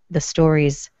the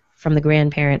stories from the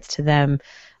grandparents to them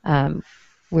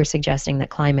were suggesting that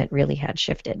climate really had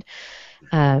shifted.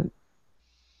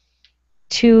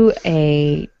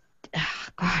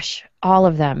 All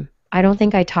of them. I don't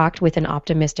think I talked with an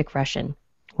optimistic Russian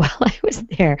while I was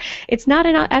there.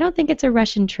 I don't think it's a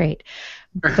Russian trait.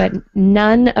 But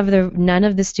none of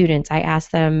the students, I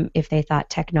asked them if they thought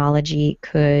technology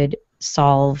could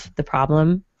solve the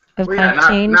problem of climate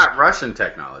change. Not Russian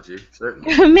technology,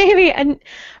 certainly. Maybe. And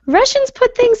Russians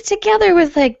put things together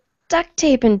with like duct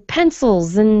tape and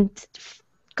pencils and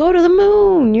go to the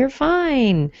moon. You're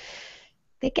fine.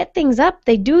 They get things up.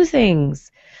 They do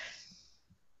things.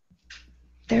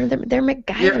 They're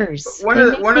MacGyvers.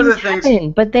 Yeah, one of the things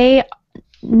happen, but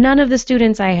none of the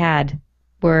students I had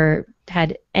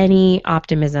had any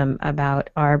optimism about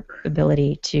our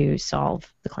ability to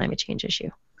solve the climate change issue.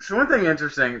 So one thing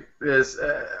interesting is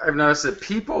I've noticed that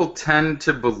people tend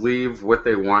to believe what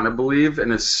they want to believe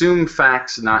and assume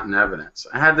facts, not in evidence.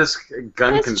 I had this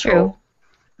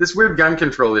this weird gun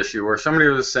control issue where somebody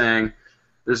was saying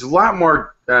there's a lot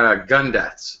more gun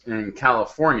deaths in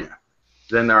California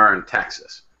than there are in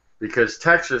Texas, because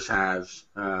Texas has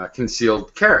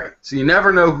concealed carry. So you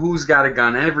never know who's got a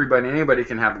gun. Anybody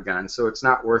can have a gun, so it's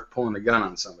not worth pulling a gun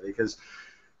on somebody, because,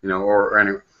 or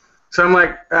anyway. So I'm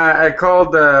like, I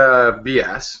called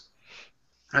BS.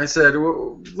 I said,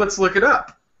 well, let's look it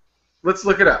up. Let's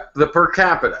look it up. The per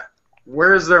capita.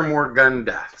 Where is there more gun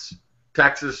deaths,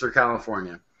 Texas or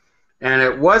California? And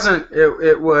it wasn't.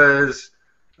 It was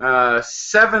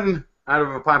 7 out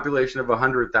of a population of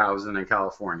 100,000 in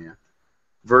California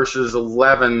versus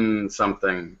 11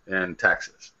 something in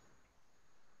Texas.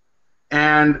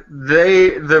 And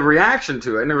the reaction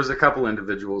to it, and there was a couple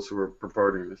individuals who were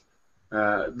purporting this,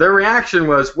 their reaction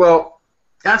was, well,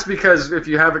 that's because if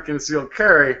you have a concealed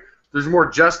carry, there's more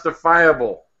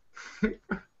justifiable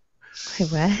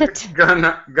what?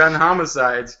 gun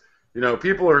homicides.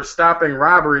 People are stopping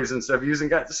robberies and stuff using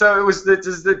guns. So it was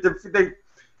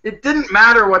it didn't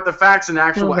matter what the facts and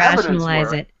actual evidence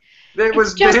were. It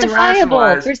was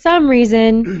justifiable for some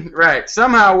reason. Right.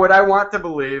 Somehow what I want to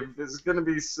believe is going to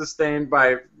be sustained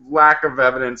by lack of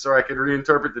evidence, or I could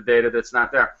reinterpret the data that's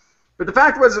not there. But the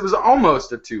fact was, it was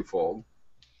almost a twofold,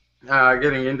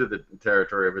 getting into the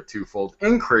territory of a twofold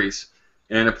increase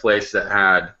in a place that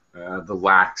had the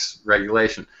lax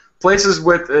regulation. Places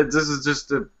with, this is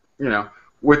just,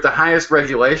 with the highest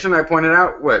regulation, I pointed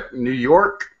out, New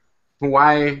York,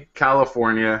 Hawaii,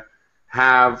 California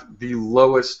have the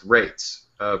lowest rates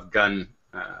of gun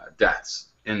deaths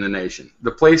in the nation. The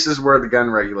places where the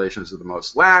gun regulations are the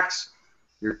most lax,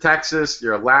 your Texas,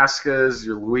 your Alaskas,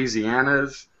 your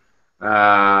Louisianas,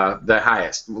 the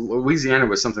highest. Louisiana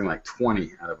was something like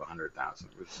 20 out of 100,000.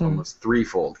 It was almost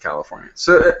threefold California.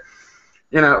 So,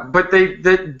 but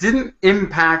that didn't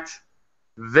impact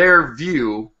their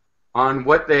view on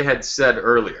what they had said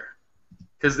earlier,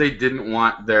 because they didn't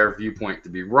want their viewpoint to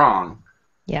be wrong.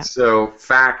 Yeah. So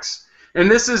facts, and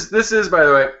this is by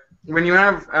the way, when you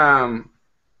have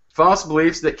false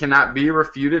beliefs that cannot be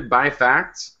refuted by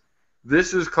facts,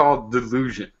 this is called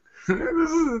delusion.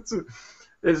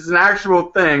 It's an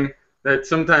actual thing that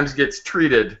sometimes gets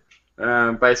treated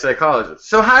by psychologists.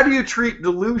 So how do you treat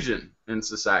delusion in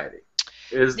society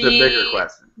is the bigger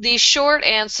question. The short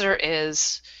answer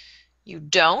is you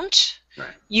don't. Right.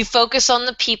 You focus on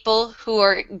the people who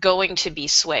are going to be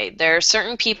swayed. There are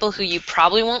certain people who you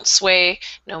probably won't sway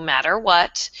no matter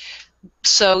what.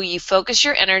 So you focus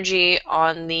your energy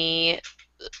on the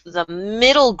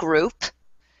middle group.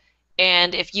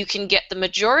 And if you can get the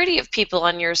majority of people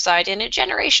on your side, in a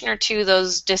generation or two,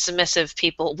 those dismissive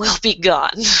people will be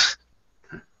gone.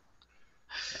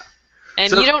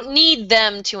 And you don't need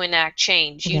them to enact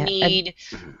change. You need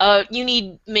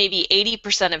maybe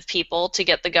 80% of people to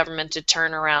get the government to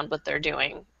turn around what they're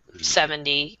doing.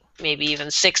 70, maybe even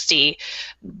 60.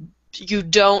 you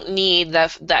don't need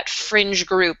that fringe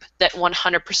group that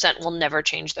 100% will never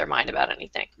change their mind about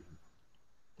anything.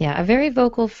 Yeah, a very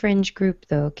vocal fringe group,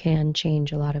 though, can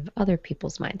change a lot of other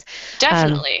people's minds.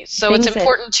 Definitely. So it's things that-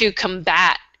 important to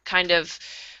combat kind of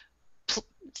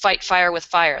fight fire with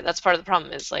fire. That's part of the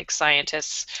problem is like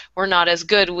scientists, we're not as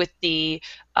good with the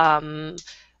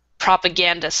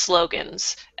propaganda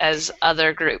slogans as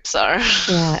other groups are.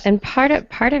 Yeah, and part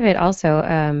of it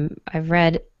also, I've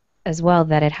read as well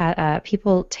that it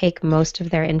people take most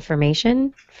of their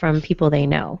information from people they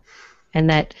know, and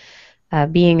that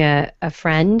being a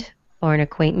friend or an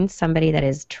acquaintance, somebody that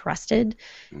is trusted,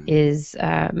 is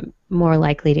more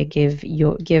likely to give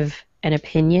an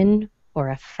opinion or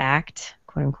a fact,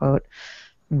 quote unquote,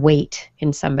 weight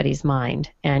in somebody's mind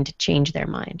and change their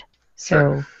mind. So.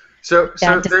 Sure. So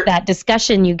that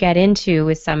discussion you get into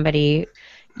with somebody,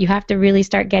 you have to really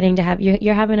start getting to have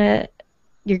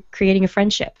you're creating a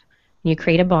friendship. You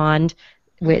create a bond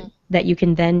with that you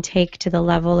can then take to the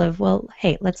level of, well,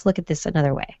 hey, let's look at this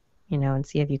another way, and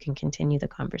see if you can continue the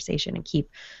conversation and keep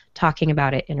talking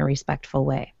about it in a respectful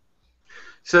way.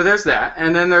 So there's that,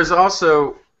 and then there's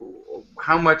also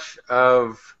how much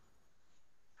of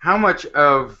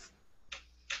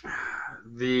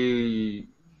the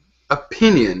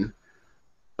opinion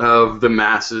of the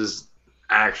masses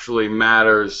actually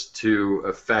matters to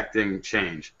affecting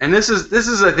change. And this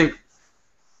is I think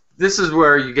this is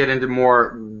where you get into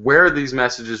more where these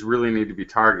messages really need to be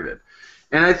targeted.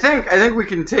 And I think we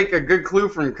can take a good clue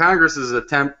from Congress's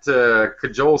attempt to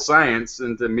cajole science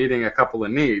into meeting a couple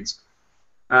of needs.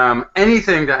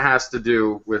 Anything that has to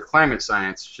do with climate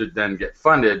science should then get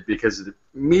funded because it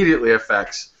immediately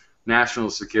affects national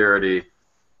security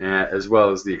as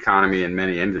well as the economy in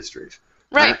many industries.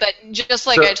 Right, but just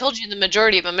like I told you, the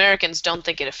majority of Americans don't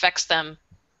think it affects them.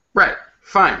 Right,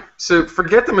 fine. So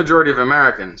forget the majority of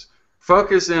Americans.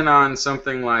 Focus in on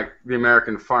something like the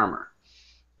American farmer.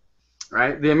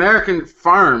 Right? The American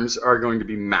farms are going to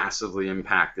be massively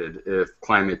impacted if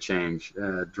climate change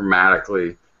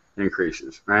dramatically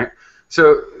increases. Right?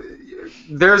 So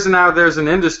there's an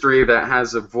industry that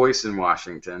has a voice in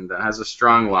Washington, that has a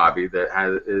strong lobby,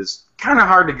 that is kind of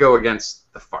hard to go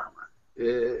against the farmer.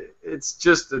 It's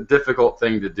just a difficult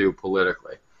thing to do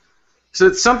politically. So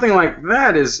it's something like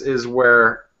that is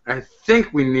where I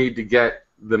think we need to get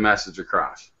the message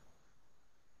across.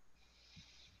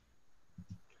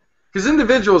 Because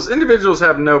individuals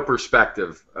have no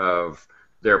perspective of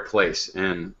their place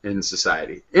in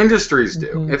society. Industries do.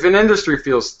 Mm-hmm. If an industry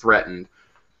feels threatened,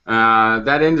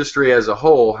 that industry as a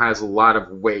whole has a lot of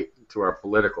weight to our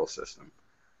political system.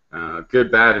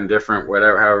 Good, bad, indifferent,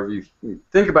 whatever, however you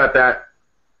think about that,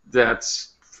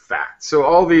 that's fact. So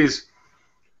all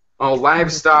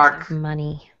livestock,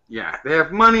 money. Yeah, they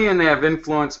have money and they have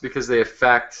influence because they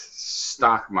affect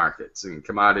stock markets and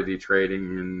commodity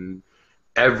trading and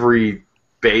every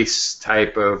base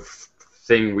type of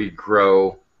thing we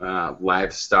grow,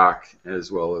 livestock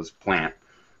as well as plant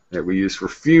that we use for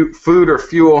food or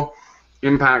fuel,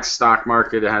 impacts stock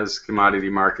market. It has commodity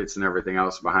markets and everything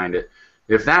else behind it.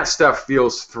 If that stuff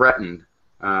feels threatened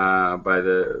by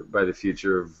the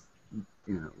future of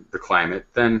the climate,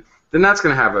 then that's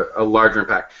going to have a larger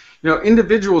impact.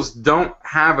 Individuals don't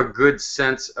have a good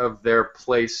sense of their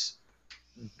place,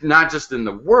 not just in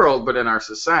the world, but in our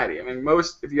society. I mean,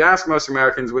 if you ask most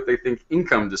Americans what they think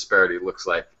income disparity looks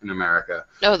like in America,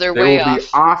 they're way off. They will be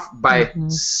off by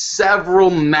several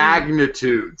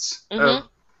magnitudes. Mm-hmm.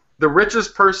 The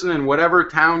richest person in whatever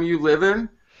town you live in,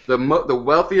 the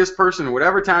wealthiest person in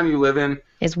whatever town you live in,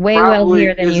 is way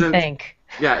wealthier than you think.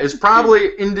 Yeah, is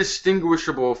probably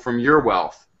indistinguishable from your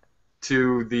wealth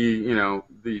to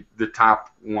the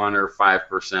top 1 or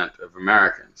 5% of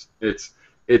Americans. It's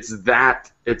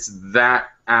that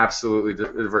absolutely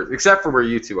diverse, except for where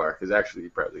you two are, because actually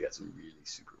you probably got some really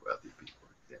super wealthy people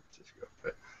in San Francisco.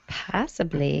 But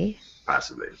possibly.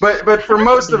 But for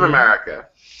most of America,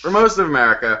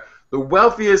 the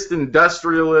wealthiest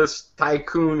industrialist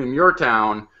tycoon in your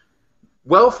town,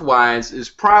 wealth-wise, is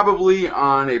probably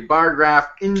on a bar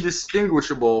graph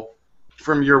indistinguishable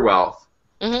from your wealth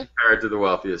compared to the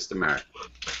wealthiest American.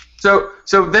 So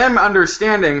them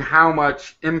understanding how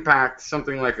much impact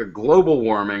something like a global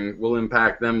warming will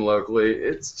impact them locally,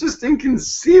 it's just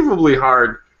inconceivably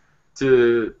hard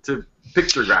to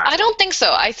picture that. I don't think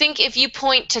so. I think if you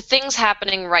point to things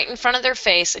happening right in front of their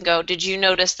face and go, did you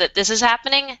notice that this is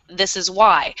happening? This is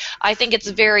why. I think it's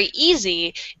very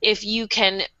easy if you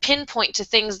can pinpoint to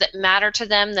things that matter to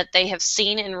them that they have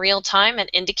seen in real time and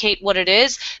indicate what it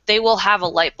is, they will have a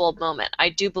light bulb moment. I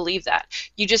do believe that.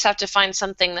 You just have to find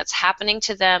something that's happening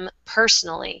to them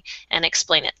personally and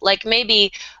explain it. Like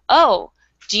maybe, oh,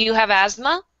 Do you have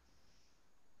asthma?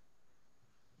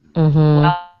 Mm-hmm.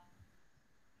 Well,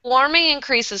 warming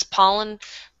increases pollen.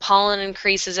 Pollen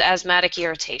increases asthmatic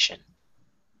irritation.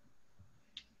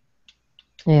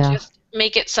 Yeah. Just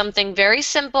make it something very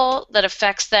simple that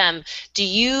affects them. Do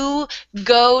you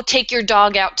go take your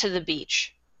dog out to the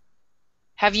beach?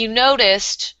 Have you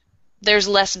noticed there's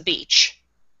less beach?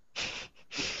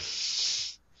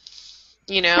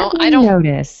 You know, I don't.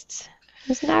 noticed.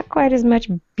 There's not quite as much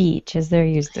beach as there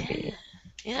used to be.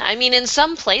 Yeah, I mean, in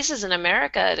some places in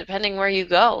America, depending where you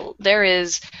go, there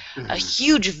is a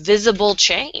huge visible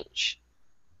change.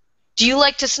 Do you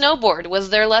like to snowboard? Was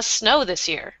there less snow this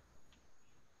year?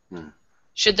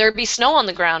 Should there be snow on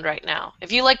the ground right now?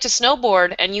 If you like to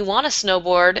snowboard and you want to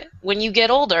snowboard when you get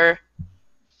older,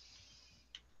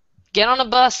 get on a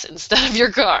bus instead of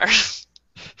your car.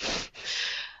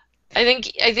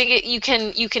 You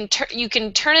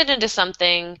can turn it into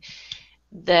something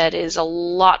that is a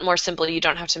lot more simple. You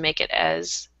don't have to make it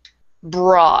as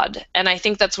broad, and I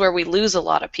think that's where we lose a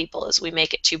lot of people, is we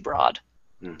make it too broad.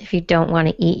 If you don't want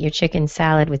to eat your chicken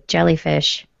salad with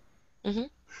jellyfish. Mm-hmm.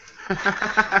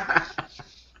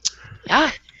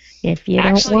 Yeah. If you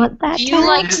Actually, don't want that, do you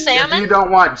like If salmon? you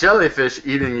don't want jellyfish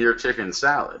eating your chicken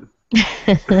salad,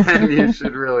 then you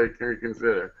should really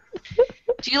consider.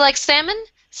 Do you like salmon?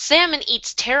 Salmon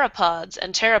eats pteropods,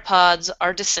 and pteropods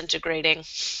are disintegrating.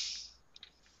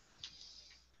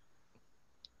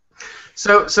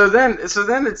 So then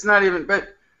it's not even.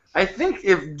 But I think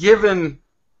if given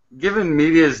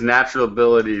media's natural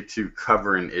ability to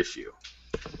cover an issue,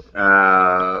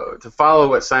 to follow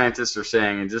what scientists are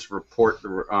saying and just report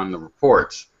on the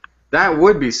reports, that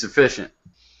would be sufficient.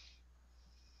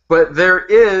 But there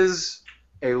is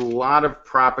a lot of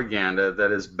propaganda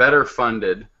that is better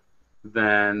funded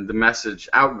than the message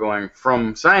outgoing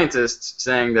from scientists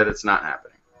saying that it's not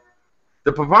happening.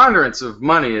 The preponderance of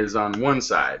money is on one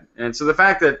side, and so the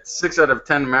fact that 6 out of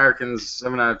 10 Americans,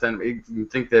 7 out of 10, even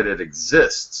think that it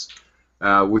exists,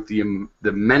 with the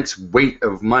immense weight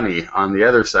of money on the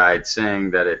other side saying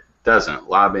that it doesn't,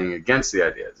 lobbying against the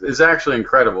idea, is actually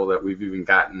incredible that we've even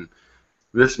gotten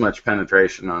this much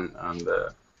penetration on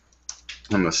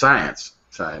the science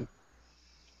side.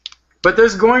 But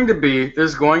there's going to be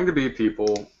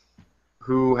people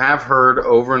who have heard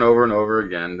over and over and over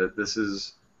again that this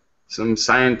is some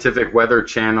scientific Weather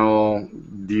Channel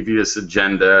devious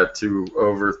agenda to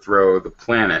overthrow the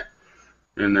planet,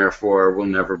 and therefore will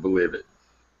never believe it.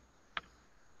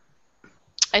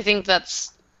 I think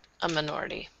that's a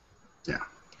minority. Yeah.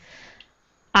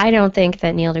 I don't think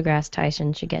that Neil deGrasse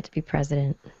Tyson should get to be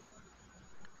president.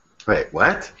 Wait,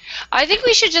 what? I think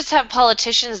we should just have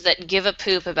politicians that give a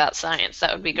poop about science.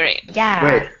 That would be great. Yeah.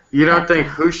 Wait, you don't think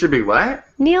who should be what?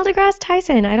 Neil deGrasse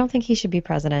Tyson. I don't think he should be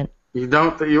president. You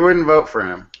don't? You wouldn't vote for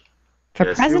him? For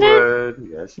yes, president? You would.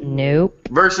 Yes. You Nope.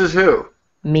 would. Versus who?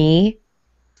 Me.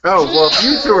 Oh, well, if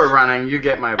you two are running, you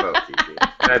get my vote, Kiki.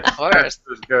 That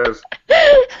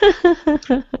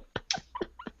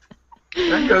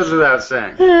goes without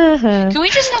saying. Can we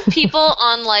just have people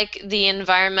on, like, the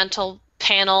environmental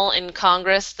panel in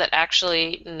Congress that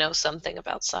actually know something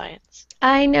about science?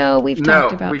 I know we've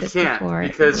talked about this can't, before.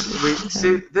 because we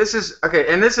see this is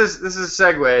okay, and this is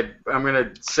segued. I'm going to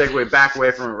segue back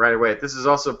away from it right away. This is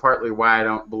also partly why I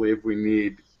don't believe we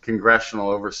need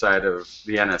congressional oversight of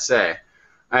the NSA.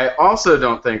 I also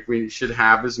don't think we should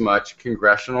have as much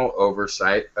congressional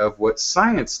oversight of what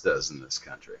science does in this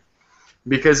country.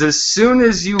 Because as soon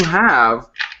as you have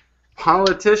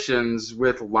politicians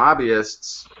with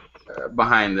lobbyists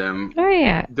behind them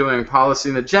doing policy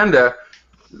and agenda,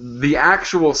 the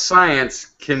actual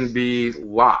science can be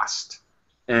lost.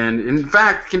 And in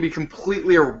fact, can be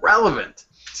completely irrelevant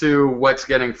to what's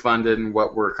getting funded and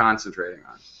what we're concentrating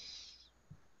on.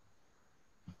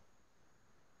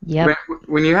 Yep.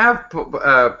 When you have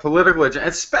political agenda,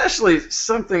 especially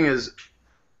something as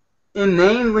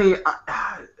inanely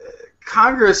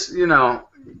Congress, you know,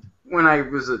 when I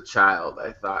was a child,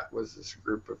 I thought was this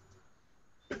group of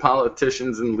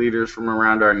politicians and leaders from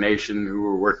around our nation who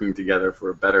were working together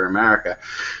for a better America.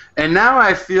 And now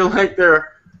I feel like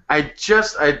I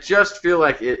just feel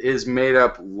like it is made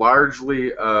up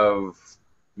largely of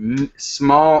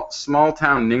small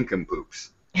town nincompoops.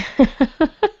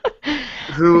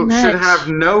 Who should have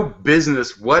no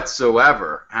business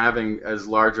whatsoever having as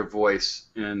large a voice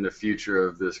in the future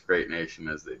of this great nation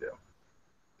as they do.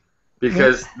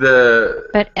 Because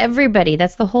But everybody,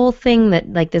 that's the whole thing,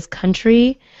 that like this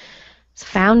country is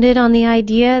founded on the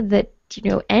idea that, you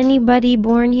know, anybody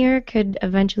born here could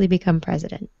eventually become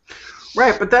president.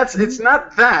 Right, but it's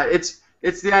not that.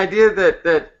 It's the idea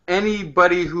that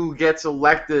anybody who gets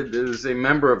elected as a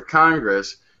member of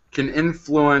Congress can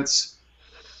influence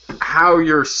how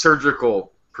your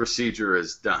surgical procedure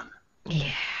is done.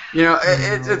 Yeah. You know,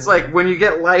 it's like when you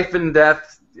get life and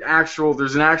death,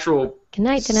 there's an actual Good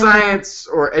night, science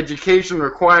or education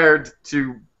required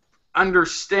to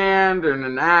understand and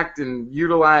enact and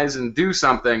utilize and do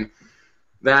something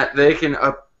that they can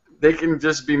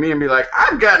just be me and be like,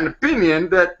 I've got an opinion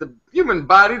that the human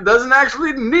body doesn't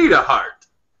actually need a heart.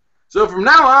 So from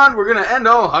now on, we're going to end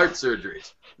all heart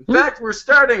surgeries. In fact, we're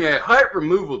starting a heart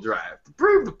removal drive to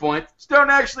prove the point that you don't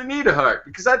actually need a heart.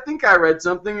 Because I think I read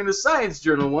something in a science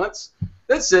journal once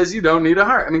that says you don't need a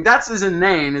heart. I mean, that's as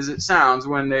inane as it sounds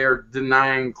when they are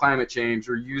denying climate change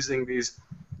or using these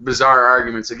bizarre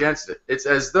arguments against it. It's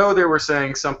as though they were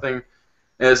saying something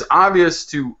as obvious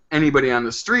to anybody on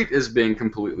the street as being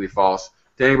completely false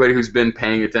to anybody who's been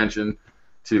paying attention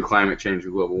to climate change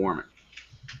and global warming.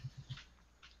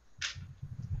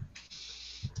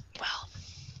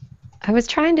 I was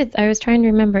trying to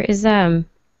remember, is something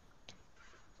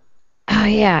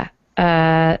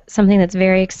that's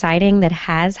very exciting that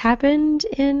has happened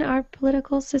in our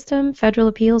political system. Federal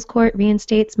Appeals Court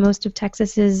reinstates most of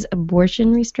Texas's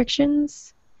abortion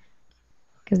restrictions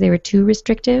because they were too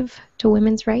restrictive to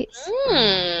women's rights.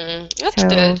 That's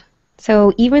good.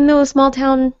 So even though small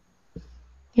town,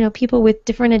 people with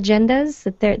different agendas,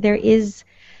 that there is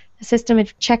a system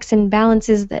of checks and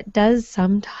balances that does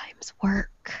sometimes work.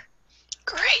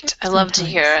 Great. I love to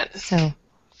hear it. So,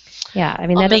 yeah, I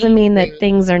mean, that doesn't mean that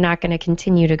things are not going to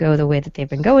continue to go the way that they've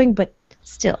been going, but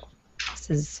still, this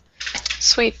is...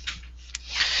 Sweet.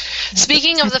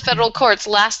 Speaking of the federal courts,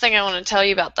 last thing I want to tell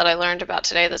you about that I learned about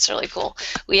today that's really cool.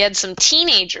 We had some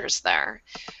teenagers there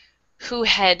who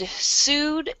had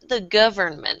sued the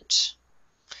government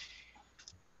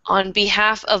on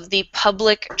behalf of the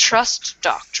public trust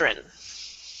doctrine,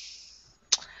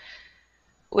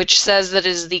 which says that it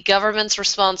is the government's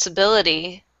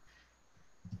responsibility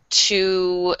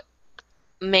to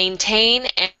maintain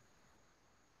an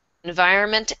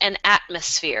environment and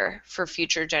atmosphere for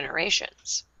future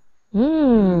generations.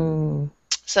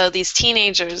 So these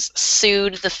teenagers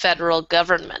sued the federal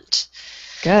government.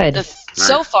 Good.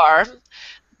 So far,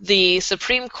 the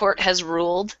Supreme Court has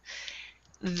ruled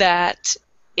that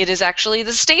it is actually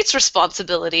the state's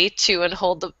responsibility to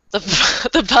uphold the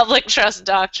public trust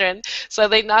doctrine. So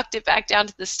they knocked it back down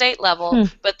to the state level,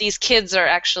 but these kids are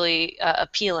actually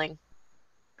appealing.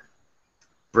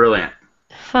 Brilliant.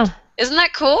 Huh. Isn't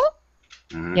that cool?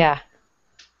 Mm-hmm. Yeah.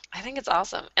 I think it's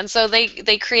awesome. And so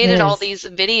they created all these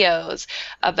videos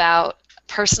about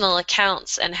personal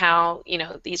accounts and how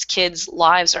these kids'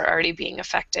 lives are already being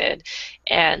affected,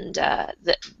 and that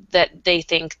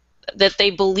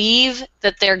they believe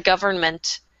that their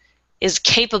government is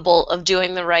capable of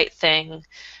doing the right thing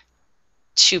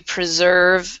to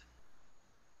preserve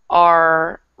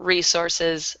our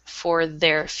resources for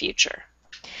their future.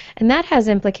 And that has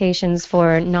implications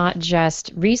for not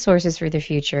just resources for the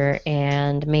future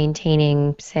and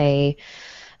maintaining, say,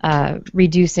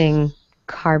 reducing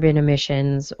carbon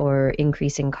emissions or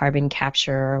increasing carbon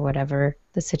capture or whatever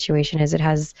the situation is. It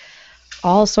has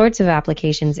all sorts of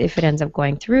applications if it ends up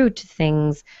going through to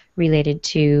things related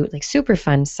to like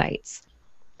Superfund sites.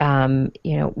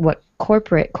 What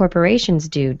corporations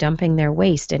do, dumping their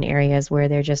waste in areas where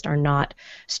there just are not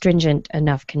stringent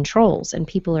enough controls, and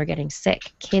people are getting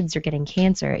sick. Kids are getting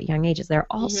cancer at young ages. There are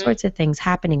all sorts of things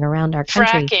happening around our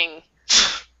country.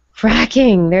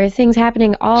 Fracking. There are things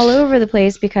happening all over the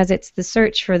place because it's the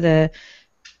search for the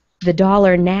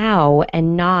dollar now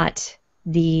and not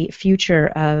the future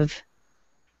of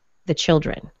the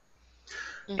children.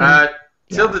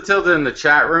 Tilda in the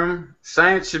chat room.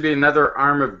 Science should be another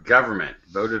arm of government,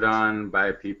 voted on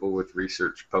by people with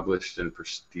research published in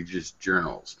prestigious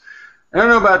journals. I don't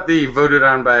know about the voted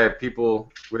on by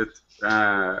people with...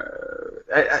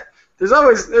 there's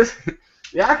always... the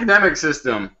academic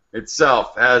system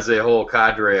itself has a whole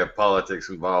cadre of politics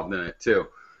involved in it, too.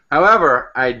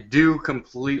 However, I do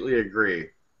completely agree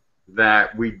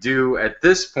that we do, at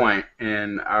this point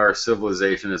in our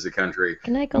civilization as a country,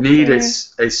 need a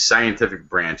scientific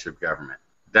branch of government.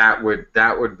 That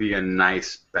would be a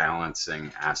nice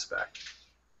balancing aspect.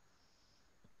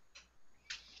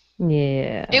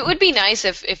 Yeah. It would be nice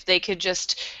if they could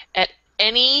just, at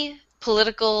any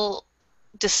political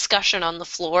discussion on the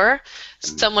floor,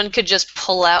 someone could just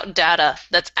pull out data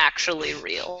that's actually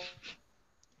real.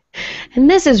 And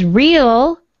this is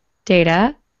real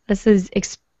data. This is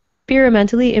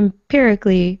experimentally,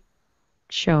 empirically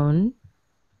shown.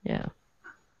 Yeah.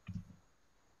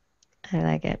 I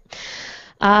like it.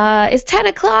 It's 10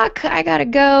 o'clock. I gotta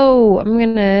go. I'm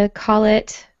gonna call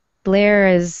it. Blair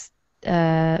is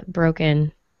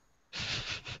broken.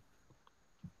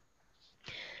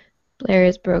 Blair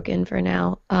is broken for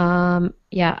now.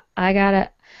 Yeah, I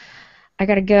gotta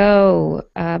go.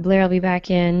 Blair will be back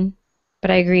in.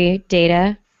 But I agree,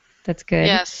 data. That's good.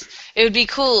 Yes, it would be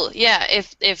cool. Yeah,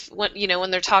 if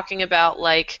when they're talking about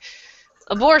like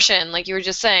abortion, like you were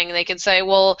just saying, they could say,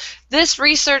 well, this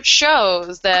research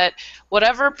shows that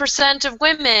whatever percent of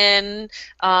women,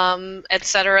 et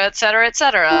cetera, et cetera, et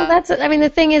cetera. Well, the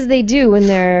thing is, they do when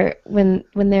they're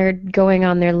going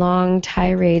on their long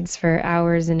tirades for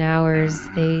hours and hours.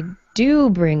 They do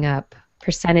bring up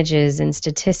percentages and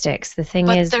statistics. The thing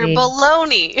is, they're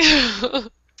baloney.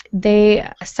 They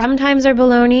sometimes are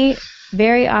baloney.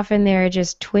 Very often they're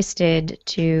just twisted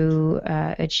to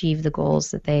achieve the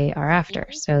goals that they are after,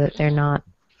 so that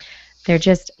they're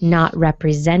just not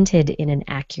represented in an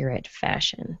accurate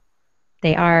fashion.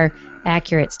 They are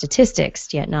accurate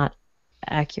statistics, yet not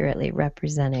accurately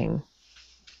representing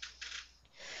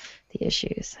the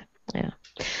issues. Yeah.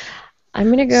 I'm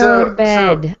going to go to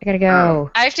bed. I got to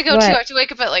go. I have to go too. I have to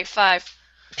wake up at like 5.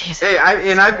 Hey,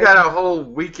 I've got a whole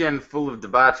weekend full of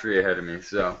debauchery ahead of me,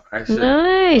 so I should.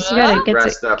 Nice. You gotta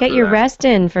get your rest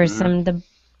in for some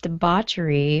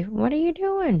debauchery. What are you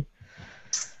doing?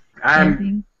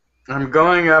 I'm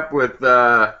going up with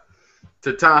to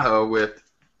Tahoe with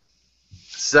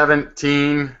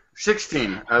 16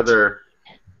 other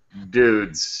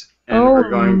dudes, and we're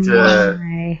going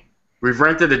to. We've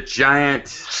rented a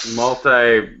giant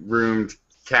multi-roomed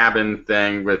cabin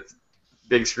thing with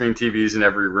big screen TVs in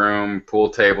every room, pool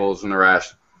tables, and the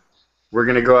rest. We're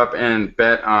going to go up and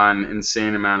bet on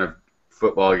insane amount of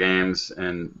football games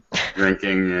and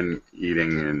drinking and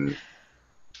eating and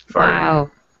farting.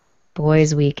 Wow.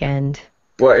 Boys' weekend.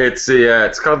 Well, it's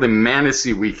called the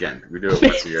Manessy Weekend. We do it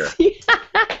once a year.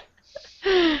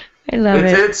 I love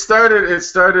it. It started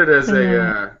as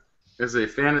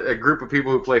a group of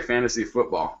people who play fantasy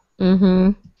football.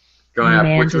 Mm-hmm. Going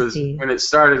up, which was when it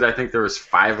started. I think there was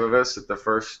 5 of us at the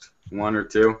first 1 or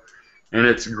 2, and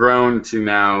it's grown to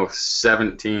now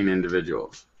 17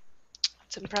 individuals.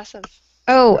 It's impressive.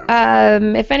 Oh,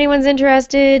 if anyone's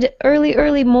interested,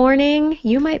 early morning,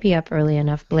 you might be up early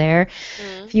enough, Blair.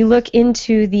 If you look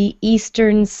into the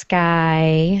eastern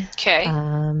sky,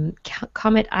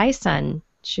 Comet Ison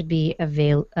should be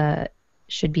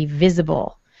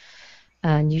visible,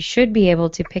 and you should be able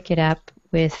to pick it up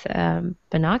with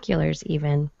binoculars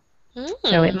even.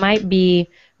 So it might be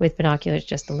with binoculars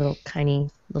just a little tiny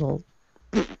little,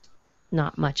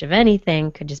 not much of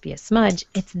anything, could just be a smudge.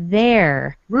 It's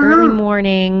there early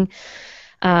morning,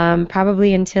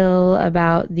 probably until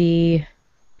about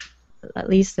at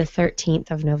least the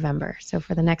 13th of November. So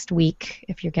for the next week,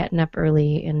 if you're getting up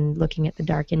early and looking at the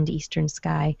darkened eastern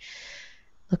sky,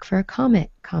 look for a Comet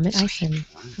Ison.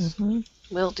 Mm-hmm.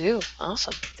 Will do.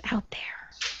 Awesome. It's out there.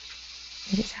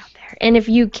 It is out there. And if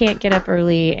you can't get up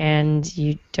early and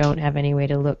you don't have any way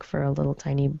to look for a little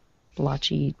tiny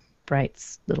blotchy, bright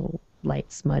little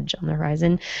light smudge on the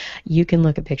horizon, you can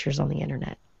look at pictures on the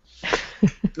internet.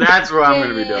 That's what I'm going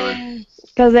to be doing.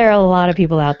 Because there are a lot of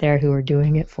people out there who are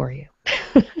doing it for you.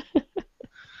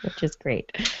 Which is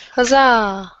great.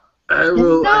 Huzzah! I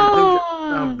think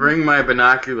I'll bring my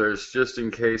binoculars just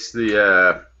in case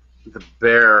the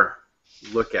bear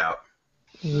lookout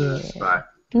spot.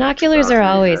 Binoculars are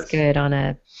always good on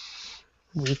a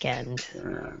weekend.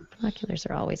 Yeah. Binoculars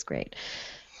are always great.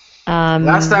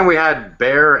 Last time we had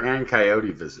bear and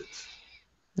coyote visits.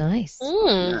 Nice.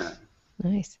 Yeah.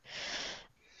 Nice.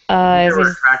 They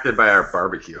were attracted by our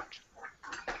barbecue.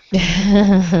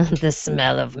 The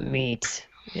smell of meat.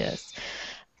 Yes.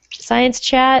 Science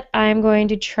chat, I'm going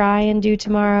to try and do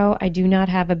tomorrow. I do not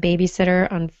have a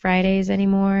babysitter on Fridays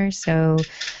anymore, so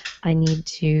I need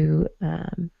to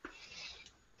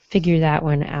figure that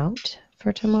one out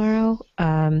for tomorrow.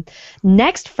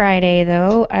 Next Friday,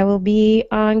 though, I will be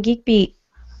on Geek Beat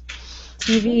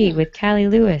TV with Callie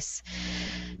Lewis.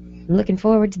 I'm looking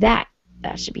forward to that.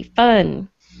 That should be fun.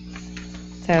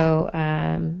 So,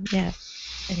 yeah,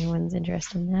 if anyone's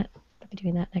interested in that, I'll be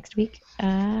doing that next week.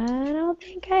 I don't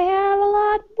think I have a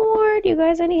lot more. Do you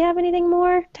guys have anything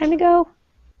more? Time to go.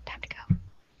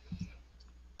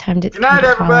 Good night,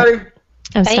 everybody.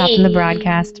 I'm stopping the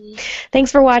broadcast.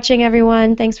 Thanks for watching,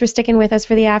 everyone. Thanks for sticking with us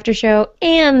for the after show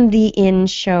and the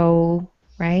in-show,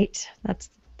 right? That's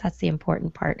the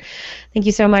important part. Thank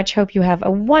you so much. Hope you have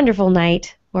a wonderful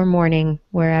night or morning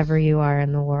wherever you are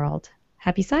in the world.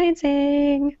 Happy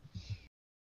sciencing!